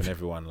snuffing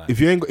everyone. Like if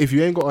you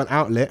ain't got an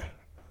outlet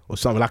or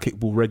something like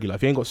Kickball regular,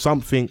 if you ain't got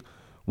something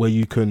where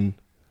you can,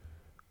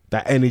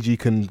 that energy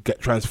can get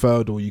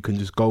transferred, or you can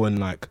just go and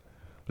like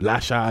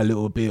lash out a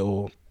little bit,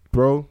 or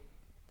bro,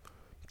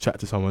 chat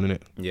to someone,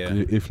 innit? Yeah.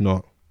 If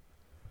not,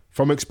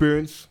 from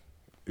experience,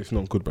 it's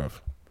not good,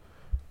 bruv.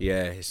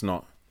 Yeah, it's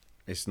not.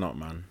 It's not,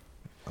 man.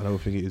 I don't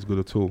think it is good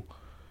at all.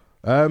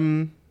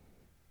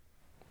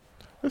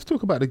 Let's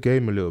talk about the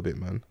game a little bit,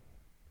 man.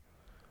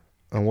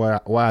 And why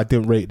I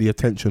didn't rate the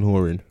attention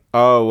whoring.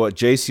 Oh, what,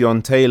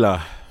 Jason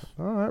Taylor?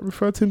 All right,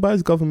 refer to him by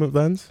his government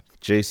vans.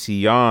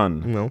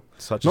 JC-Yan. You know,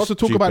 not to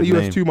talk about the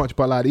US too much,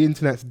 but like the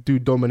internet do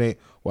dominate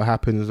what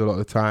happens a lot of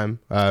the time.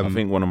 I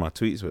think one of my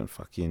tweets went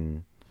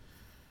fucking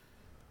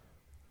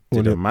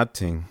did a mad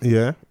thing.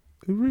 Yeah.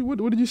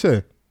 What did you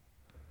say?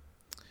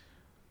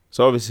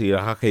 So obviously,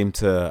 like, I came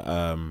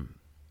to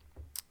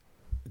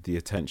the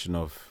attention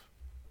of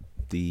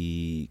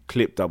the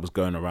clip that was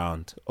going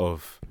around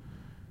of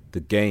the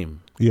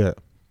game. Yeah.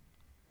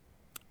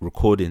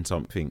 Recording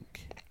something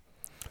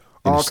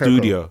in the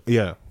studio. Cool.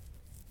 Yeah.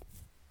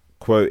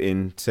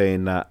 Quoting,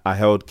 saying that I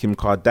held Kim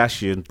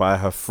Kardashian by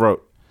her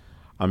throat.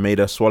 I made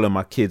her swallow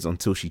my kids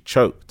until she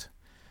choked.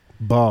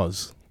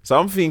 Bars. So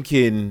I'm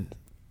thinking,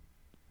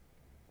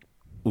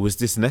 was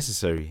this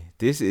necessary?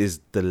 This is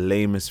the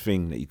lamest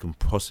thing that you can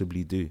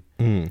possibly do.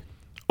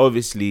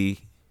 Obviously,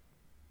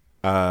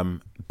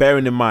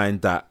 bearing in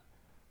mind that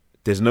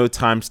there's no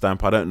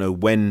timestamp, I don't know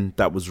when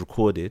that was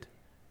recorded.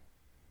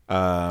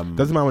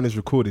 Doesn't matter when it's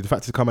recorded. The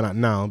fact it's coming out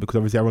now, because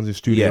obviously everyone's in the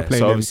studio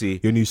playing obviously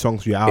your new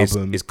songs for your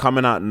album. It's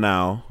coming out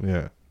now.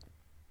 Yeah.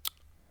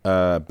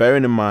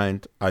 Bearing in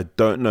mind, I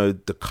don't know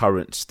the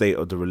current state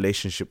of the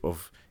relationship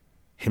of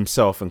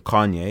himself and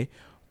Kanye,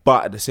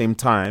 but at the same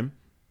time,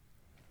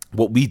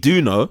 what we do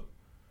know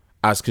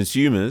as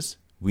consumers,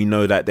 we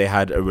know that they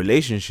had a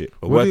relationship,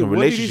 working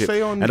relationship,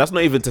 and that's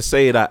not even to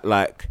say that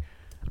like,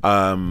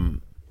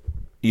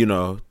 you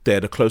know, they're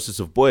the closest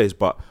of boys.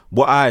 But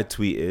what I had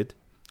tweeted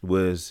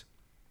was,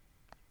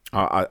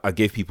 I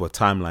gave people a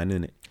timeline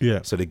in it.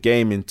 Yeah. So the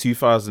game in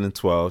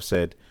 2012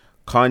 said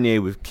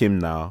Kanye with Kim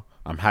now,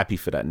 I'm happy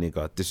for that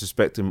nigga.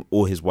 Disrespect him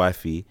or his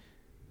wifey,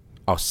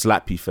 I'll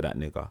slap you for that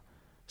nigga.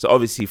 So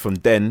obviously from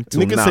then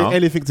till Niggas now, say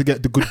anything to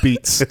get the good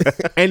beats.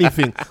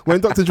 Anything. When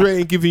Dr. Dre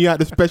ain't giving you out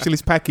the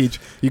specialist package,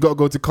 you got to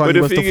go to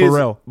Kanye West or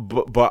Pharrell.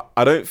 But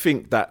I don't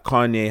think that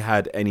Kanye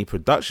had any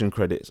production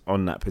credits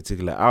on that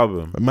particular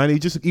album. Man,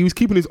 he was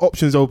keeping his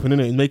options open,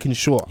 innit, and making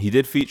sure. He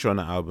did feature on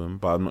that album,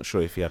 but I'm not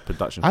sure if he had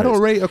production I credits.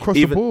 don't rate it across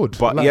the board.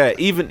 But Like- yeah,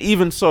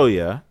 even so,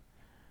 yeah,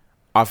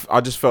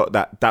 I just felt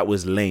that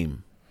was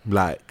lame.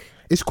 Like,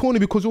 It's corny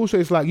because also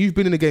it's like you've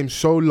been in the game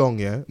so long,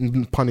 yeah.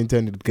 Pun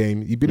intended.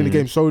 Game. You've been in the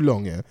game so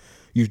long, yeah.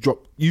 You've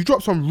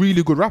dropped some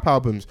really good rap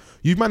albums.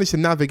 You've managed to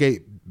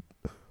navigate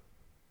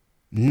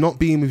not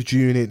being with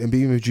G-Unit and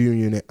being with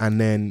G-Unit and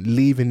then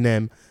leaving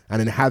them and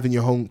then having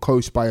your home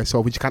coast by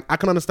yourself, which I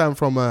can understand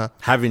from a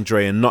having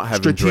Dre and not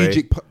having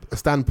strategic Dre.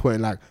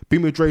 standpoint. Like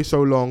being with Dre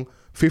so long,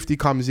 50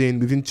 comes in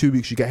within 2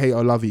 weeks, you get Hate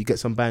or Love It, you get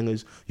some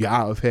bangers, you're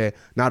out of here.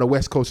 Now the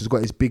West Coast has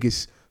got its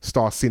biggest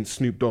star since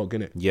Snoop Dogg,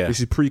 innit? Yeah. This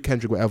is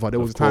pre-Kendrick, whatever.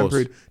 There was a time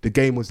period, the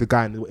Game was the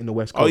guy in the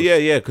West Coast. Oh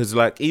yeah, because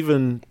like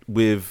even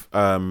with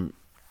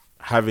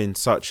having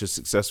such a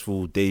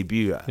successful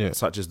debut,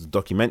 such as the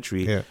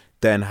documentary,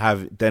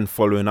 then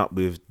following up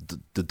with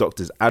the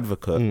Doctor's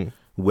Advocate,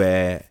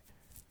 where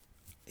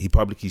he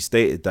publicly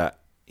stated that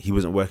he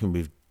wasn't working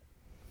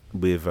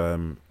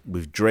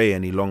with Dre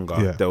any longer.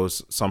 Yeah. There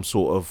was some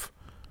sort of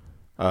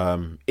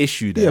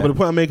issue there. Yeah, but the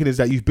point I'm making is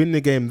that you've been in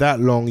the game that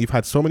long, you've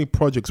had so many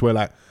projects where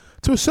like,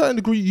 to a certain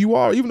degree, you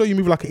are, even though you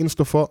move like an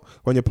Instafot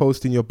when you're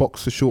posting your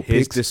boxer short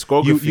His pics,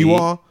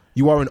 discography,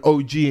 you are an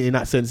OG in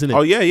that sense, innit?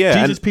 Oh yeah,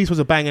 yeah. Jesus Peace was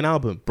a banging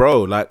album,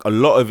 bro. Like a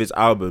lot of his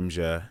albums,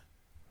 are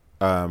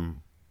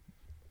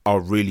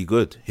really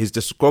good. His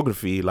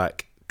discography,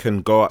 like,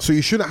 can go up. So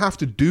you shouldn't have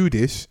to do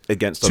this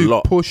against a to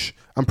lot push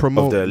and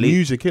promote the elite.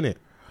 music, innit?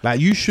 Like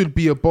you should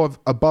be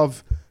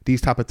above these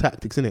type of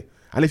tactics, innit?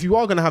 And if you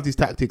are gonna have these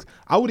tactics,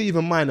 I wouldn't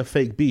even mind a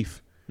fake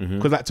beef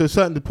because, like, to a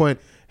certain point,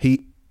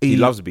 he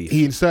loves beef.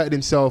 He inserted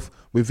himself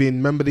within.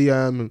 Remember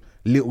the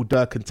Little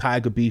Durk and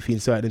Tiger beef? He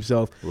inserted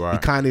himself. Right. He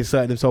kind of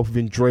inserted himself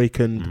within Drake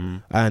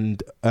and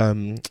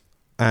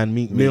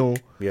Meek Mill.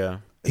 Yeah.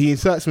 He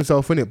inserts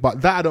himself in it,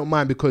 but that I don't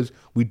mind because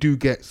we do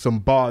get some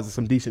bars and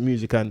some decent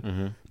music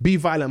and be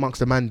violent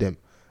amongst the man them.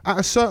 At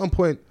a certain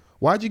point,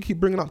 why do you keep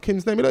bringing up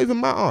Kim's name? It don't even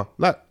matter.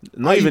 Like,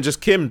 not even just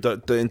Kim,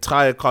 the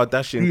entire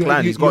Kardashian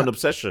clan. He's got an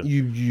obsession.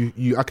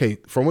 You okay?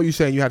 From what you're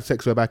saying, you had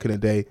sex with her back in the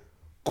day.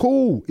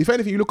 Cool. If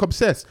anything, you look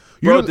obsessed.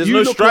 Bro, there's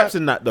no stripes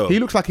in that though. He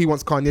looks like he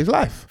wants Kanye's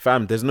life.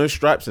 Fam, there's no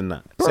stripes in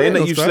that. Bro, saying ain't that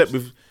no you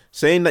stripes.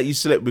 saying that you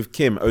slept with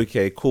Kim.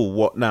 Okay, cool.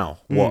 What now?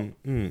 What?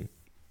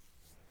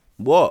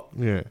 What?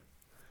 Yeah.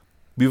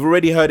 We've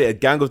already heard it a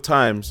gang of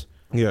times.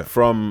 Yeah.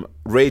 From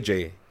Ray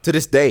J. To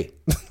this day.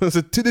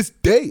 So to this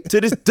day. To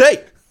this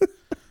day.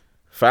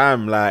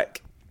 Fam,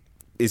 like,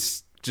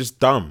 it's just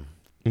dumb.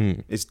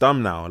 It's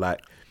dumb now.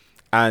 Like,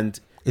 and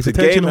It's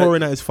attention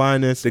whoring at its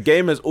finest. the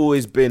game has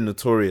always been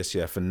notorious,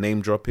 for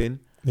name dropping.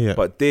 Yeah.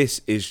 But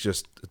this is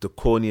just the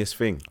corniest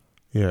thing.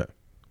 Yeah.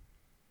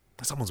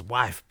 That's someone's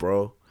wife,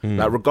 bro.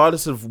 Like,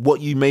 regardless of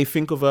what you may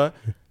think of her,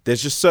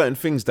 there's just certain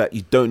things that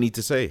you don't need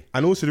to say.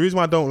 And also, the reason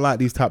why I don't like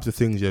these types of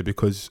things,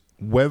 because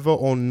whether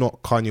or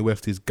not Kanye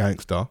West is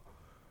gangster,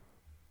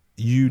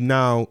 you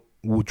now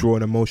will draw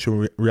an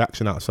emotional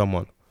reaction out of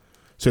someone.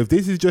 So if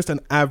this is just an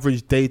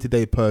average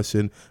day-to-day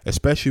person,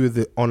 especially with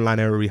the online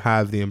era we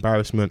have, the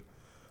embarrassment,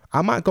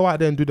 I might go out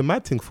there and do the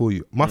mad thing for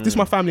you. This is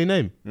my family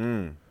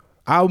name.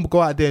 I'll go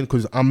out there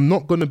because I'm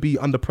not going to be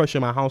under pressure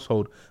in my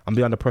household and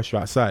be under pressure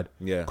outside.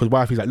 Yeah. Because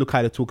wife is like, look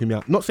how they're talking me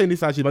out. Not saying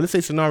this actually, but let's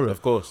say scenario.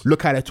 Of course.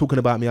 Look how they're talking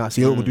about me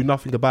outside. You don't do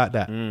nothing about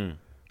that.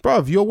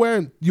 Bruv,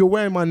 you're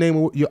wearing my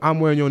name. I'm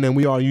wearing your name.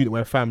 We are a unit. We're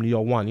a family.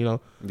 You're one, you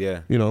know?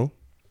 Yeah. You know?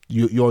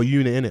 You're a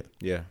unit, innit?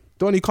 Yeah.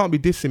 You can't be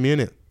dissing me,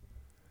 innit?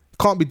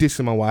 Can't be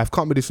dissing my wife.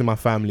 Can't be dissing my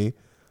family.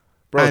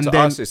 Bro, And to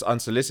then- us, it's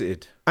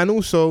unsolicited. And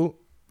also,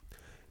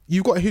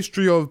 you've got a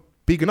history of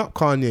bigging up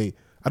Kanye.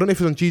 I don't know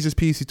if it's on Jesus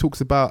Peace. He talks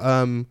about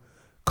I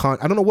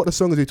don't know what the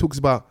song is. He talks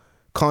about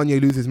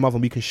Kanye loses his mother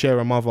and we can share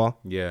a mother.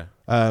 Yeah.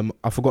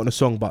 I've forgotten the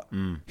song, but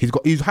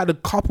he's had a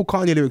couple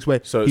Kanye lyrics where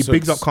he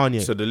bigs up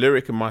Kanye. So the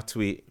lyric in my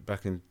tweet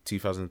back in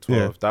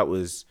 2012, that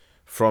was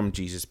from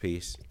Jesus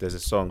Peace. There's a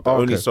song, the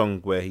only song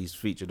where he's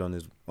featured on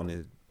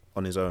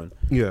his own.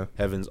 Yeah.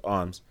 Heaven's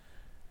Arms.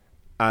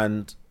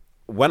 And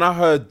when I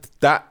heard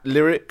that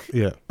lyric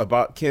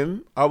about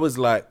Kim, I was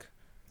like,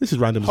 This is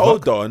random.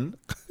 hold on.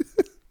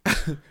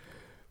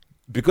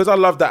 Because I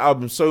love that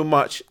album so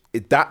much,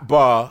 that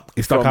bar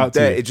It stuck from out to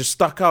there, you. it just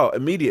stuck out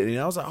immediately.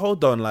 And I was like,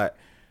 hold on, like,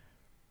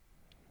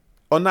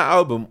 on that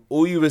album,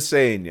 all you were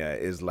saying,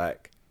 is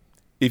like,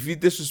 if you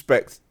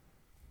disrespect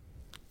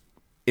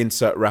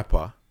insert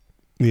rapper,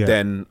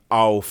 then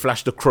I'll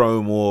flash the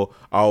chrome or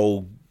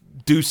I'll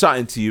do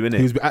something to you, innit?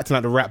 He was acting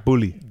like the rap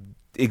bully.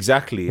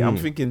 Exactly. I'm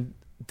thinking,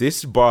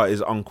 this bar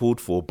is uncalled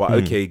for, but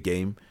okay,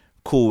 game,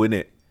 cool,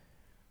 innit?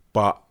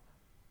 But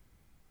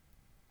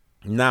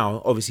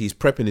now, obviously, he's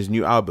prepping his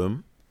new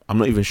album. I'm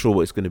not even sure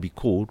what it's going to be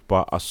called,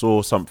 but I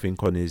saw something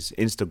on his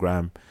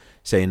Instagram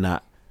saying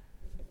that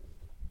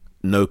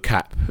no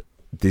cap,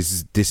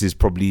 this is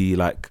probably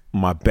like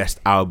my best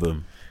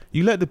album.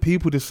 You let the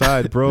people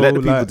decide, bro. Let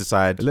the people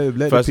decide.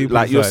 Let First, the people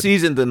like decide. you're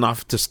seasoned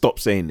enough to stop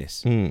saying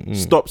this.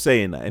 Stop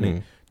saying that,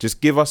 innit?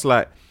 Just give us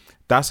like,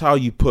 that's how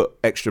you put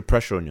extra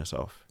pressure on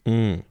yourself.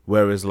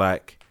 Whereas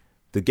like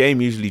the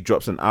Game usually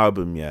drops an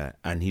album, yeah,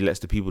 and he lets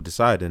the people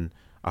decide. And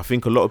I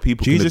think a lot of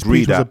people Jesus can agree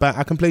Piece was that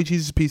I can play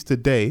Jesus Piece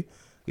today.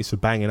 It's a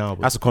banging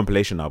album. that's a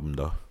compilation album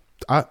though.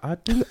 I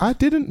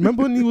didn't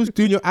remember when he was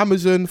doing your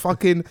Amazon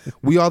fucking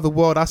We Are the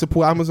World. I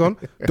support Amazon.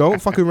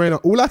 Don't fucking rain on.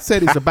 All I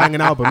said is a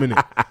banging album,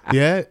 innit?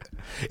 Yeah,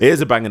 It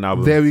is a banging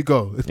album. there we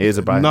go. It is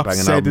a banging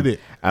said, album. innit?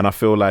 And I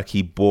feel like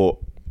he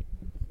brought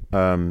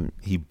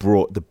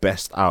the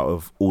best out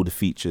of all the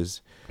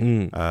features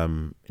in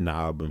the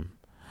album.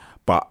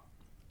 But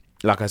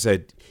like I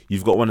said,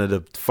 you've got one of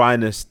the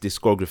finest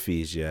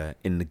discographies, yeah,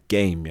 in the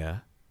game, yeah.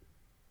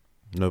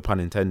 No pun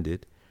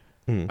intended.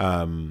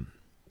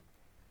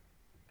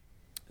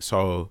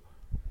 So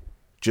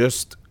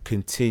just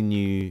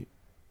continue.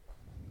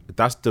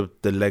 That's the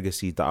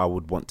legacy that I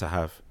would want to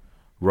have,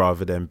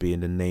 rather than being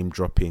the name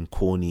dropping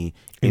corny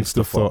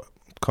Insta thought.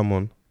 Come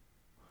on,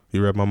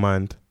 you read my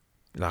mind.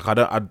 Like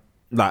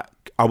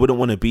I wouldn't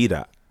want to be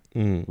that.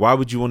 Why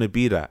would you want to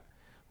be that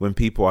when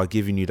people are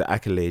giving you the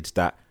accolades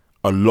that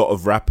a lot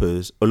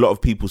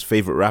of people's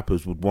favorite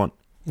rappers would want?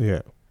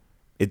 Yeah,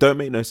 It don't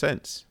make no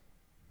sense.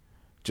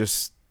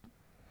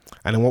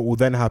 and then what will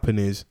then happen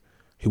is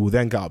he will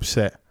then get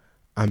upset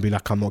and be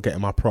like, I'm not getting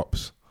my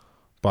props.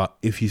 But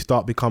if you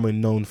start becoming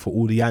known for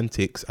all the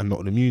antics and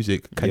not the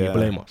music, can you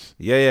blame us?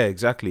 Yeah,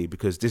 exactly.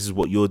 Because this is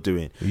what you're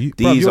doing. He's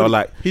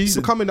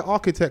becoming the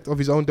architect of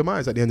his own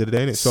demise at the end of the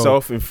day, innit? So,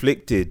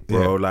 self-inflicted,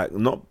 bro. Yeah. Like,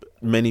 not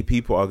many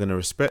people are gonna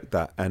respect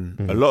that, and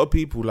a lot of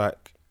people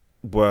like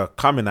were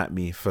coming at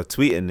me for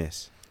tweeting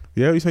this.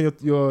 Yeah, you saying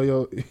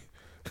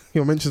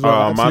your mentions were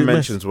an my absolute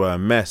mentions were a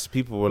mess.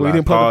 People were Well, you like,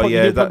 didn't plug "Oh yeah,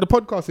 you didn't plug the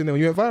podcast in there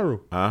when you went viral.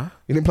 huh?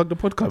 You didn't plug the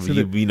podcast in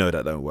there. We know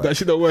that don't work. That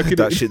shit don't work.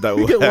 That shit don't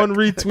You work. get one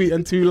retweet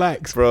and 2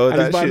 likes, Bro, and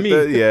that it's by shit, me.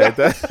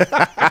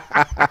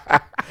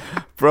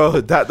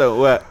 bro, that don't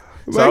work.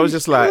 So I Man. was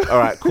just like, all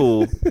right,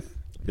 cool.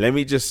 Let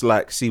me just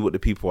like see what the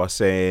people are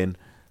saying.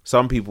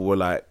 Some people were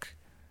like,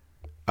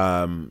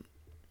 the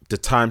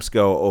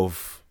timescale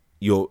of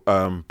your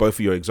both of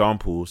your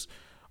examples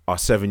are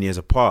 7 years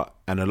apart,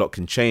 and a lot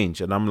can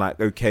change. And I'm like,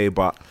 okay,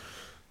 but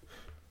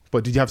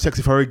did you have sex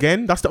with her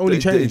again? That's the only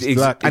change. And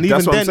that's even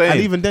what I'm then, saying.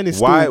 and even then, it's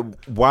why still.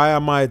 why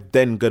am I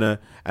then gonna?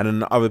 And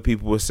then other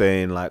people were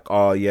saying like,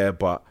 oh yeah,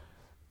 but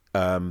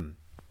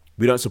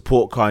we don't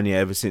support Kanye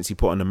ever since he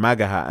put on the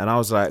MAGA hat. And I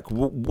was like,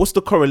 what's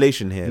the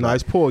correlation here? No, Like,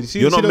 it's poor.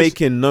 you're not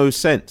making no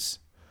sense.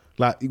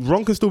 Like,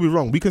 wrong can still be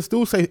wrong. We can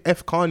still say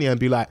F Kanye and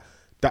be like,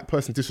 that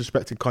person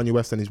disrespected Kanye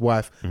West and his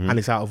wife, and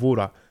it's out of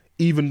order.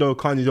 Even though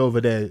Kanye's over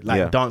there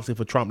like dancing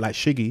for Trump like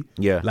Shiggy,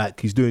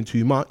 like he's doing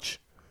too much.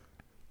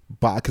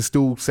 But I can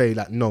still say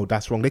like, no,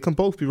 that's wrong. They can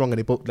both be wrong, and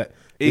they both like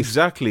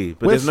Exactly,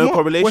 but there's no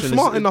correlation. We're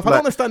smart It's enough. I don't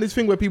understand this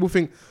thing where people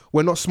think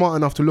we're not smart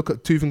enough to look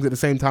at 2 things at the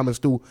same time and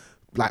still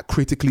like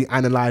critically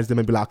analyze them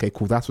and be like, okay,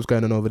 cool, that's what's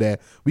going on over there.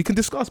 We can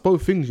discuss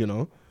both things, you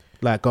know,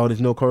 like, oh,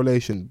 there's no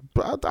correlation.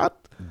 But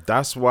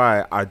that's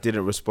why I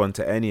didn't respond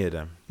to any of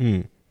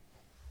them.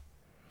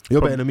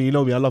 You're better than me. You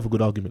know me. I love a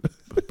good argument.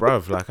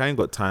 Bruv, like I ain't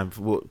got time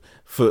for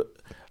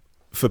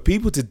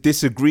people to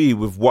disagree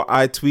with what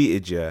I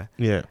tweeted, yeah.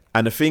 Yeah.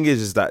 And the thing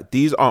is that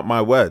these aren't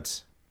my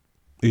words.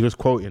 You're just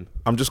quoting.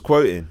 I'm just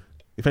quoting.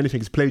 If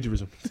anything, it's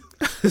plagiarism.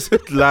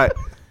 Like,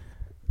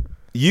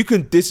 you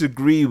can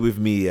disagree with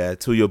me, yeah,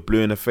 till you're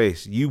blue in the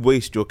face. You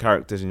waste your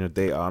characters and your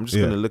data. I'm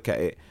just gonna look at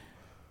it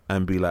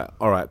and be like,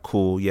 all right,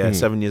 cool, yeah,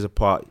 7 years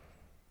apart,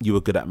 you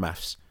were good at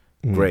maths.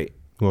 Great.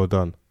 Well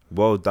done.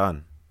 Well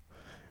done.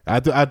 I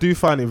do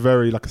find it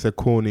very, like I said,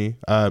 corny.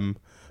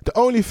 The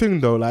only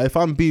thing though, like if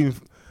I'm being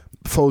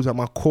foes at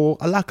my core,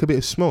 I like a bit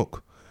of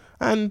smoke.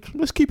 And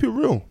let's keep it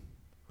real.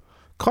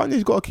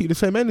 Kanye's got to keep the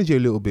same energy a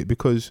little bit,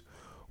 because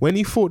when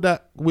he thought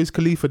that Wiz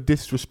Khalifa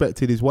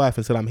disrespected his wife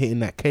and said, I'm hitting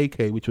that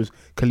KK, which was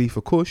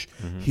Khalifa Kush,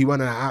 he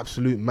went on an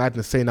absolute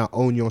madness saying, I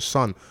own your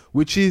son,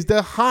 which is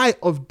the height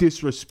of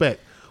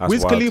disrespect.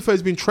 Wiz Khalifa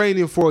has been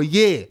training for a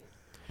year,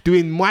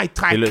 doing Muay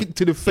Thai kick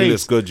to the face. He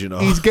looks good, you know.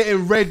 He's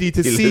getting ready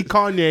to see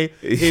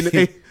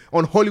Kanye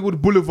on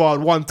Hollywood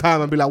Boulevard one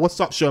time and be like, what's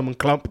up, Sherman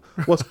Clump?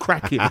 What's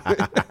cracking?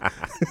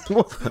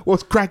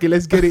 what's cracking?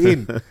 Let's get it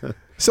in.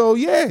 So,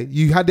 yeah,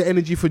 you had the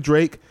energy for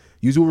Drake.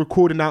 You was all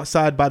recording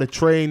outside by the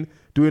train,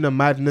 doing a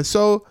madness.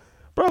 So,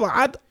 brother,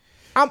 I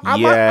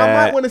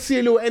might want to see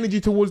a little energy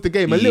towards the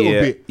game, a little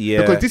bit.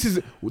 Yeah. Because this is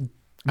way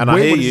I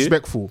hear more you.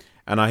 disrespectful.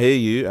 And I hear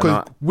you.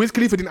 Because Wiz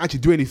Khalifa didn't actually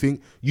do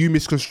anything. You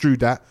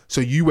misconstrued that,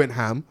 so you went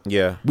ham.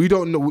 Yeah. We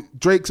don't know.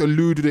 Drake's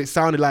alluded. It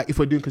sounded like if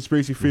we're doing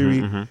conspiracy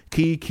theory,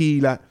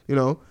 key, like, you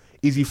know,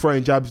 is he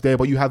throwing jabs there?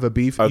 But you have a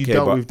beef. Okay, you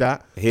dealt with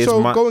that.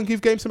 So go and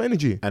give Game some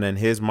energy. And then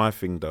here's my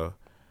thing though.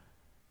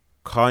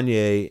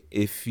 Kanye,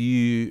 if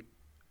you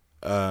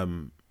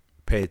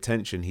pay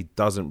attention, he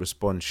doesn't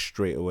respond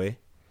straight away.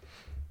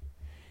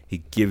 He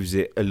gives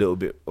it a little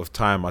bit of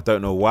time. I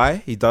don't know why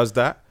he does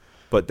that,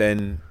 but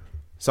then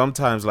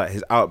sometimes like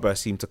his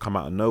outbursts seem to come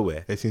out of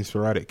nowhere. It seems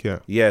sporadic, yeah.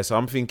 Yeah, so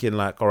I'm thinking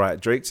like, all right,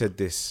 Drake said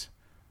this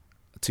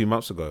 2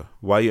 months ago.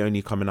 Why are you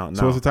only coming out now?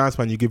 So what's the time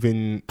span? You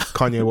giving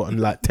Kanye what, in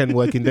like 10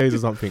 working days or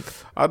something?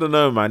 I don't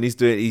know, man.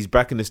 He's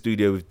back in the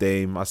studio with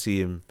Dame. I see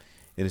him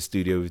in the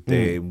studio with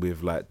Dame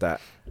with like that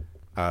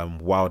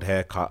wild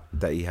haircut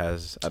that he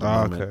has at the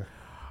moment. Okay.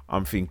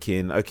 I'm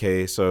thinking,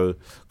 okay, so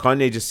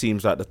Kanye just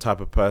seems like the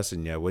type of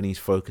person, yeah, when he's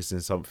focused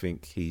on something,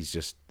 he's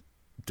just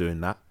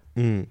doing that.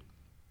 And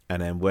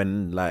then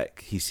when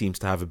like he seems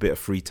to have a bit of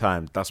free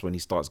time, that's when he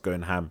starts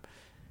going ham,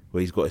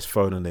 where he's got his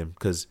phone on him.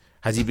 Because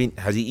has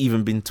he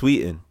even been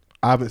tweeting?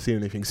 I haven't seen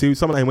anything. See,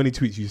 someone like when he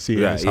tweets, you see it.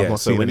 Yeah, I've yeah. not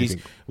So seen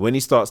anything. when he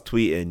starts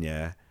tweeting,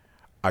 yeah,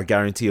 I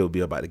guarantee it'll be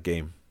about the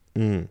game.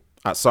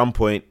 At some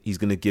point, he's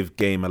gonna give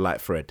Game a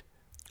light thread.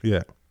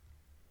 Yeah.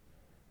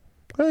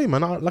 Hey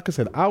man, like I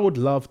said, I would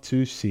love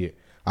to see it.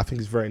 I think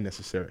it's very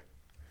necessary.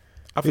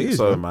 I think It is,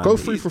 so, man. man. Go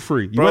free for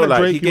free. You Bro, went at like,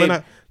 Drake, you went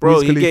at bro,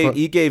 Wiz Khalifa.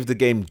 he gave the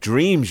Game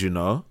dreams, you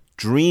know,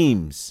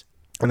 dreams.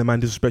 And the man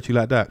disrespect you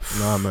like that?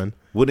 Nah, man.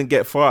 Wouldn't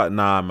get far.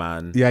 Nah,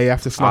 man. Yeah, you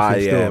have to snuff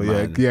it still. Yeah,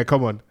 man. yeah,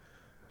 come on.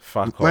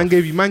 Fuck Man off.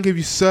 gave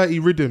you 30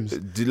 rhythms.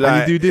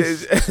 Like, and you do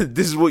this.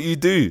 This is what you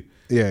do,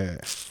 Yeah.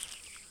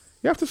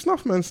 You have to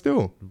snuff, man,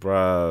 still.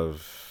 bruv.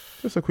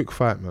 Just a quick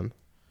fight, man.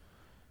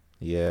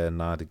 Yeah,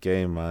 nah, the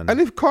Game, man.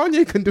 And if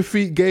Kanye can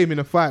defeat Game in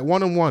a fight,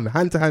 one-on-one,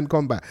 hand-to-hand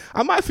combat,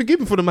 I might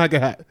forgive him for the MAGA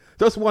hat.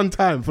 Just one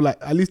time for like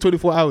at least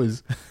 24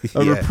 hours.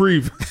 A Yeah.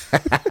 reprieve.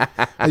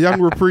 A young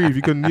reprieve.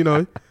 You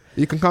can,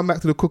 you can come back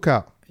to the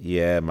cookout.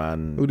 Yeah,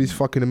 man. All these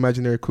fucking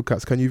imaginary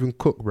cookouts. Can you even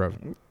cook, bro?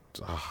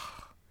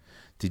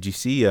 Did you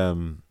see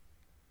the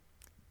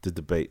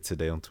debate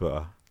today on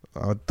Twitter?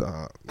 All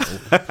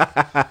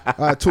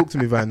right, talk to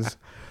me, Vans.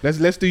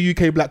 Let's do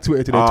UK Black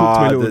Twitter today. Talk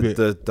to me a little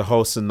bit. The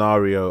whole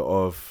scenario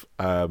of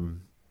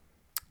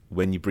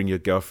when you bring your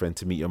girlfriend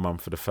to meet your mum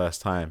for the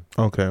first time.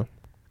 Okay.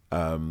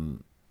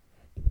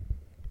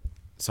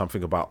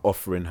 Something about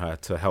offering her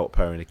to help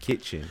her in the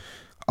kitchen.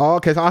 Oh,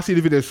 okay, so I see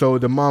the video. So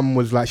the mum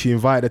was like, she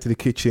invited her to the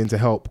kitchen to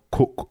help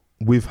cook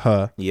with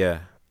her. Yeah.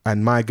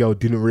 And my girl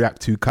didn't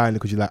react too kindly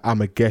because she's like,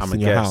 I'm a guest in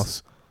your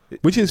house.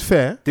 Which is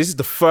fair. This is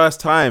the first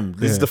time.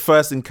 This is Yeah. the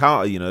first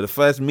encounter, the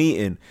first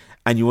meeting,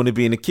 and you want to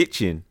be in the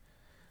kitchen.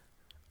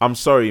 I'm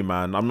sorry,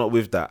 man. I'm not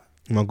with that.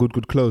 My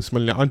good clothes,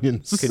 smelling like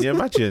onions. Can you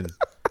imagine?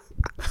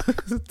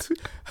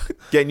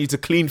 Getting you to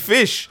clean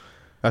fish.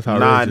 That's how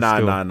Nah.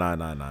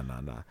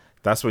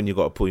 That's when you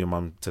got to pull your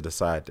mum to the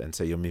side and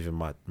say you're moving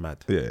mad.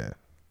 Yeah.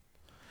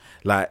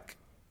 Like,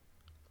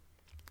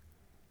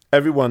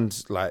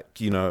 everyone's like,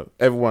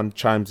 everyone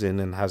chimes in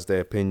and has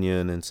their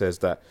opinion and says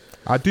that.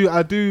 I don't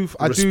like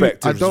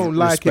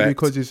it respect.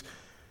 because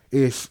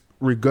it's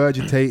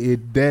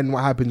regurgitated. Then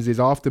what happens is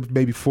after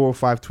maybe 4 or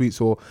 5 tweets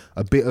or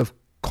a bit of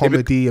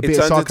comedy, a bit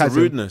of sarcasm,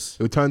 rudeness.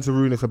 it will turn to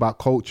rudeness about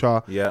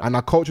culture. Yeah. And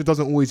our culture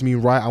doesn't always mean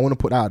right. I want to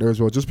put that out there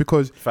as well. Just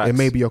because Facts. it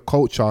may be a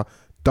culture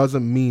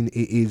doesn't mean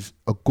it is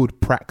a good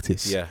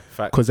practice. Yeah,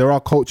 facts. Because there are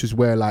cultures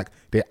where like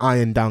they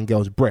iron down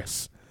girls'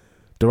 breasts.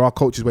 There are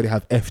cultures where they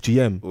have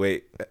FGM.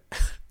 Wait.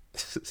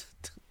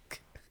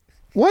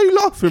 Why are you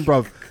laughing,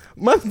 bruv?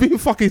 Man's being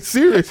fucking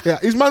serious here.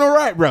 Is man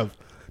alright, bruv?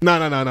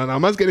 No.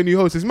 Man's getting a new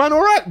host. Is man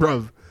alright,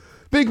 bruv?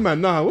 Big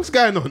man, nah. What's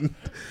going on?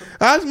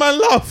 How's man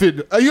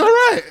laughing? Are you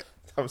alright?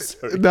 I'm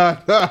sorry. Nah.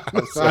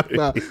 sorry.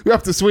 We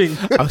have to swing.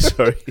 I'm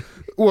sorry.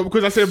 What,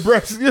 because I said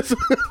breast? Yes.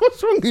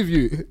 What's wrong with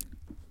you?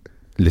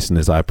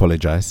 Listeners, I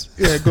apologize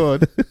Yeah,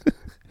 God.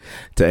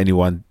 to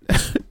anyone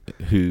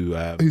who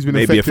Who's been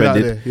may be affected out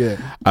offended. there?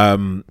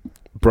 Yeah.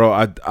 Bro,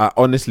 I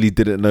honestly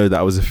didn't know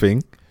that was a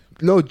thing.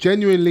 No,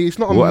 genuinely, it's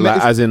not. What,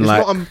 like, as in, it's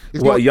like, not,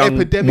 it's what, not young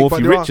epidemic, but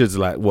Morphy there are- Richards,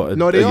 like, what,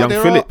 No, a they are, young there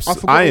are. Phillips I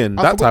forgot- iron,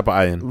 I that forgot- type of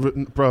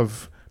iron.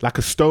 Bruv, like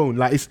a stone.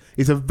 Like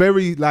it's a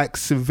very like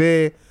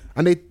severe,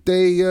 and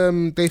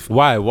they.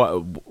 Why?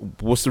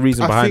 What's the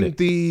reason I behind think it?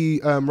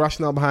 the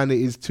rationale behind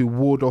it is to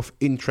ward off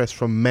interest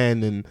from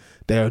men and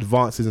their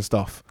advances and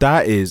stuff.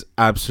 That is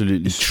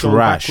absolutely So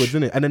trash. backwards,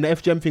 isn't it? And then the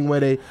FGM thing where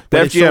they The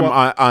where they show FGM,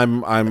 up-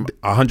 I'm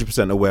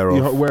 100% aware of.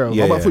 You're aware of.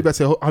 Yeah, I yeah. thought you were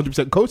about to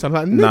say 100% coach. I'm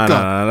like, No,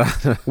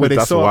 nigga. no. Where they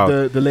That's saw wild.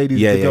 up the ladies,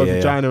 Yeah, the girl's yeah, yeah.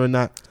 vagina and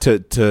that.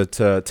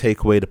 To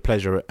take away the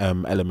pleasure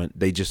element,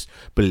 they just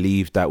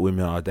believe that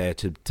women are there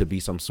to be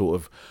some sort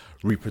of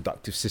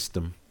reproductive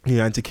system.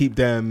 Yeah, and to keep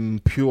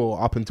them pure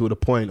up until the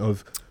point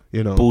of,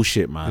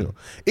 Bullshit, man.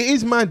 It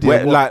is mad.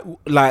 Where, Yeah,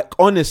 like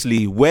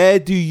honestly, where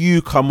do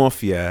you come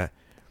off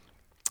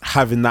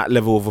having that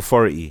level of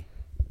authority?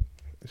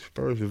 It's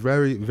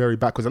very, very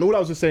backwards. And all I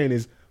was just saying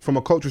is, from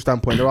a cultural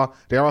standpoint,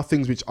 there are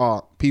things which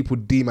are people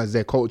deem as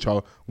their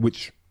culture,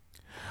 which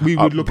we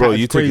would look bro, at as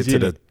you took crazy.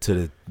 it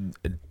to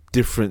the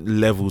different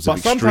levels But of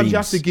extremes. sometimes you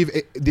have to give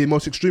the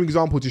most extreme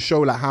example to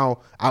show like how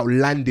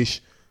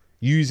outlandish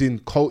using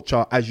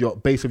culture as your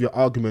base of your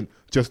argument,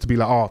 just to be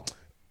like, oh,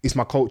 it's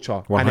my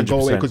culture, and then go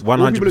away, because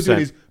all people are doing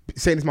is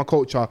saying it's my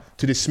culture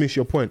to dismiss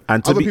your point.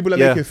 And other people are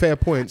making fair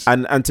points.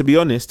 And to be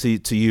honest,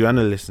 to you and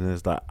the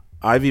listeners, that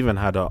I've even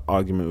had an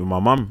argument with my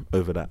mum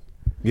over that.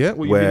 Yeah,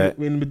 what where- you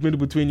mean in the middle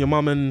between your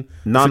mum and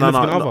No,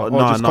 significant other, or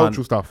just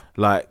cultural stuff?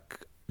 Like,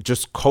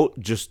 just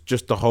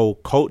the whole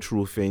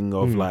cultural thing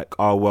of like,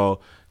 oh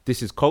well,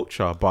 this is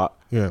culture, but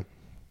Yeah.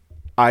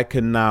 I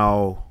can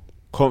now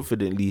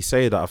confidently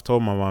say that I've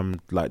told my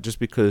mum, like, just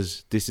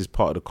because this is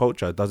part of the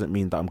culture doesn't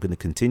mean that I'm going to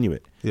continue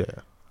it Yeah.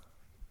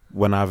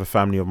 when I have a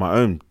family of my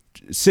own,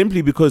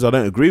 simply because I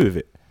don't agree with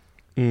it.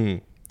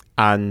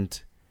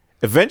 And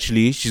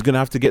eventually she's going to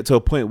have to get to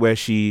a point where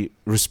she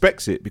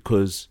respects it,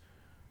 because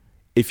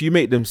if you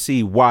make them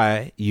see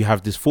why you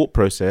have this thought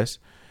process,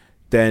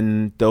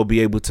 then they'll be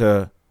able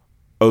to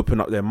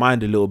open up their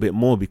mind a little bit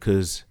more,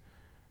 because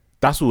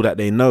that's all that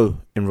they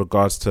know in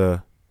regards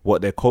to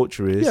what their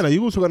culture is. Yeah, no,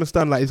 you also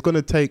understand, like, it's going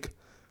to take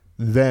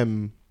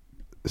them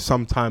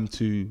some time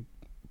to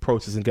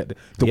process and get there.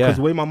 Because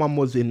the way my mum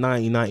was in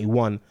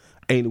 1991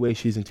 ain't the way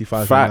she is in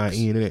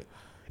 2019, innit?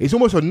 It's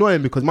almost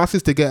annoying because my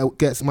sister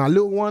gets my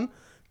little one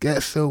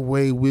gets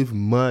away with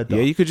murder.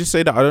 Yeah, you could just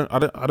say that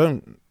I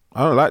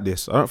don't like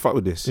this. I don't fuck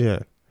with this. Yeah.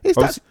 It's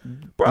that,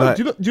 bro, like,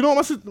 do you know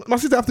what my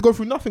sister have to go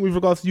through nothing with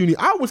regards to uni?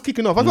 I was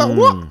kicking off. I was like,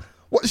 what?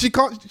 What? She's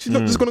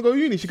not just gonna go to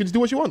uni. She can just do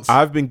what she wants.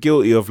 I've been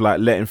guilty of like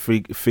letting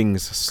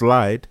things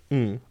slide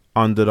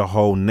under the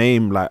whole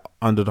name, like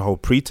under the whole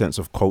pretense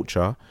of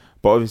culture.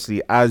 But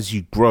obviously, as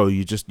you grow,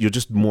 you're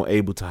just more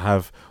able to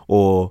have,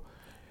 or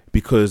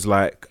because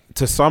like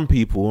to some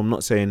people, I'm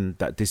not saying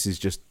that this is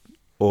just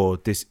or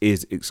this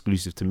is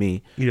exclusive to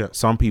me. Yeah.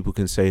 Some people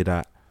can say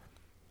that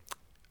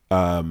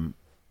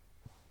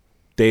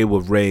they were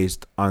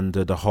raised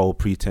under the whole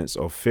pretense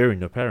of fearing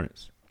their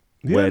parents.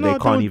 Yeah, where no, they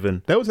can't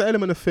even... There was an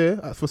element of fear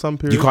for some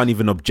periods. You can't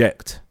even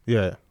object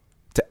to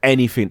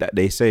anything that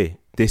they say.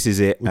 This is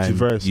it. Which and is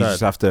very you sad.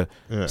 just have to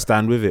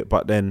stand with it.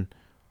 But then,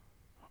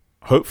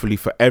 hopefully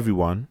for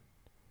everyone,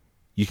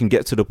 you can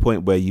get to the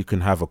point where you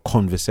can have a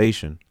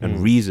conversation and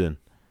reason.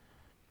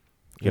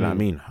 You know what I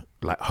mean?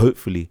 Like,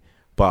 hopefully.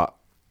 But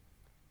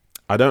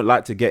I don't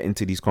like to get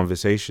into these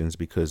conversations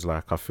because,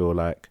 like, I feel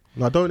like...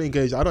 No, I don't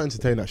engage. I don't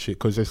entertain that shit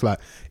because it's like,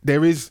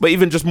 there is... But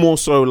even just more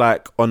so,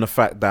 like, on the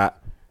fact that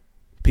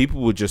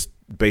people would just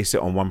base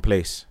it on one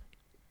place.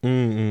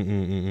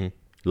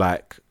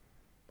 Like,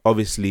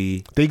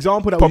 obviously, the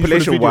example that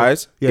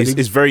population-wise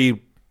is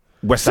very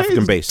West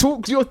African based.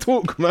 Talk your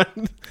talk, man.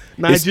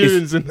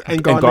 Nigerians and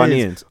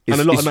Ghanaians.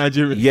 And a lot of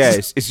Nigerians. Yeah,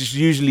 it's just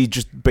usually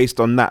just based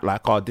on that.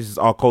 Like, oh, this is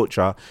our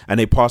culture. And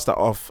they pass that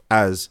off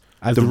as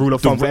the rule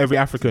of thumb for every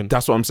African.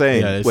 That's what I'm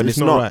saying. Yeah, when it's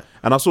not. Right.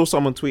 And I saw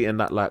someone tweeting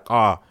that, like,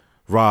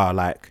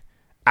 like,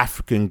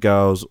 African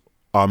girls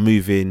are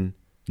moving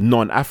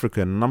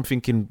non-African. And I'm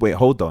thinking, wait,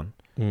 hold on.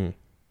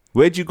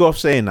 Where'd you go off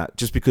saying that?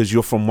 Just because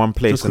you're from one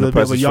place and the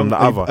person's from the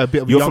other.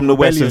 You're from the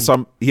West and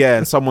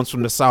someone's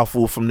from the South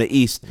or from the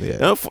East. Yeah. You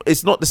know,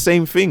 it's not the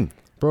same thing.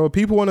 Bro,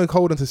 people want to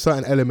hold on to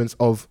certain elements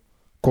of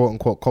quote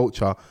unquote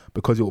culture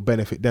because it will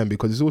benefit them,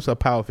 because it's also a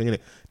power thing, isn't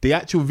it? The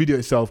actual video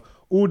itself,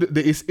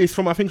 it's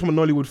from, I think, from a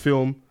Nollywood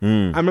film.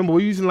 I remember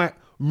we're using like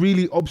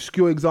really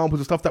obscure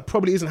examples of stuff that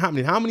probably isn't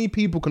happening. How many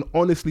people can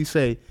honestly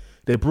say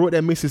they brought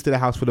their missus to their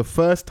house for the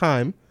first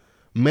time,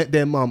 met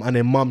their mum, and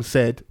their mum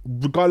said,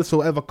 regardless of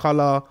whatever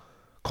colour,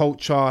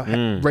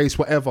 culture, race,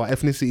 whatever,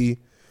 ethnicity,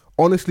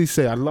 honestly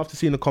say, I'd love to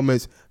see in the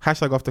comments,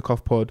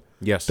 #OffTheCuffPod,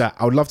 yes, that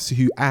I would love to see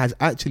who has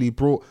actually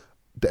brought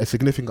a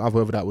significant other,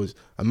 whether that was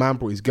a man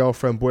brought his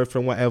girlfriend,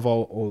 boyfriend, whatever,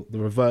 or the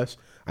reverse,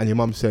 and your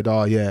mum said,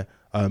 oh yeah,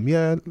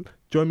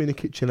 join me in the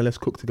kitchen and let's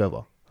cook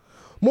together.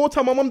 More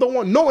time, my mum don't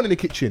want no one in the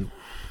kitchen.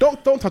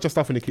 Don't touch her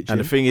stuff in the kitchen. And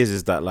the thing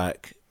is that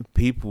like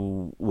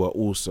people were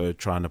also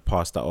trying to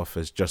pass that off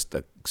as just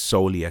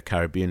solely a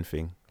Caribbean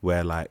thing,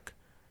 where like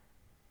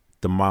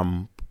the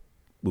mum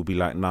will be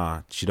like,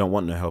 nah, she don't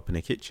want no help in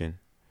the kitchen.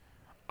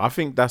 I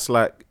think that's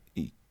like,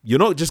 you're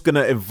not just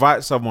gonna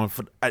invite someone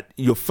at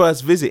your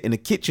first visit in the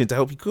kitchen to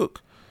help you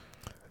cook.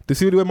 Do you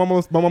see the way my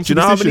mum's do you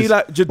know how many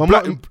like just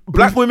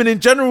black women in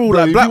general,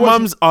 bro, like black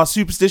mums are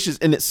superstitious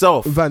in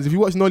itself. Vans, if you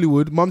watch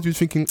Nollywood, mum's just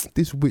thinking,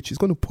 this witch is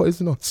gonna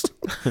poison us.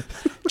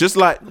 Just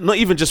like, not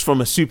even just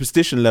from a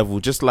superstition level,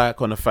 just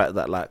like on the fact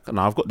that like,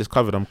 no, I've got this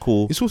covered, I'm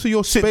cool. It's also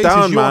your sit space,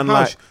 down, it's your man.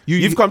 house. Like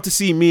you've come to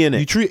see me in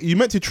it. You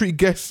meant to treat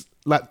guests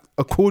like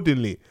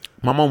accordingly.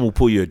 My mum will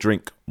pour you a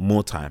drink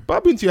more time. But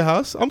I've been to your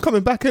house. I'm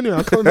coming back anyway.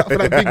 I'm coming back for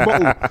that big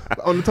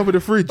bottle on the top of the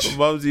fridge.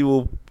 Mumsy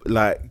will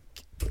like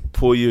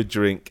pour you a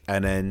drink,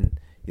 and then,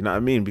 you know what I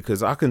mean?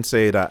 Because I can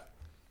say that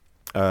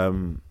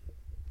when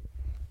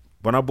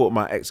I brought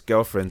my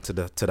ex-girlfriend to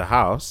the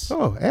house.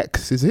 Oh,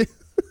 ex, is it?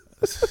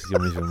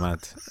 You're even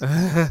mad.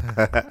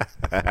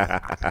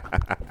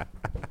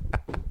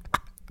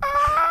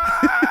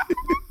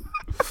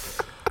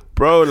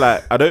 Bro,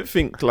 like, I don't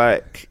think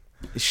like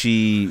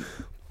she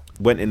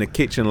went in the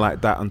kitchen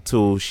like that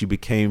until she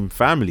became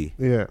family.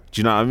 Yeah.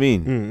 Do you know what I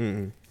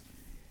mean?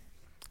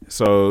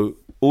 So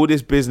all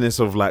this business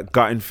of like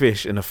gutting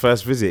fish in the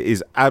first visit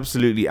is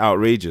absolutely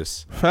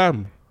outrageous.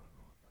 Fam.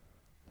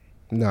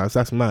 No,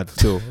 that's mad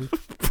still.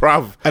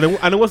 Bruv.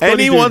 And what's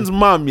anyone's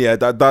mum, yeah,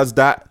 that does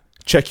that,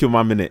 check your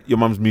mum in it. Your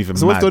mum's moving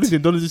so mad. What's Donnie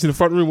doing? Donnie's just in the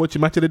front room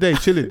watching Match of the Day,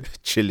 chilling.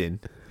 Chilling.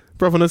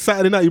 Bro, on a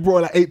Saturday night, you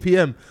brought it at 8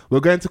 p.m. We're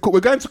going to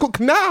cook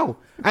now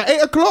at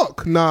 8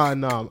 o'clock.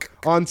 Nah.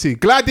 Auntie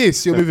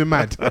Gladys, you're moving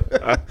mad.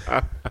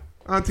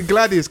 Auntie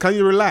Gladys, can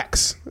you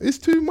relax? It's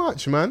too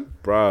much, man.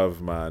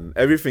 Bruv, man.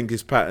 Everything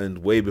is patterned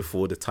way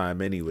before the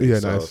time anyway. Yeah,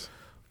 so, nice.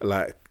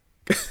 Like,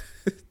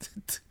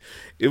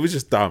 it was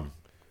just dumb.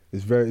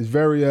 It's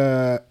very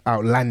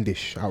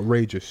outlandish,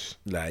 outrageous.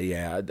 Like,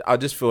 yeah, I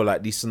just feel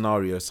like these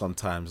scenarios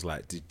sometimes,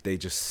 like, they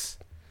just...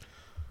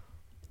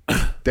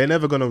 They're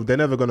never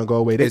gonna go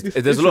away. There's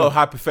a lot of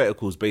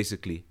hypotheticals,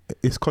 basically.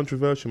 It's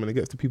controversial, man. It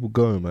gets the people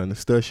going, man. It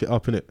stirs shit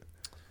up, innit?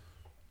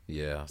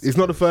 Yeah. It's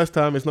not the first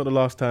time. It's not the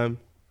last time.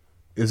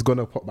 It's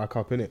gonna pop back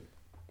up, innit?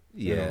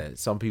 Yeah, You know?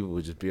 some people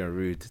were just being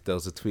rude. There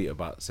was a tweet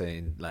about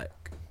saying, like,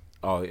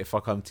 oh, if I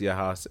come to your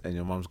house and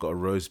your mum's got a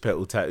rose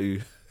petal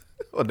tattoo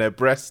on their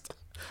breast,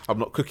 I'm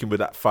not cooking with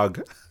that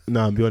fug.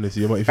 Nah, I'll be honest.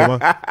 If your mum,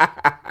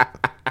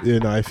 yeah,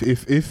 nah,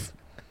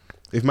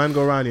 if man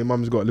go around, your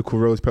mum's got a little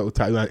rose petal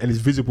tattoo and it's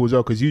visible as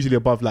well, because usually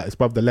it's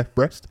above the left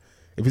breast.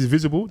 If it's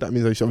visible, that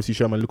means I should obviously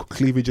show my little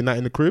cleavage and that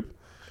in the crib.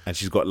 And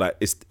she's got like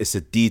it's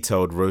a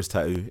detailed rose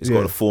tattoo. It's Yeah.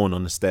 got a fawn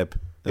on the stem.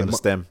 On the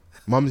stem.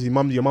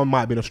 Your mum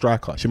might have been a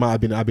striker. She might have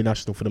been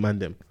national for the man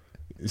them.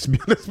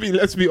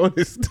 Let's be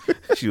honest.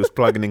 She was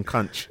plugging in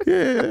cunch.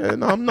 Yeah,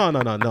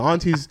 no.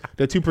 Aunties,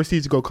 they're too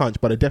prestige to go cunch,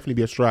 but they'd definitely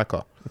be a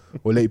striker.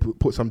 Or let you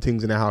put some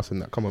things in their house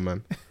and that. Come on,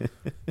 man.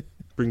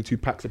 Bring 2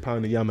 packs of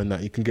pound of yam and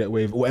that. You can get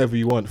away with whatever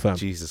you want, fam.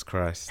 Jesus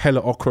Christ.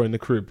 Hella okra in the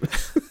crib.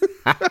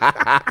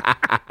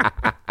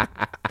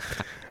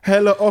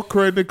 Hella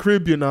okra in the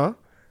crib, you know.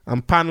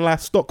 And pan like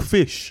stock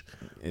fish.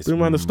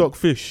 Bring around the stock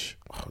fish.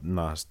 Oh,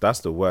 nah, that's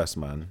the worst,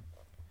 man.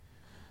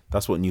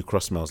 That's what New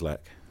Cross smells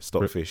like.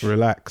 Stockfish.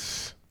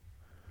 Relax.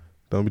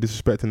 Don't be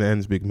disrespecting the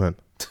ends, big man.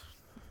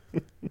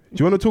 Do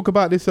you want to talk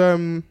about this?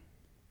 We're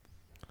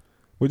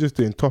just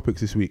doing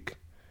topics this week.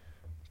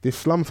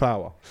 This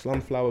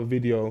Slumflower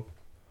video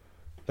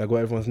that got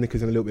everyone's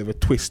knickers in a little bit of a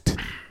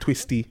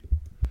twisty.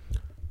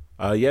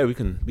 Yeah, we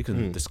can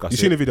discuss it. You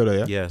seen the video though,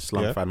 yeah? Yeah,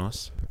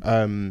 Slumfanos.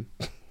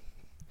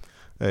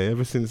 Hey,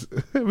 ever since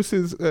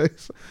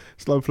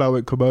Slumflower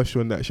went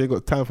commercial and that, she ain't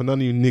got time for none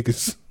of you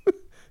niggas.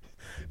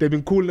 They've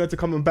been calling her to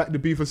come and back the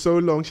beef for so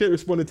long. She ain't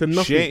responded to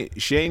nothing.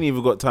 She ain't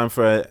even got time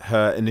for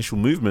her initial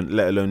movement,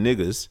 let alone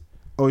niggas.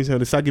 Oh, you saying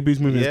the saggy boobs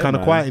movement is kind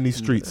of quiet in these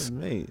streets.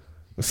 Mate.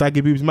 The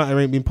saggy boobs matter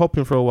ain't been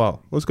popping for a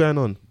while. What's going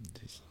on?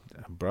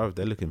 Bro,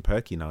 they're looking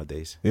perky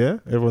nowadays. Yeah,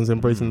 everyone's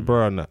embracing the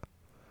bra and that.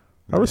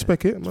 I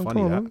respect it, man.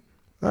 funny, Come on, that. man.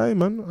 Hey,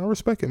 man, I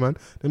respect it, man.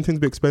 Them things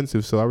be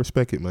expensive, so I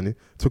respect it, man. It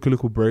took a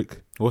little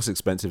break. What's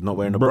expensive? Not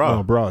wearing a bra?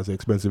 No, bras are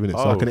expensive, innit? So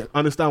I Oh. can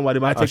understand why they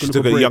might take She a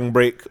little took break. a young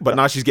break, but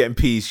now she's getting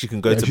peas. She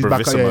can go to she's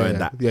back, Bravissimo and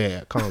that.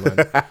 Yeah, come on, man.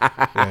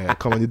 yeah,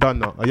 come on, you done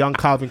now. A young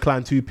Calvin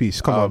Klein 2-piece.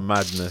 Come Oh, on.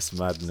 madness.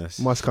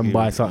 Must come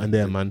buy something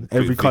there, man.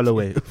 Every Quick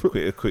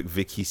colourway. A quick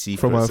Vicky C.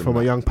 from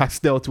a young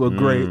pastel to a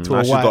grey to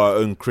a She's white. got her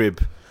own crib.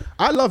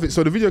 I love it.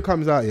 So the video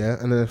comes out, yeah,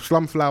 and the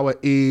Slumflower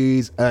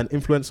is an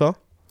influencer,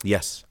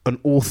 Yes. an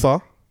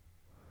author,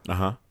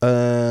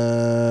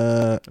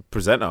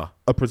 Presenter.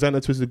 a presenter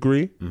to his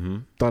degree,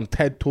 done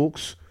TED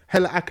Talks,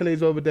 hella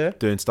accolades over there.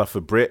 Doing stuff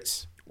for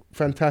Brits.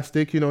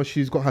 Fantastic. You know,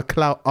 she's got her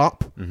clout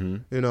up,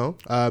 you know.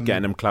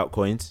 Getting them clout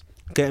coins.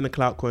 Getting the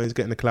clout coins,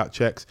 getting the clout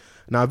checks.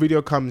 Now, a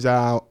video comes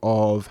out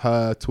of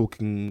her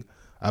talking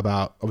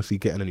about obviously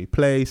getting a new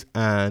place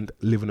and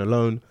living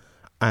alone,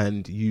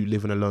 and you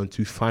living alone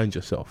to find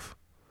yourself.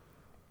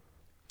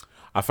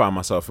 I found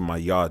myself in my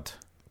yard,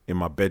 in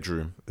my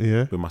bedroom,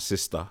 Yeah. with my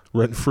sister,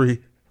 Rent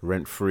free,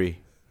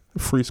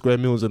 3 square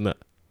meals and that.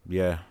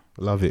 Yeah,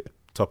 Love it.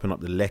 topping up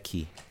the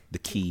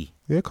key.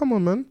 Yeah, come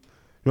on, man.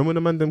 Remember when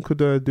the man them could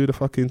do the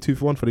fucking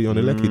 2-for-1 for the on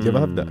the lecky? Did you ever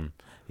have that?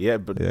 Yeah,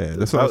 but Yeah,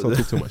 let's not talk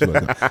too much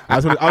about that. I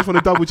just want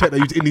to double check that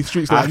you're in these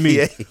streets like me,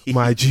 Yeah.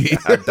 my G.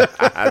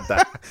 I had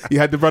that. You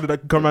had the brother that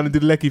could come around and do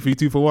the lecky for you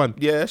 2-for-1.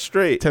 Yeah,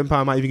 straight.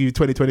 £10 might even give you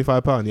 £20,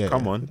 £25. Yeah,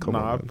 Come yeah. on. Come Nah,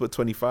 on, I man. put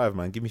 25,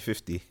 man. Give me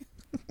 50.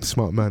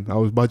 Smart man. I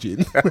was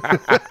budgeting.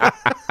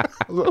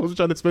 I was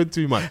trying to spend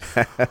too much.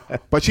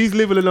 But she's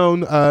living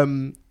alone,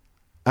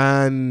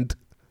 and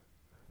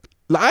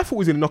like I thought it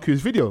was an innocuous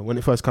video when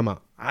it first came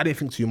out. I didn't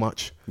think too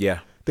much. Yeah.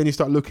 Then you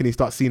start looking, you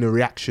start seeing a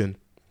reaction.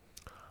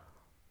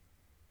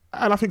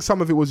 And I think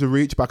some of it was a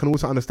reach, but I can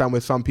also understand where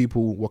some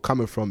people were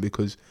coming from,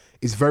 because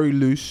it's very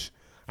loose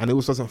and it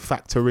also doesn't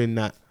factor in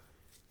that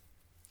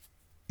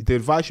the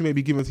advice you may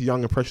be giving to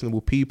young, impressionable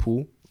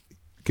people,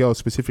 girls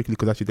specifically,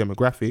 because that's your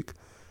demographic,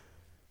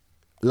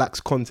 lacks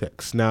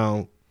context.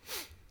 Now,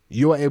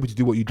 you are able to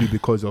do what you do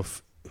because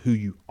of who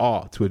you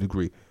are to a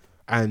degree.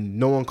 And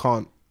no one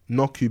can't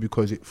knock you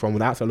because from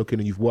the outside looking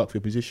in, you've worked for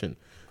your position.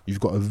 You've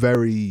got a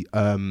very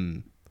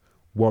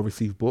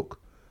well-received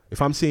book.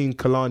 If I'm seeing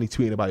Kalani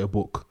tweeting about your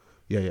book,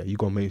 yeah, you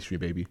gone mainstream,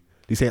 baby.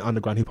 This ain't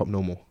underground hip-hop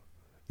no more.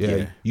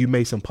 Yeah. You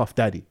Mason Puff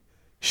Daddy.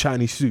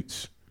 Shiny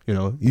suits. You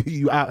know,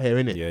 you out here,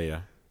 innit?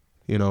 Yeah.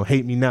 You know,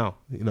 hate me now.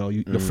 You know,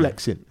 you're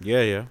flexing.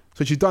 Yeah.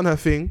 So she's done her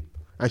thing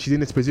and she's in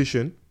this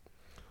position.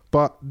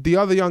 But the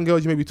other young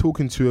girls you may be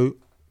talking to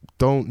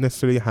don't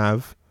necessarily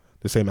have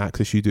the same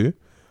access you do.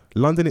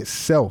 London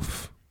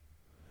itself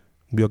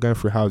we are going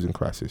through a housing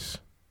crisis.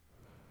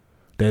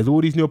 There's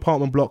all these new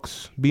apartment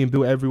blocks being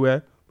built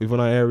everywhere within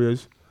our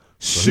areas.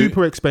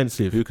 Super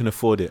expensive. Who can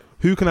afford it?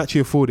 Who can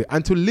actually afford it?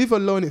 And to live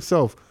alone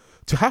itself,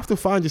 to have to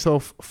find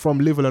yourself from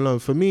living alone,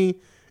 for me,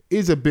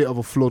 is a bit of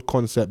a flawed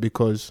concept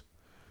because,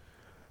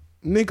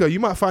 nigga, you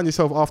might find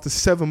yourself after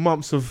 7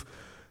 months of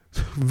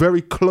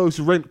very close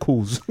rent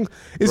calls.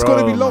 It's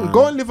going to be long. Man.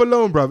 Go and live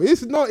alone, bruv.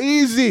 It's not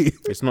easy.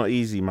 It's not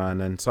easy, man.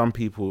 And some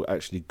people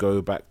actually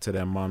go back to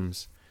their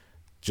mums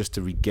just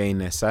to regain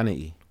their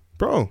sanity.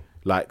 Bro.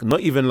 Like, not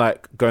even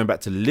like going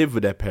back to live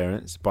with their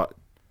parents, but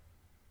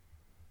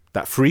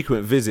that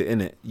frequent visit,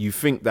 innit? You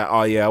think that,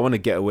 oh yeah, I want to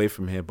get away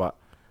from here, but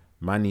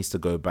man needs to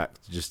go back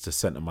just to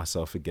center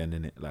myself again,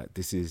 innit? Like,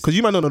 this is... Because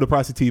you might not know the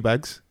price of tea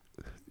bags.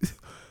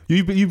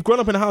 You've grown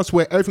up in a house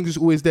where everything is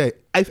always there.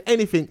 If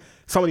anything,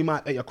 somebody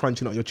might eat your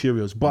crunching out your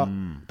Cheerios, but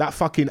that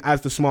fucking as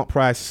the smart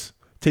price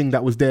thing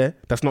that was there,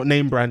 that's not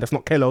name brand, that's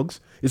not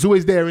Kellogg's, it's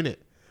always there, innit?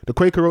 The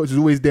Quaker Oats is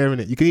always there,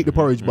 innit? You can eat the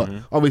porridge, but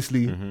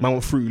obviously, man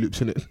want Fruity Loops,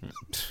 innit?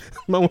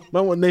 man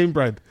want name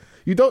brand.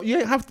 You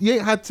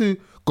ain't had to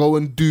go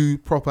and do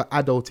proper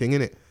adulting,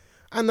 innit?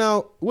 And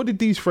now, what did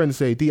D's friends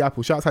say? D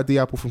Apple. Shouts out D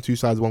Apple from Two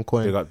Sides One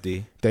Coin. Big up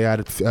D. They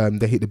had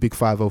they hit the big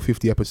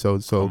 50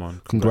 episodes. So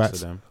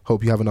congrats.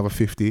 Hope you have another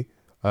 50.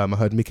 I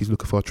heard Mickey's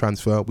looking for a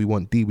transfer. We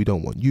want D. We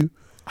don't want you.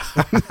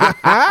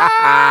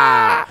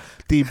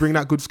 D, bring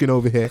that good skin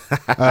over here.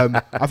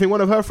 I think one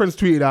of her friends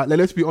tweeted out.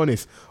 Let's be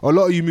honest. A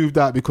lot of you moved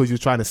out because you're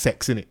trying to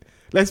sex, innit?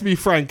 Let's be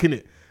frank,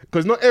 innit?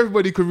 Because not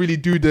everybody could really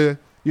do the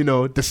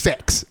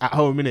sex at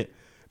home, innit?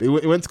 They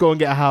went to go and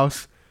get a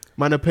house.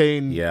 Man are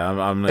paying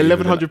I'm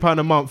 £1,100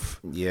 a month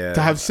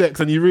to have sex,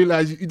 and you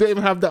realise you don't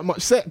even have that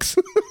much sex.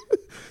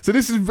 So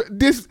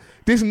this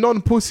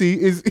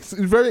non-pussy is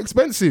very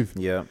expensive.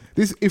 Yeah.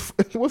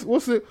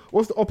 What's the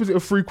opposite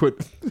of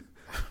frequent?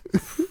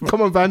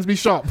 Come on, Vans, be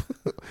sharp.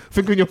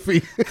 Think on your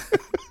feet.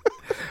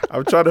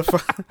 I'm trying to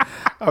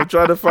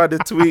find the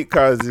tweet,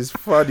 cause it's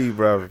funny,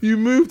 bro. You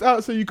moved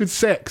out so you could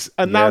sex,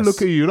 and now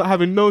look at you, you're not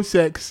having no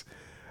sex.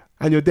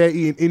 And you're there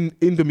eating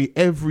Indomie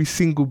every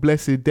single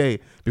blessed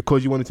day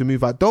because you wanted to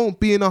move out. Don't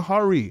be in a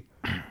hurry.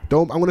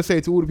 I'm going to say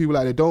it to all the people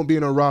out there, don't be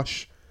in a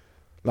rush.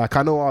 Like,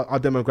 I know our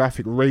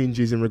demographic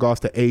ranges in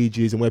regards to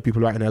ages and where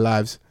people are at in their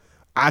lives.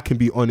 I can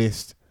be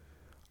honest.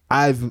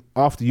 After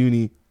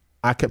uni,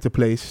 I kept a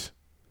place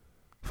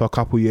for a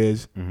couple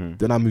years.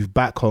 Then I moved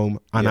back home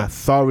and I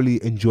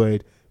thoroughly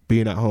enjoyed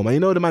being at home. And you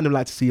know the man would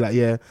like to see, like,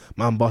 yeah,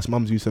 man boss,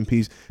 mum's use some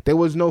peace. There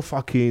was no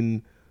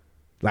fucking,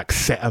 like,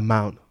 set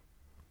amount.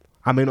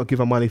 I may not give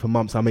her money for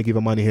months. I may give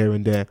her money here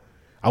and there.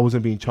 I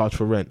wasn't being charged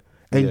for rent.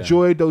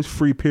 Enjoy those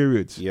free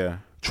periods. Yeah.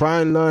 Try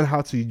and learn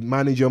how to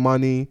manage your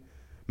money.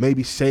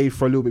 Maybe save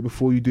for a little bit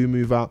before you do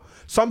move out.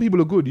 Some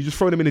people are good. You just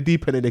throw them in the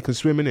deep end and they can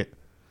swim in it.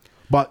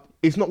 But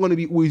it's not going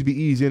to always be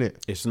easy, innit?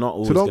 It's not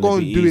always. So don't go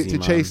and do easy, it to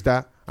chase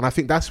that. And I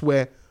think that's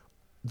where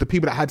the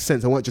people that had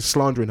sense and weren't just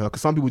slandering her,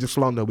 because some people just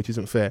slander her, which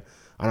isn't fair.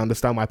 And I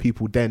understand why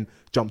people then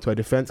jump to her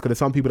defense. Because there's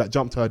some people that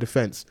jump to her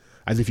defense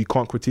as if you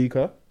can't critique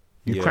her.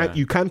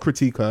 You can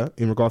critique her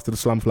in regards to the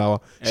slumflower.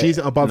 She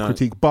isn't above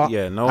critique, but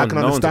I can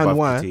understand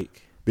why.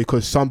 Critique.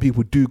 Because some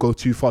people do go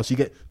too far. So you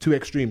get two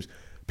extremes.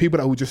 People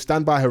that will just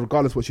stand by her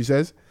regardless of what she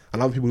says,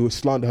 and other people who will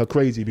slander her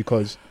crazy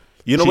because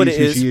you know what it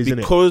is?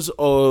 Because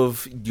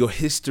of your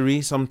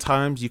history,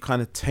 sometimes you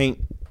kind of taint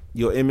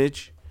your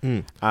image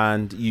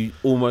and you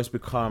almost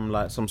become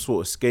like some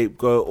sort of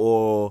scapegoat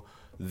or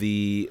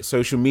the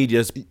social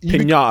media's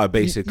pinata,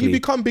 basically. You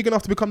become big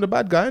enough to become the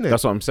bad guy, innit?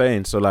 That's what I'm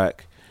saying. So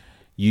like,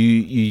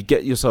 you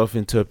get yourself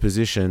into a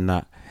position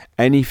that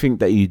anything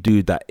that you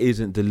do that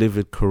isn't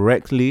delivered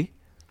correctly,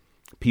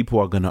 people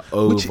are going to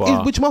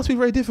which must be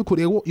very difficult.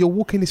 You're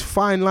walking this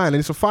fine line, and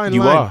it's a fine line.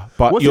 You are,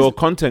 but you're a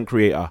content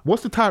creator.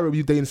 What's the tightrope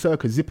you do in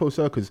circus? Zippo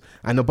circus.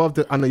 And below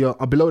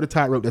the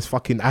tightrope, there's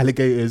fucking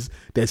alligators,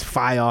 there's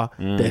fire,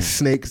 there's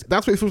snakes.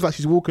 That's what it feels like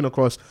she's walking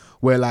across,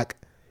 where like,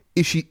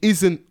 if she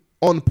isn't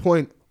on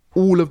point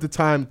all of the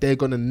time, they're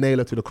going to nail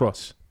her to the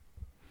cross.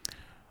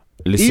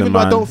 Listen, even though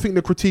I don't think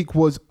the critique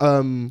was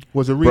a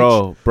reach.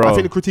 Bro. I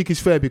think the critique is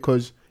fair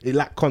because it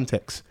lacked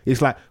context.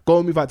 It's like, go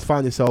and move out to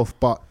find yourself,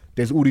 but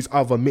there's all these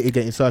other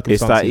mitigating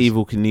circumstances. It's that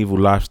Evel Knievel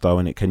lifestyle,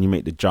 innit? Can you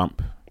make the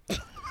jump?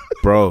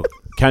 Bro,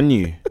 can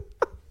you?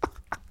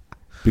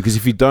 Because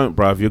if you don't,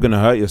 bruv, you're going to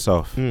hurt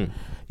yourself.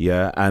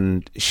 Yeah,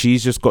 and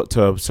she's just got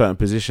to a certain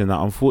position that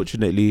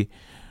unfortunately,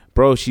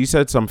 bro, she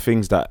said some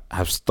things that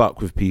have stuck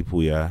with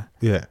people, yeah?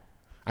 Yeah.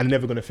 And they're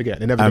never going to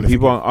forget. And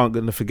people aren't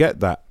going to forget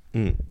that.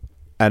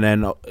 And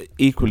then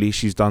equally,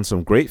 she's done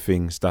some great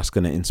things that's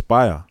going to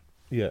inspire.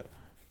 Yeah.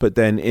 But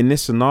then in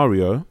this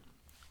scenario,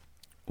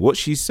 what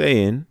she's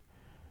saying,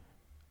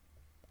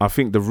 I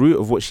think the root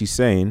of what she's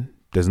saying,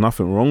 there's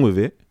nothing wrong with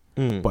it,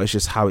 but it's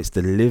just how it's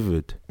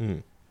delivered.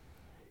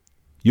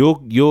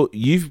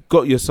 You've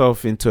got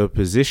yourself into a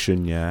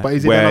position, yeah. But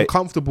is it then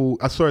uncomfortable?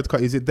 Sorry to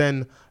cut. Is it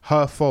then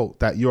her fault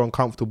that you're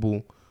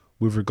uncomfortable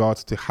with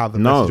regards to how the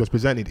message was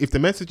presented? If the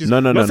message is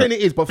not saying it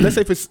is, but let's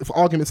say for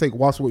argument's sake,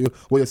 whilst what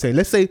you're saying,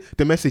 let's say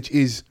the message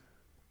is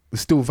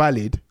still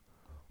valid,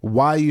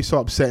 why are you so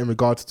upset in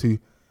regards to,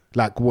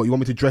 like, what, you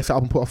want me to dress it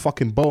up and put a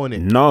fucking bow on it?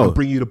 No, and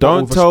bring you the bottle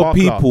don't with a tell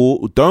sparkler?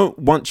 people. Don't,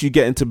 once you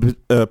get into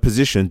a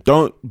position,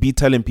 don't be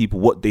telling people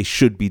what they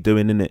should be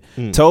doing in it.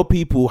 Tell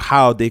people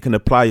how they can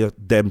apply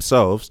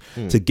themselves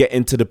to get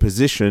into the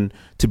position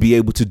to be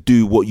able to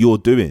do what you're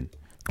doing.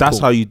 That's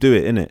how you do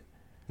it, innit?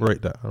 I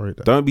rate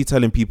that. Don't be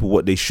telling people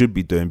what they should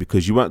be doing,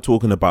 because you weren't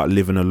talking about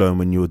living alone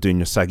when you were doing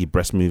your saggy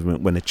breast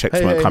movement when the checks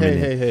weren't coming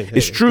in.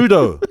 It's true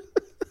though.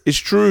 It's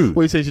true.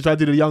 What you say? She tried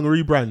to do the young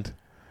rebrand.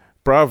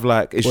 Bruv,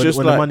 like, it's just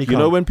when the like, money you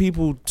know, come. when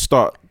people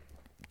start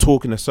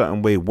talking a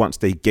certain way once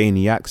they gain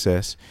the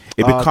access,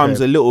 it becomes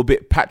a little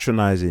bit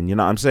patronizing. You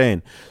know what I'm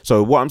saying?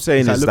 So what I'm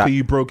saying It's is like, look that, at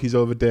you brokies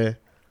over there.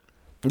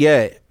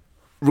 yeah,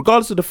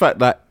 regardless of the fact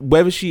that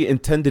whether she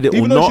intended it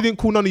Even or though not, she didn't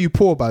call none of you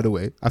poor, by the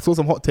way. I saw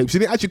some hot tapes. She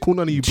didn't actually call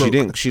none of you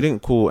broke. she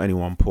didn't call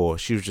anyone poor.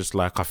 She was just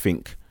like, I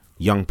think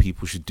young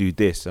people should do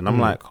this, and I'm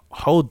like,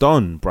 hold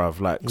on, bruv,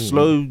 like,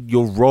 slow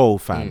your roll,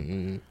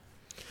 fam.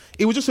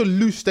 It was just a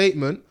loose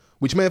statement,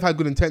 which may have had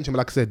good intention, but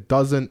like I said,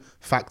 doesn't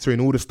factor in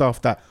all the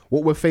stuff that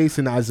what we're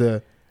facing as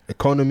a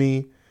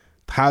economy,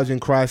 housing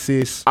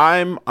crisis.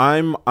 I'm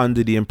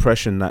under the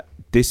impression that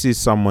this is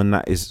someone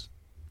that is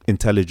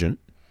intelligent,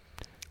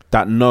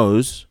 that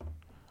knows.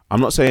 I'm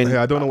not saying. Hey,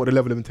 I don't know what the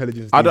level of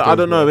intelligence. I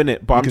don't know,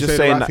 innit? But I'm just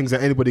saying that things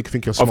that anybody can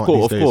think you're smart.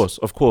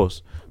 Of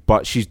course.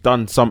 But she's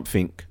done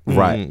something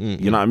right.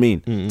 You know what I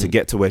mean? To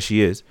get to where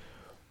she is.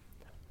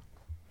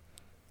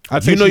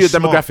 I'd say You know your she's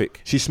smart. demographic.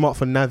 She's smart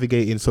for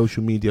navigating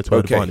social media to her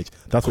Okay, advantage.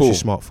 That's cool. what she's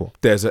smart for.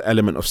 There's an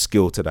element of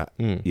skill to that.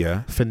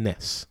 Yeah,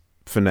 Finesse.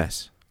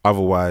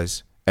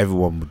 Otherwise,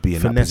 everyone would be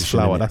in that Finesse position.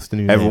 flower. innit? That's the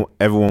new name.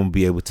 Everyone would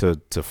be able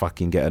to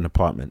fucking get an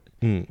apartment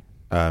in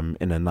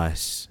a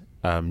nice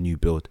new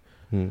build.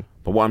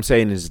 But what I'm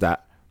saying is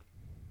that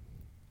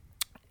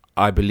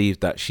I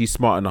believe that she's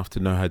smart enough to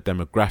know her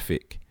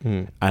demographic,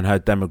 and her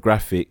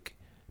demographic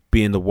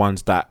being the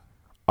ones that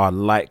are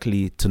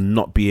likely to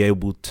not be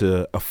able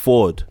to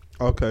afford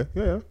Okay,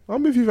 yeah.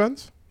 I'm with you,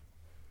 Vance.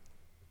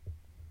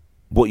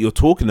 what you're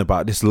talking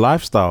about, this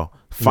lifestyle,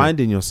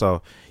 finding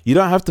yourself. You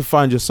don't have to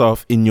find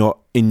yourself in your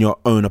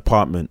own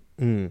apartment.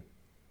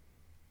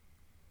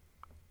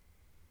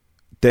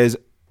 There's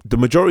the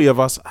majority of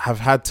us have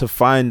had to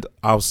find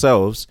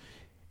ourselves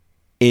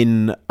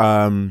in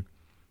a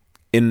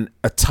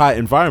tight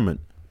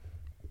environment.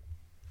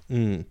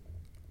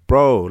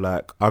 Bro,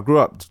 like, I grew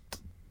up,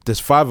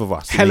 there's 5 of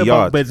us in Hella the yard.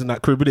 bunk beds in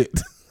that crib,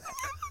 innit?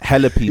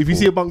 Hella people. If you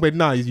see a bunk bed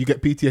now, you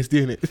get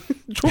PTSD in it.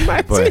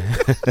 Traumatic.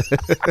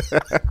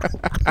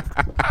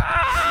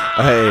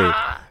 Hey,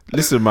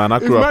 listen, man, I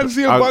If grew up. man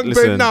see a bunk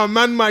bed now,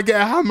 man might get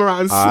a hammer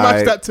out and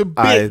smash that to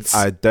bits.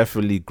 I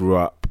definitely grew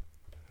up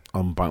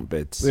on bunk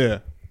beds. Yeah.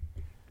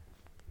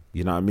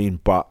 You know what I mean?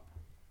 But,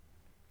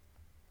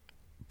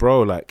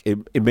 bro, like,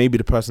 it may be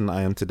the person that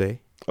I am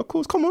today. Of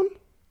course, come on.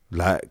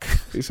 Like,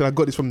 He said, I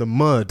got this from the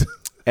mud.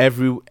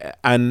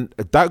 and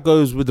that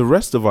goes with the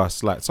rest of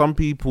us. Like, some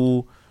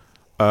people,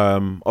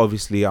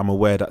 obviously, I'm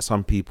aware that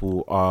some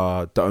people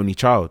are the only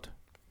child.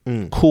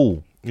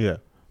 Cool. Yeah.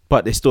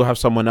 But they still have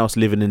someone else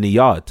living in the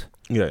yard.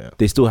 Yeah.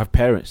 They still have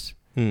parents.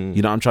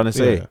 You know what I'm trying to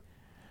say? Yeah.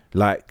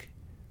 Like,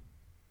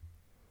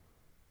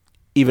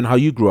 even how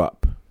you grew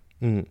up,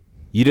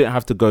 you didn't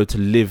have to go to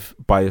live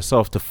by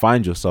yourself to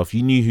find yourself.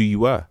 You knew who you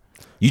were.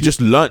 You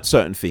just learnt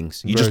certain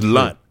things. You Very just true.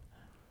 learnt.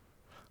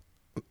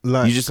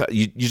 Like,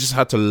 You just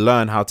had to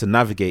learn how to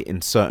navigate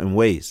in certain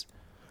ways.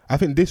 I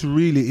think this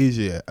really is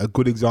a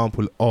good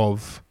example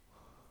of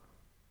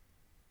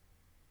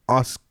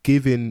us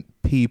giving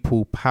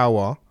people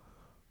power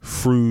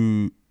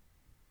through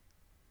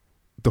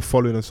the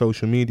following on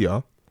social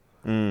media,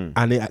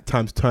 and it at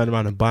times turn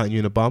around and biting you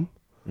in the bum.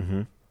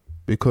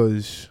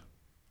 Because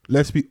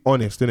let's be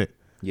honest, innit?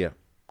 Yeah.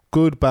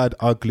 Good, bad,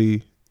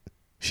 ugly,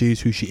 she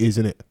is who she is,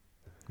 innit?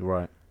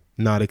 Right.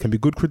 Now, there can be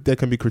there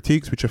can be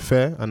critiques which are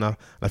fair, and I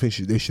think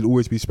there should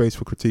always be space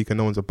for critique, and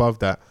no one's above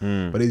that.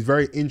 But it's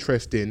very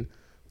interesting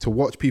to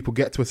watch people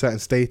get to a certain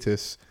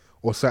status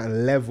or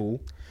certain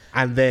level,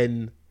 and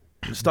then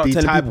Start the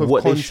telling type people of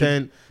what they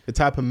content, the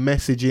type of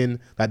messaging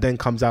that then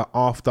comes out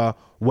after,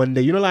 when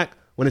they, you know, like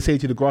when they say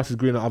to you, the grass is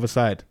green on the other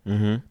side.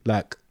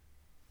 Like,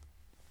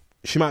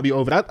 she might be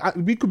over that.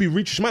 We could be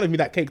reaching. She might not be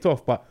that caked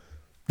off, but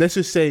let's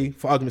just say,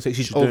 for argument's sake,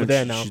 she's over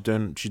there now. She's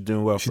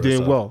doing well. She's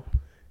doing well.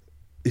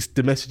 It's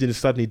the messaging is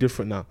suddenly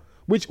different now,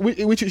 which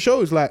it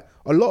shows. Like,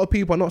 a lot of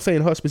people, I'm not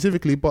saying her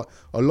specifically, but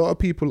a lot of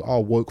people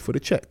are woke for the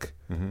check,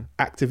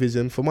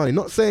 activism for money.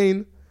 Not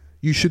saying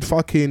you should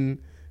fucking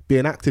be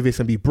an activist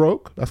and be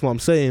broke. That's what I'm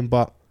saying,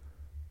 but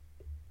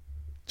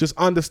just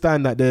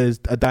understand that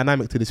there's a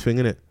dynamic to this thing,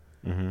 innit?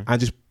 And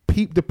just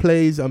peep the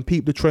plays and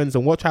peep the trends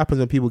and watch happens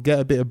when people get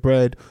a bit of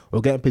bread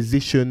or get in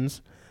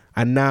positions,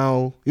 and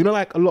now, you know,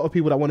 like a lot of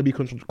people that want to be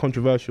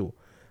controversial,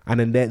 and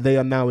then they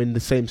are now in the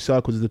same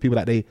circles as the people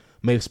that they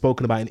may have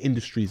spoken about in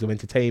industries of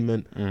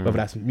entertainment, whether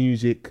that's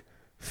music,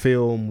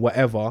 film,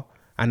 whatever,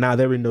 and now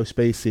they're in those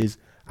spaces,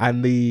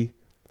 and the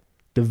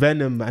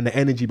venom and the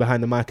energy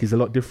behind the mic is a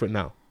lot different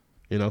now,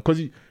 you know,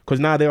 because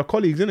now they are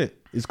colleagues, innit?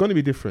 It's going to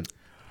be different.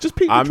 Just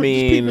peep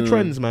the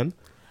trends, man.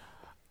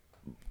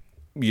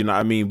 You know what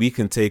I mean? We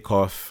can take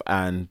off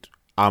and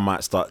I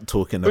might start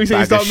talking You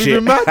about start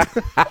shit. moving mad?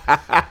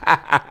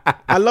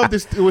 I love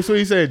this. What's what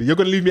you said? You're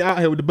going to leave me out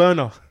here with the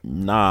burner.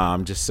 Nah,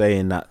 I'm just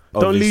saying that.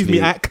 Don't leave me,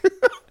 obviously- Ack.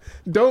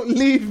 Don't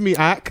leave me,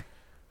 Ack.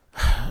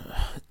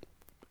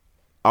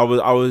 I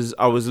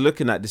was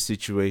looking at the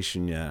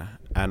situation, yeah,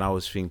 and I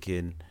was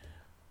thinking,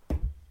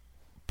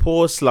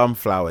 poor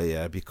Slumflower,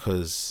 yeah,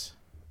 because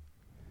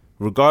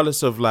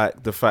regardless of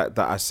like the fact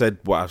that I said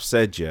what I've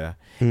said, yeah,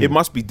 it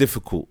must be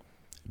difficult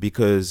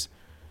because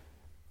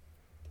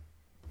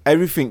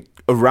everything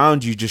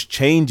around you just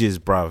changes,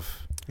 bruv.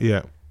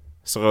 Yeah.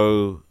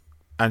 So,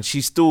 and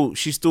she's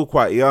still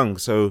quite young,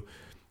 so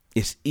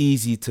it's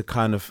easy to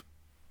kind of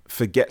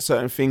forget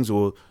certain things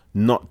or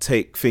not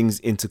take things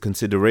into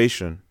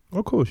consideration.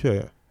 Of course,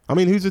 yeah. I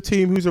mean, who's the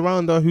team? Who's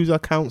around her? Who's our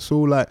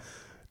council? Like,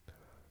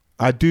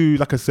 I do,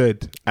 like I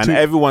said. And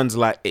everyone's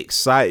like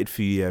excited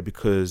for you, yeah,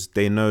 because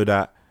they know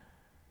that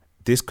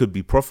this could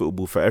be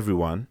profitable for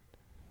everyone.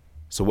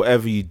 So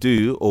whatever you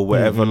do or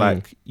whatever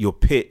like you're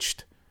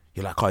pitched,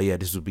 you're like, oh yeah,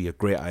 this would be a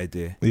great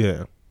idea.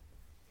 Yeah.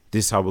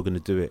 This is how we're going to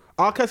do it.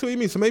 Okay, so what you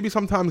mean? So maybe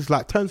sometimes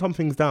like turn some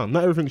things down.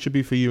 Not everything should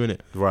be for you, innit?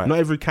 Right. Not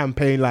every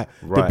campaign, like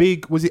the Right.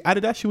 big, was it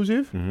Adidas she was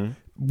with?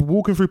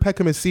 Walking through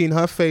Peckham and seeing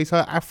her face,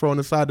 her afro on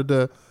the side of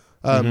the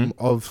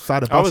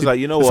side of I was like,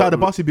 you know the what? side of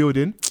Bussy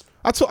building.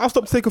 I stopped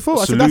to take a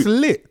photo. I said, Salute. that's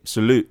lit.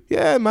 Salute.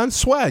 Yeah, man,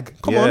 swag.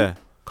 Come on.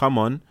 Come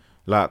on.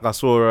 Like I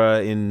saw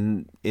her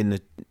in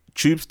the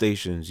tube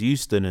stations,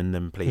 Euston and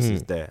them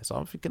places there. So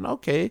I'm thinking,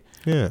 okay,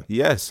 Yeah.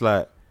 yes,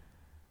 like,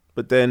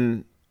 but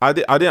then I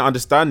didn't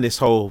understand this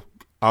whole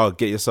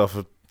get yourself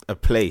a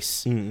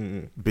place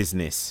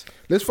business.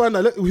 Let's find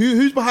out.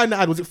 Who's behind the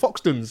ad? Was it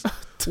Foxtons?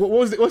 What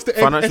was it? What's the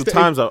Financial estate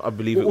Times, I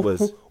believe it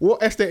was.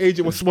 What estate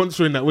agent was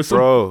sponsoring that? Was some,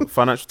 Bro,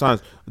 Financial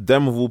Times,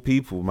 them of all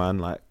people, man.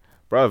 Like,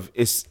 bruv,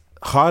 it's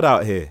hard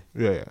out here.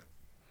 Yeah.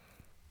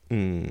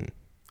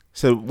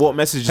 So what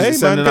message is Hey it man,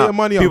 sending get out? your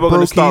money People up, are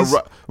gonna start.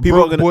 brokies, People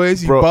are broke gonna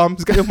boys, you bro,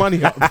 bums, get your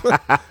money up.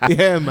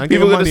 Yeah, man, get people your are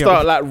gonna money start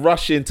up. like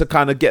rushing to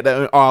kind of get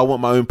their own. Oh, I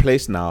want my own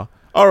place now.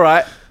 All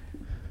right,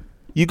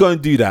 you go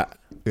and do that.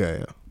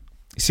 Yeah.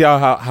 See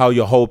how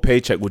your whole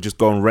paycheck will just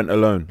go on rent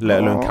alone, let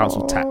alone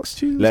council Oh, tax,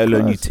 Jesus let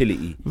alone Christ.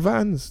 utility,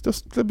 Vans,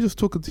 let me just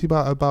talk to you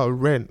about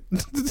rent.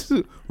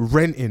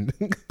 Renting.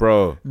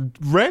 bro.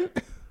 Rent?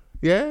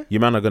 Yeah? You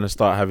man are gonna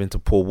start having to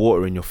pour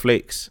water in your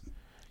flakes.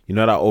 You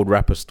know that old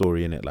rapper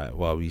story in it, like,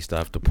 wow, we used to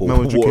have to pour Man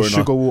was water drinking in our...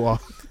 sugar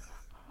water.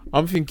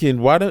 I'm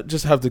thinking, why don't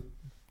just have the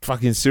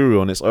fucking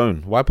cereal on its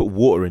own? Why put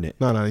water in it?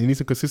 No, you need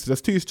some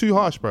consistency. It's too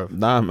harsh, bro.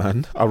 Nah,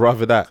 man, I'd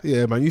rather that.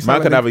 Yeah, man. You Man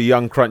sound can like have a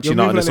young crunchy you're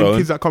nut on moving its like them own.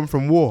 kids that come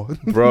from war.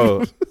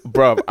 bro,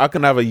 I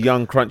can have a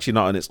young crunchy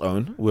nut on its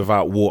own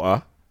without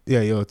water.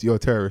 Yeah, you're a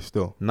terrorist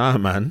still. Nah,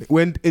 man,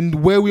 When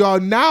in where we are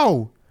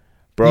now,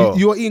 bro,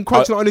 you're eating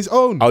crunch nut on its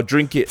own. I'll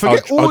drink it.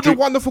 Forget I'll all the drink-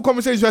 wonderful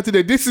conversations we had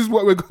today. This is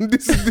what we're going.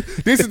 This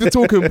is the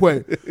talking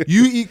point.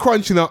 You eat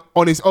crunchy nut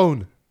on its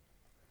own.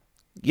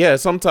 Yeah,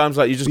 sometimes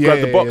like you just grab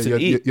the box and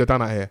eat. You're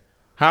done out here.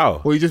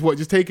 How? Or you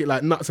just take it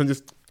like nuts and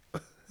just.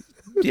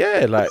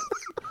 Yeah, like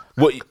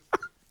what?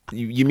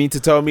 You mean to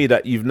tell me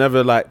that you've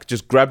never like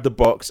just grabbed the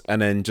box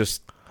and then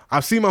just?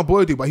 I've seen my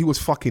boy do, but he was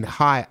fucking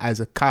high as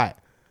a kite.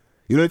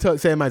 You don't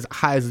say him as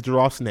high as a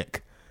giraffe's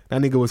neck.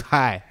 That nigga was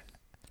high.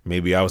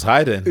 Maybe I was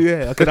hiding.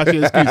 Yeah, okay, that's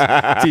your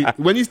excuse.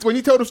 See, when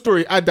you tell the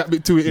story, add that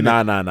bit to it.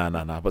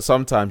 Nah. But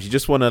sometimes you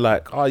just want to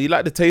like, oh, you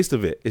like the taste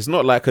of it. It's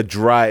not like a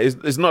dry.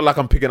 It's not like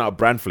I'm picking out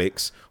bran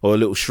flakes or a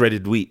little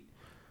shredded wheat.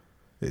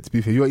 To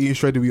be fair, you're eating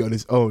shredded wheat on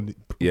its own.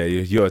 Yeah,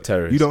 you're a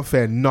terrorist. You don't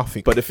fare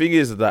nothing. But the thing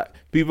is that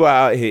people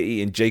are out here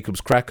eating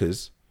Jacob's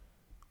crackers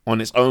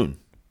on its own,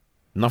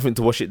 nothing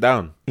to wash it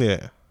down.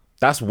 yeah,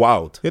 That's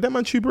wild. yeah, that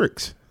man chew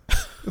bricks.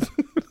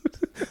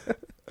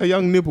 A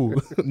young nibble,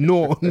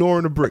 gnaw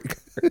on a brick.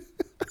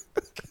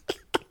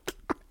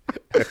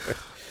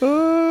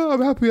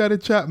 I'm happy we had a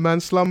chat, man.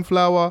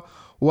 Slumflower,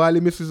 Wiley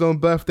missed his own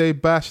birthday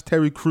bash.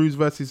 Terry Crews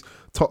versus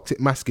Toxic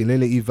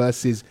Masculinity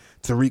versus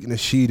Tariq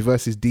Nasheed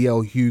versus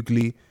DL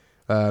Hughley.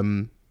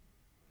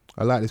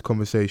 I like this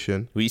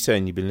conversation. What are you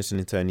saying? You've been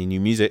listening to any new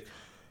music?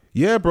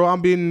 Yeah, bro. I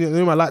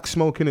like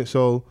smoking it.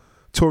 So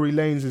Tory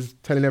Lanez is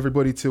telling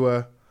everybody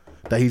to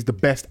that he's the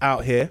best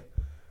out here,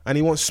 and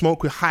he wants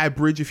smoke with High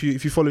Bridge. If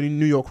you follow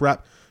New York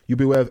rap, you'll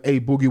be aware of A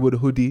Boogie with a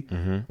hoodie.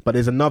 But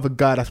there's another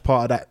guy that's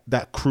part of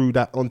that crew,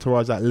 that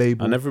entourage, that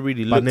label. I never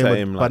really by looked name at of-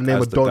 him by like name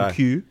as of the Don guy.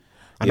 Q.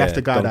 And Yeah, that's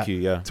the guy Don that Q,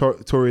 yeah.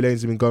 Tory Lanez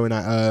has been going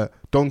at.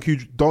 Don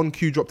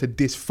Q dropped a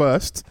diss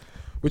first,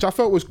 which I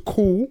felt was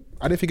cool.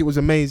 I didn't think it was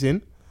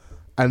amazing.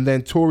 And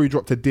then Tory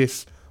dropped a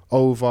diss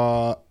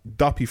over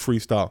Duppy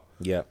Freestyle,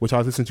 Yeah. which I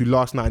was listening to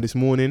last night and this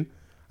morning.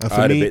 And I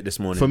heard a bit this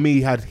morning. For me,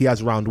 he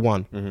has round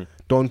one.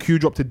 Don Q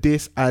dropped a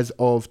diss as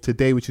of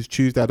today, which is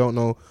Tuesday. I don't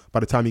know by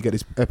the time you get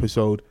this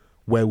episode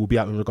where we'll be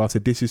at in regards to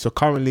disses. So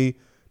currently,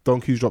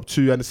 Don Q's dropped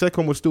 2, and the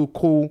second one was still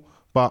cool,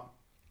 but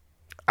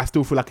I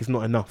still feel like it's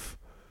not enough.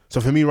 So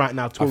for me right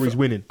now, Tory's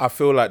winning. I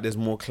feel like there's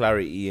more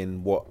clarity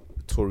in what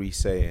Tory's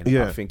saying.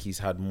 Yeah. I think he's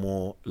had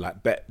more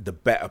like the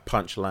better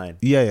punchline.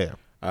 Yeah.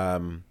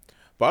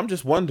 But I'm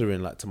just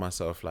wondering, like, to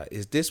myself, like,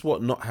 is this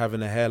what not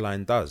having a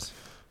hairline does?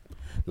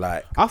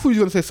 Like, I thought you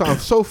were gonna say something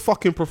so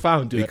fucking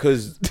profound, yeah.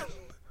 because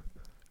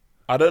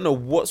I don't know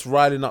what's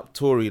riding up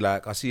Tory.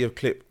 Like, I see a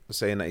clip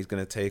saying that he's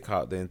gonna take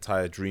out the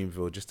entire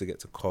Dreamville just to get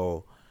to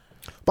Cole.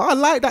 But I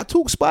like that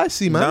talk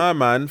spicy, man. Nah,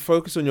 man,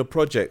 focus on your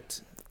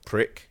project,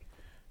 prick.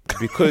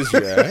 Because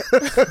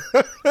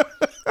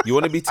you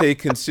want to be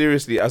taken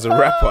seriously as a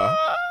rapper.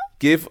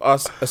 Give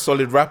us a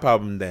solid rap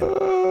album then.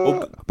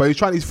 But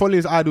he's following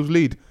his idol's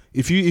lead.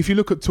 If you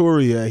look at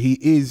Tory, yeah,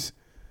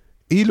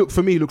 he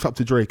looks up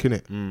to Drake,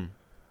 innit?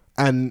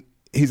 And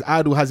his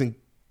idol hasn't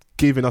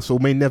given us or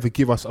may never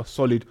give us a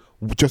solid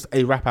just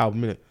a rap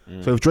album, innit?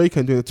 So if Drake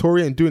ain't doing it,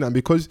 Tory ain't doing that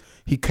because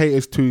he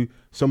caters to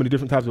so many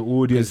different types of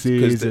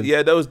audiences.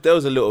 There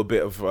was a little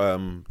bit of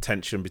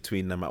tension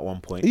between them at one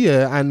point.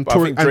 Yeah, and but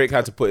Tory, I think Drake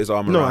had to put his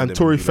arm around him. No, and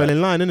Tory fell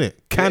in line, innit?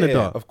 Canada,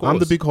 yeah, of course. I'm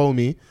the big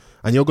homie,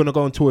 and you're gonna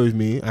go on tour with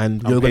me,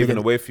 and you're I'm gonna paving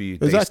the way for you.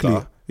 Exactly.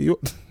 Daystar.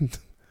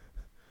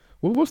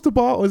 Well, what's the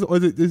bar? Or is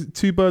it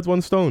two birds,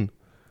 one stone?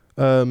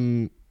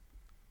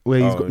 Where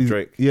he's got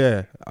Drake.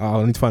 Yeah,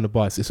 I need to find the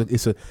bar.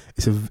 It's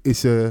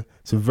a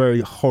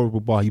very horrible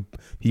bar.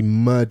 He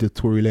murdered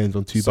Tory Lanez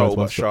on two birds,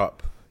 one stone.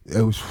 Sharp.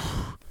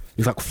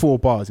 It's like 4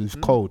 bars. It was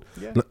cold.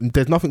 Yeah.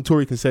 There's nothing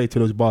Tory can say to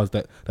those bars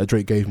that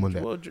Drake gave him on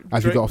there. Well,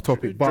 as we get off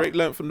topic, but Drake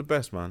learned from the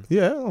best, man.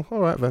 Yeah, all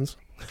right, Vance.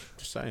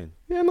 Just saying.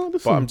 Yeah, no,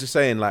 but I'm just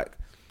saying, like,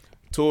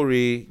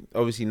 Tory,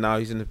 obviously now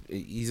he's in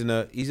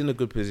a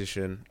good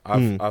position.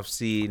 I've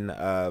seen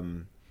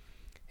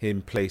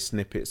him play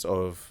snippets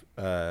of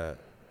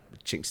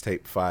Chinks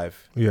Tape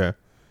 5. Yeah,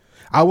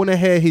 I want to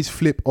hear his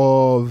flip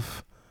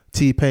of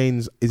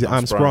T-Pain's Is It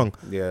I'm Sprung?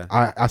 Yeah,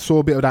 I saw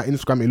a bit of that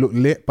Instagram. It looked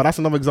lit, but that's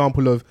another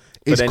example of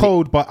it's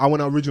cold, but I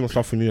want original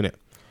stuff from you, innit?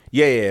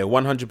 Yeah,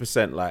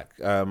 100%. Like,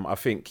 I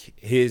think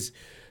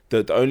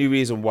the only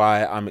reason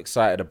why I'm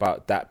excited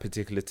about that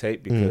particular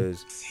tape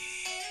because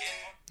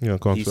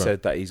he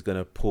said that he's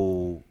gonna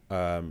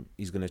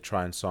he's gonna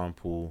try and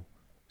sample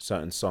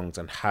certain songs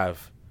and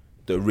have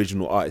the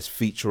original artist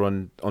feature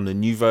on the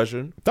new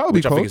version. That would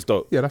be cool. I think is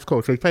dope. Yeah, that's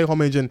cool. So pay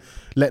homage and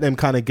let them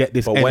kind of get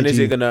this. But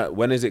energy.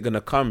 when is it gonna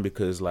come?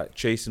 Because like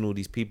chasing all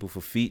these people for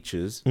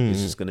features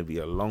is just gonna be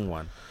a long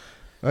one.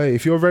 Hey,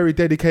 if you're very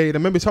dedicated,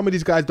 and remember some of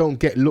these guys don't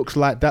get looks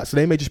like that, so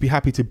they may just be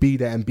happy to be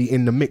there and be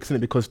in the mix, innit?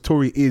 Because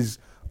Tory is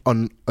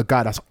on a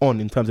guy that's on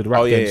in terms of the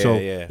rap game, so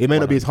it may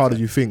not be as hard as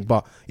you think.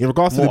 But in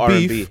regards to the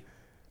beef,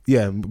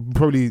 yeah,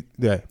 probably,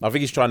 yeah. I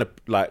think he's trying to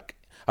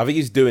I think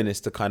he's doing this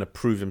to kind of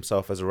prove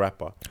himself as a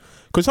rapper.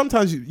 Because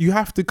sometimes you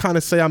have to kind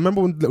of say, I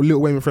remember when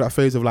Lil Wayne went through that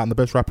phase of like the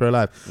best rapper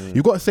alive.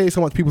 You've got to say it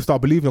so much people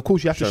start believing. Of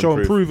course, you have to show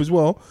and prove as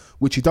well,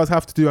 which he does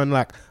have to do. And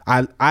like,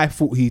 I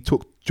thought he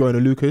took Joyner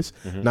Lucas.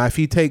 Now, if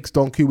he takes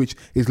Don Q, which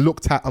is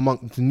looked at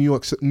among the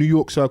New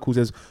York circles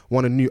as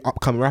one of the new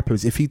upcoming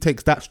rappers, if he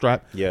takes that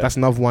strap, that's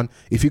another one.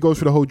 If he goes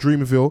through the whole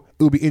Dreamville,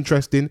 it'll be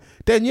interesting.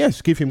 Then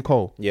yes, give him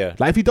Cole. Yeah.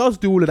 Like if he does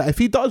do all of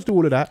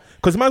that,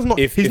 because man's not.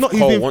 If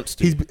Cole wants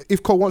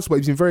to, but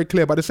he's been very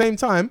clear. But at the same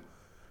time,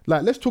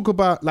 like let's talk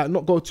about like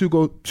not go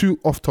too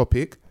off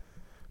topic,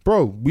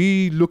 bro.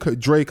 We look at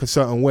Drake a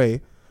certain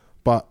way,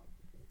 but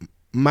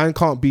man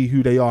can't be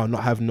who they are and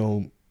not have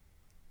no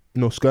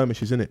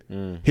skirmishes in it.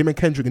 Him and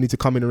Kendrick need to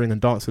come in the ring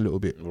and dance a little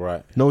bit.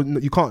 Right. No,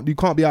 you can't be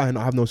out here and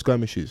not have no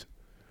skirmishes.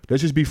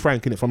 Let's just be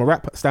frank in it. From a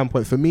rap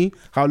standpoint, for me,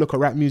 how I look at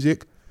rap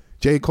music,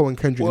 J. Cole and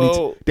Kendrick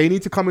they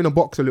need to come in and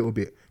box a little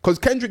bit. Because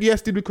Kendrick,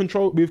 yes, did with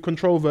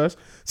Control Verse,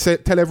 tell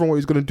everyone what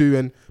he's gonna do,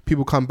 and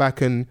people come back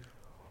and.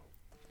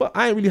 But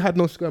I ain't really had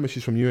no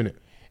skirmishes from you in it.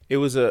 It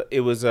was a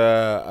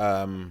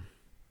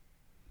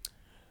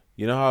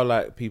you know how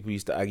like people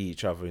used to aggie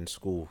each other in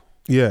school.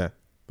 Yeah.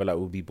 But like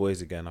we'll be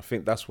boys again. I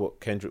think that's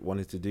what Kendrick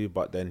wanted to do,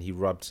 but then he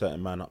rubbed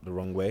certain man up the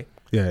wrong way.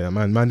 Yeah,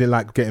 man didn't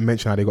like getting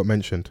mentioned how they got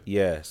mentioned.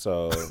 Yeah,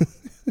 so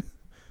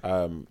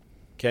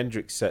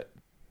Kendrick set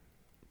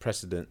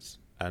precedents,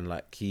 and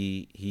like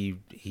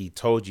he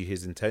told you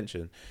his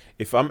intention.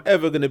 If I'm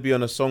ever gonna be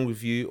on a song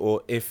with you,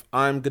 or if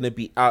I'm gonna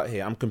be out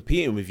here, I'm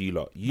competing with you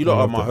lot. You lot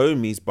are my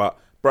homies, but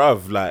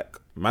bruv, like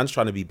man's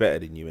trying to be better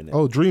than you, innit?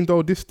 Oh, Dream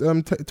Doll dissed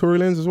Tory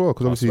Lanez as well,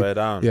 because obviously, swear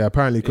down. Yeah,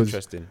 apparently because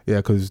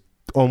because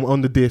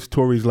on the diss,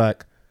 Tory's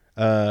like,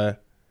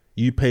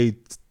 you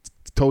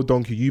told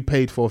Donkey you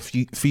paid for a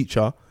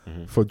feature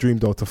for Dream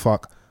Doll to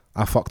fuck.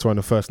 I fucked her on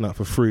the first night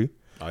for free.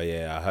 Oh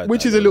yeah, I heard.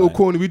 Which is a little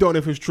corny. We don't know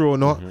if it's true or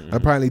not.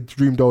 Apparently,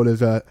 Dream Doll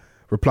has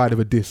replied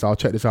with a diss. So I'll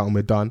check this out when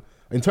we're done.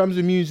 In terms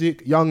of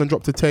music, Young and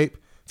dropped a tape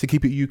to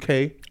keep it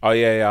UK. Oh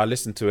yeah, I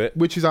listened to it.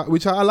 Which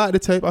I like the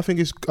tape. I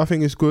think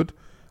it's good.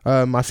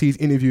 I see his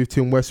interview with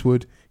Tim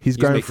Westwood. He's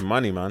making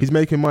money, man. He's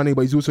making money,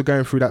 but he's also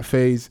going through that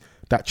phase,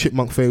 that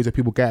chipmunk phase where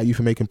people get at you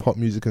for making pop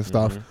music and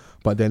stuff.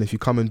 But then if you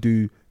come and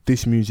do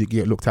this music,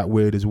 you get looked at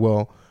weird as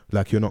well.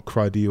 Like you're not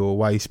cruddy, or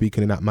why are you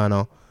speaking in that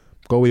manner?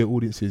 Go with your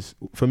audiences.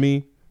 For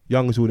me,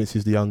 Young's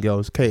audiences, the young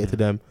girls, cater to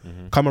them.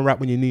 Come and rap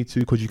when you need to,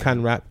 because you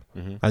can rap,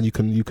 and you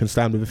can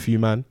stand with a few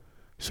man.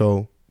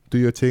 So do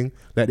your thing.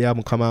 Let the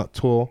album come out,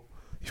 tour.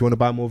 If you want to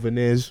buy more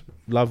veneers,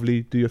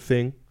 lovely, do your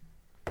thing.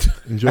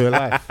 Enjoy your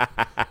life.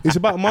 It's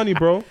about money,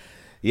 bro.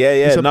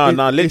 Yeah.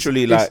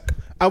 Literally, like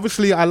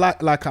obviously,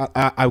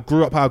 I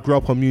grew up how I grew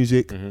up on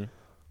music,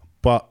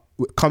 but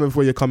coming from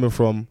where you're coming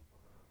from,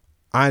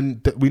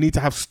 and we need to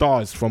have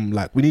stars from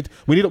like we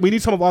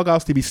need some of our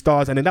guys to be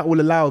stars, and then that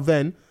will allow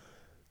then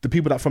the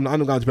people that from the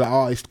underground to be like,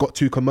 oh, it's got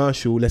too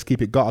commercial, let's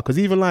keep it gutter. Because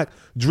even like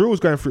Drill's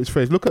going through its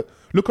phase. Look at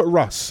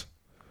Russ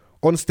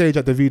on stage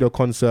at the Davido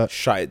concert.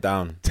 Shut it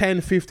down.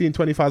 10, 15,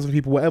 20,000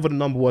 people, whatever the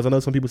number was. I know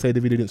some people say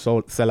Davido didn't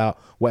sell out,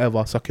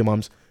 whatever, suck your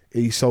mums.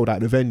 He sold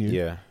out the venue.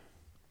 Yeah.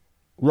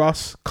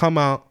 Russ come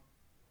out,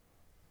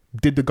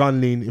 did the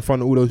gun lean in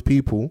front of all those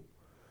people.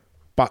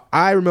 But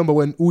I remember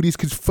when all these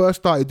kids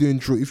first started doing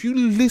drill, if you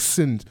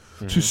listened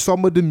to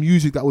some of the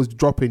music that was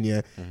dropping,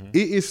 it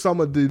is some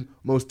of the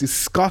most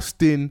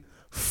disgusting,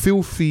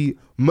 filthy,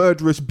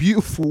 murderous,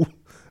 beautiful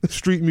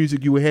street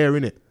music you will hear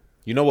in it.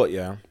 You know what,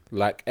 yeah?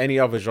 Like any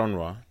other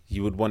genre,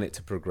 you would want it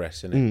to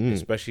progress, innit?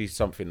 Especially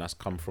something that's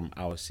come from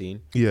our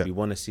scene. Yeah. We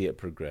want to see it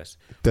progress.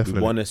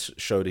 Definitely. We want to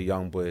show the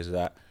young boys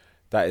that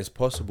is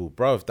possible.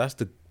 Bro, that's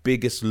the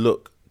biggest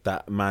look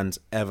that man's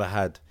ever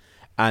had.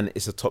 And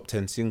it's a top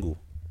 10 single.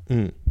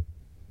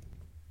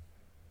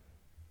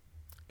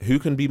 Who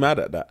can be mad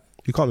at that?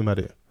 You can't be mad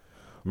at it.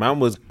 Man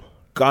was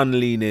gun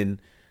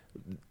leaning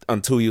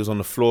until he was on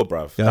the floor,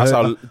 bruv. Yeah, That's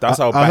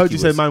how I back heard he you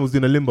say was. man was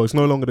doing a limbo. It's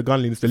no longer the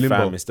gun lean, it's the limbo.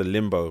 Fam, it's the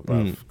limbo,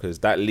 bruv. Because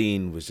that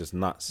lean was just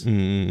nuts.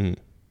 He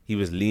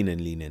was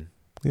leaning.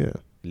 Yeah.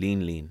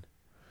 Lean.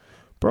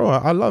 Bro,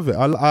 I love it.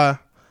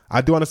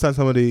 I do understand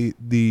some of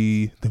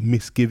the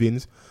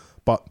misgivings,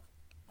 but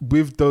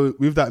with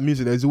that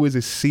music, there's always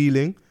a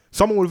ceiling.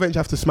 Someone will eventually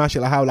have to smash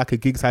it, like how like a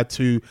Giggs had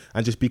to,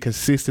 and just be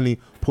consistently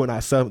putting out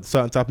a certain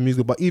type of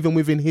music. But even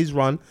within his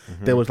run,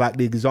 there was like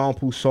the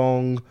example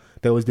song,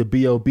 there was the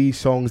B.O.B.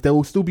 songs. There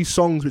will still be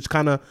songs which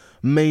kind of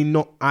may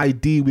not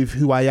ID with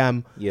who I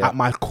am at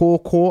my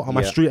core, at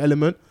my street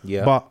element.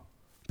 Yeah. But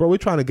bro, we're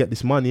trying to get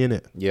this money,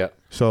 innit? Yeah.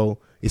 So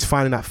it's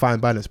finding that fine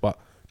balance. But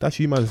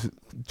that's you man's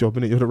job,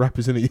 innit? You're the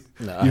rappers, innit?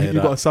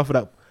 You got to suffer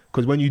that,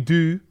 because when you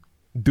do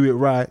it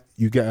right,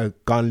 you get a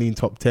gun lean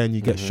top 10,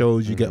 you get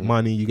shows, you get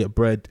money, you get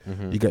bread,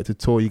 you get to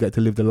tour, you get to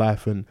live the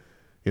life and,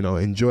 you know,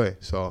 enjoy.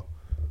 So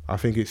I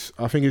think it's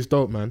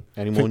dope, man.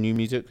 Any more new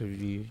music? Have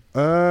you?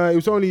 It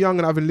was only Young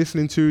and I've been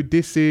listening to.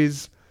 This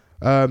is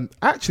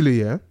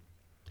actually, yeah,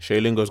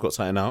 Shay Lingo's got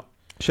something out.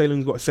 Shay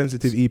Lingo's got a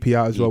Sensitive EP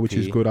out as well, which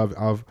is good.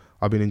 I've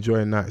been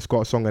enjoying that. It's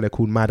got a song in there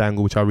called Mad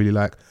Angle, which I really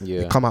like.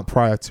 Yeah. It come out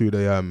prior to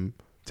the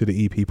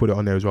EP, put it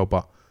on there as well,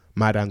 but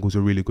Mad Angle's a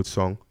really good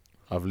song.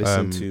 I've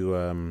listened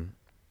to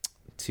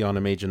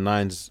Tiana Major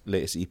 9's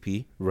latest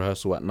EP,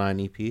 Rehearsal at 9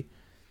 EP.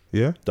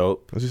 Yeah?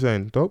 Dope. What's he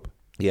saying? Dope?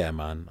 Yeah,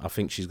 man. I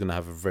think she's going to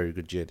have a very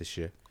good year this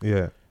year.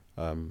 Yeah.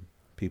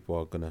 People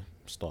are going to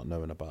start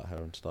knowing about her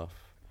and stuff.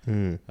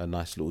 A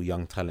nice little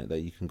young talent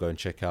that you can go and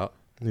check out.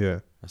 Yeah.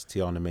 That's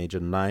Tiana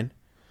Major 9.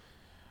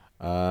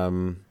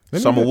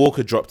 Summer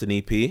Walker dropped an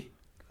EP.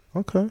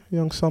 Okay,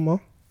 Young Summer.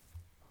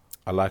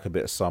 I like a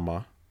bit of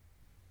Summer.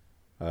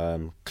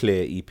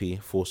 Clear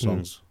EP, 4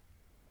 songs.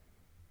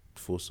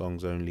 4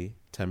 songs only,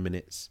 10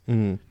 minutes.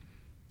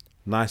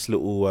 Nice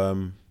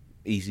little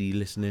easy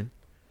listening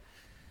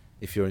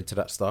if you're into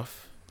that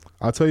stuff.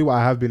 I'll tell you what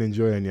I have been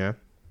enjoying, yeah.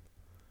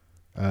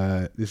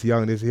 There's a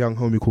young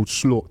homie called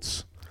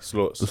Slorts.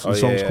 The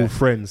song's called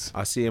Friends.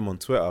 I see him on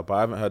Twitter, but I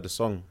haven't heard the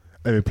song.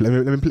 Let me play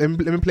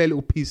a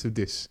little piece of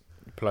this.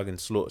 Plug in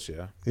Slorts,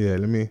 yeah. Yeah,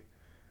 let me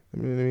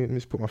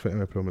just put my foot in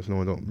my plumber so no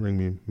one don't ring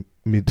me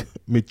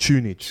mid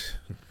tunage.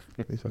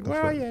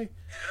 Where are you?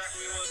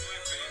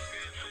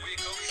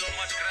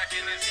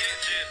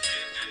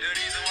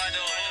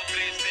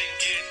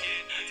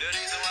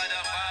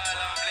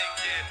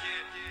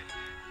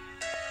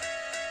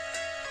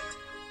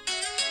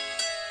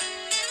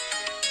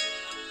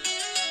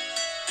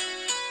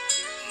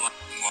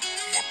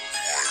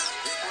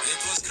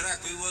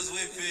 We was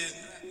whipping.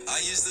 I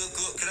used to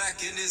cook crack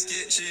in this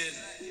kitchen.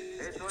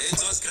 It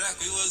was crack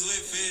we was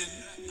whipping.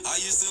 I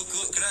used to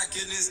cook crack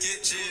in this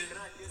kitchen.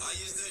 I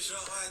used to show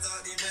white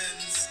out the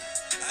Benz.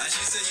 And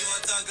she said you a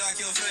thug like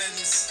your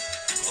friends.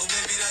 Oh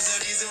baby, that's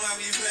the reason why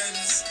we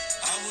friends.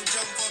 I would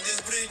jump off this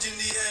bridge in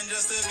the end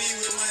just to be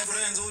with my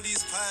friends. All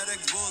these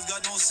Pyrex boys got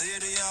no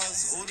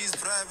serials. All these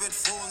private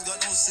phones got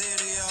no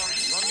serials.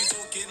 Got me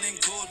talking in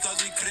code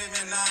cause we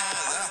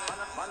criminals.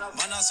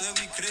 Man, I swear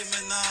we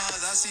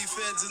criminals. I see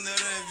feds in the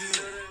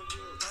review.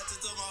 Had to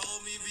tell my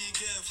homie be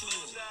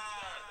careful.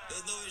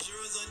 There's no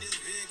insurance on this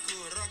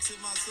vehicle. Rocks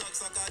in my socks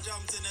like I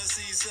jumped in the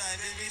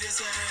seaside. Baby, this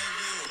a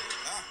review.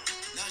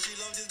 Now she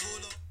loves this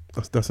bull.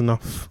 That's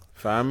enough.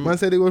 Fam. Man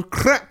said it was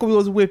crack we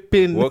was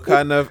whipping. What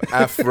kind of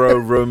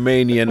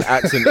Afro-Romanian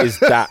accent is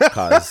that,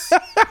 cuz?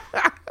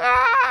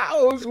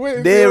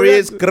 There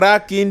is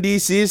crack in the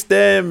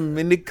system.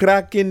 In the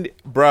crack in the...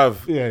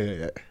 Bruv.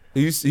 Yeah.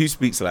 Who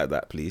speaks like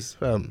that, please?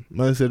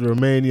 Man said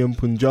Romanian,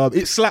 Punjab.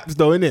 It slaps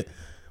though, innit?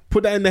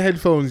 Put that in the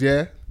headphones,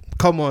 yeah?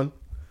 Come on.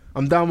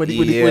 I'm down with the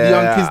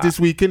young kids this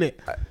week, innit?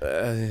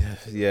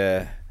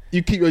 Yeah.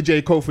 You keep your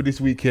J. Cole for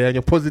this week, yeah? And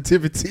your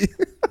positivity.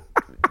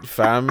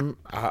 fam,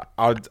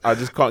 I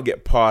just can't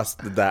get past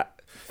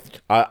that.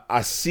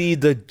 I see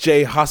the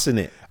J Hus in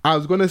it. I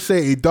was gonna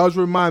say it does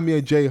remind me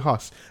of J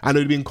Hus, and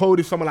it'd been cold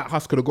if someone like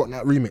Hus could have gotten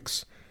that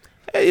remix.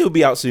 He'll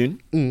be out soon.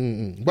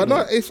 But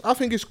no, I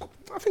think it's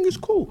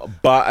cool.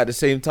 But at the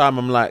same time,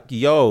 I'm like,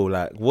 yo,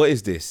 like, what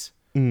is this?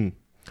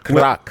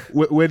 Crack.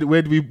 Where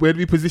do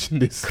we position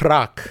this?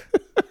 Crack.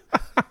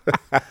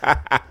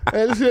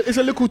 It's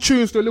a little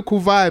tune, it's a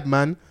little vibe,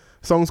 man.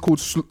 Song's called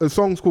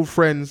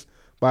Friends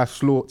by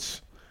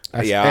Slorts.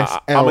 I'm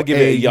gonna give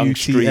it a young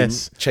stream.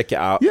 Check it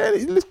out. Yeah,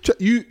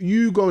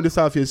 you go and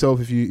decide for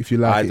yourself if you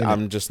like it.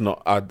 I'm just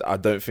not. I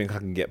don't think I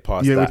can get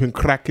past that. Yeah, we can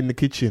crack in the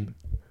kitchen.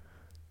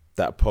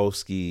 That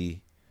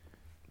Polsky,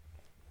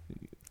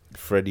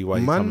 Freddie, why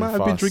you man coming might have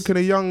fast? been drinking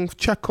a young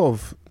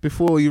Chekhov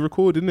before you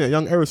recorded, innit?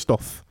 Young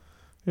Aristov,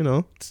 you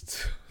know.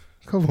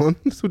 Come on,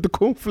 it's with the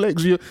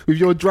cornflakes, with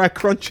your dry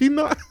crunchy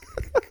nut.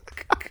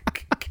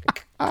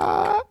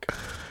 I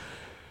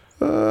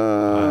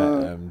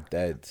am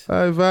dead.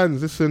 Hi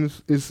Vans, listen,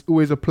 it's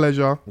always a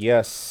pleasure.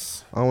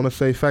 Yes. I want to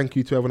say thank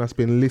you to everyone that's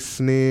been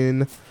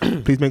listening.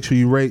 Please make sure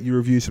you rate, you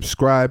review,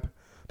 subscribe.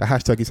 The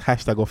hashtag is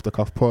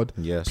 #OffTheCuffPod.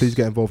 Yes. Please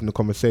get involved in the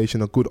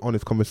conversation. A good,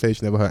 honest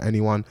conversation never hurt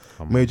anyone.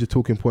 Major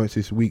talking points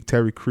this week: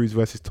 Terry Crews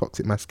versus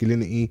toxic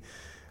masculinity.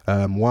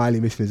 Wiley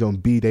missing his own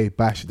B-Day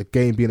bash. The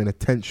game being an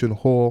attention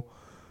whore.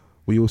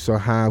 We also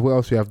have, what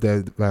else we have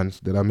there, Vans?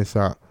 Did I miss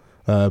out?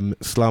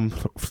 Slum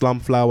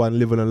Flower and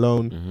Living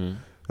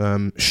Alone.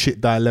 Shit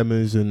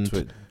dilemmas and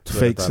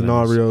fake dilemmas,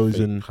 scenarios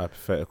fake and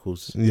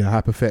hypotheticals. Yeah,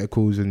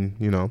 hypotheticals and,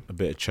 you know. A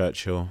bit of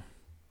Churchill.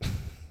 A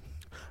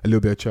little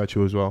bit of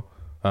Churchill as well.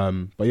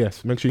 But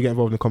yes, make sure you get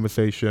involved in the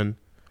conversation,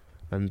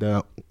 and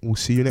we'll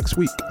see you next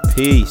week.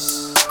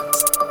 Peace.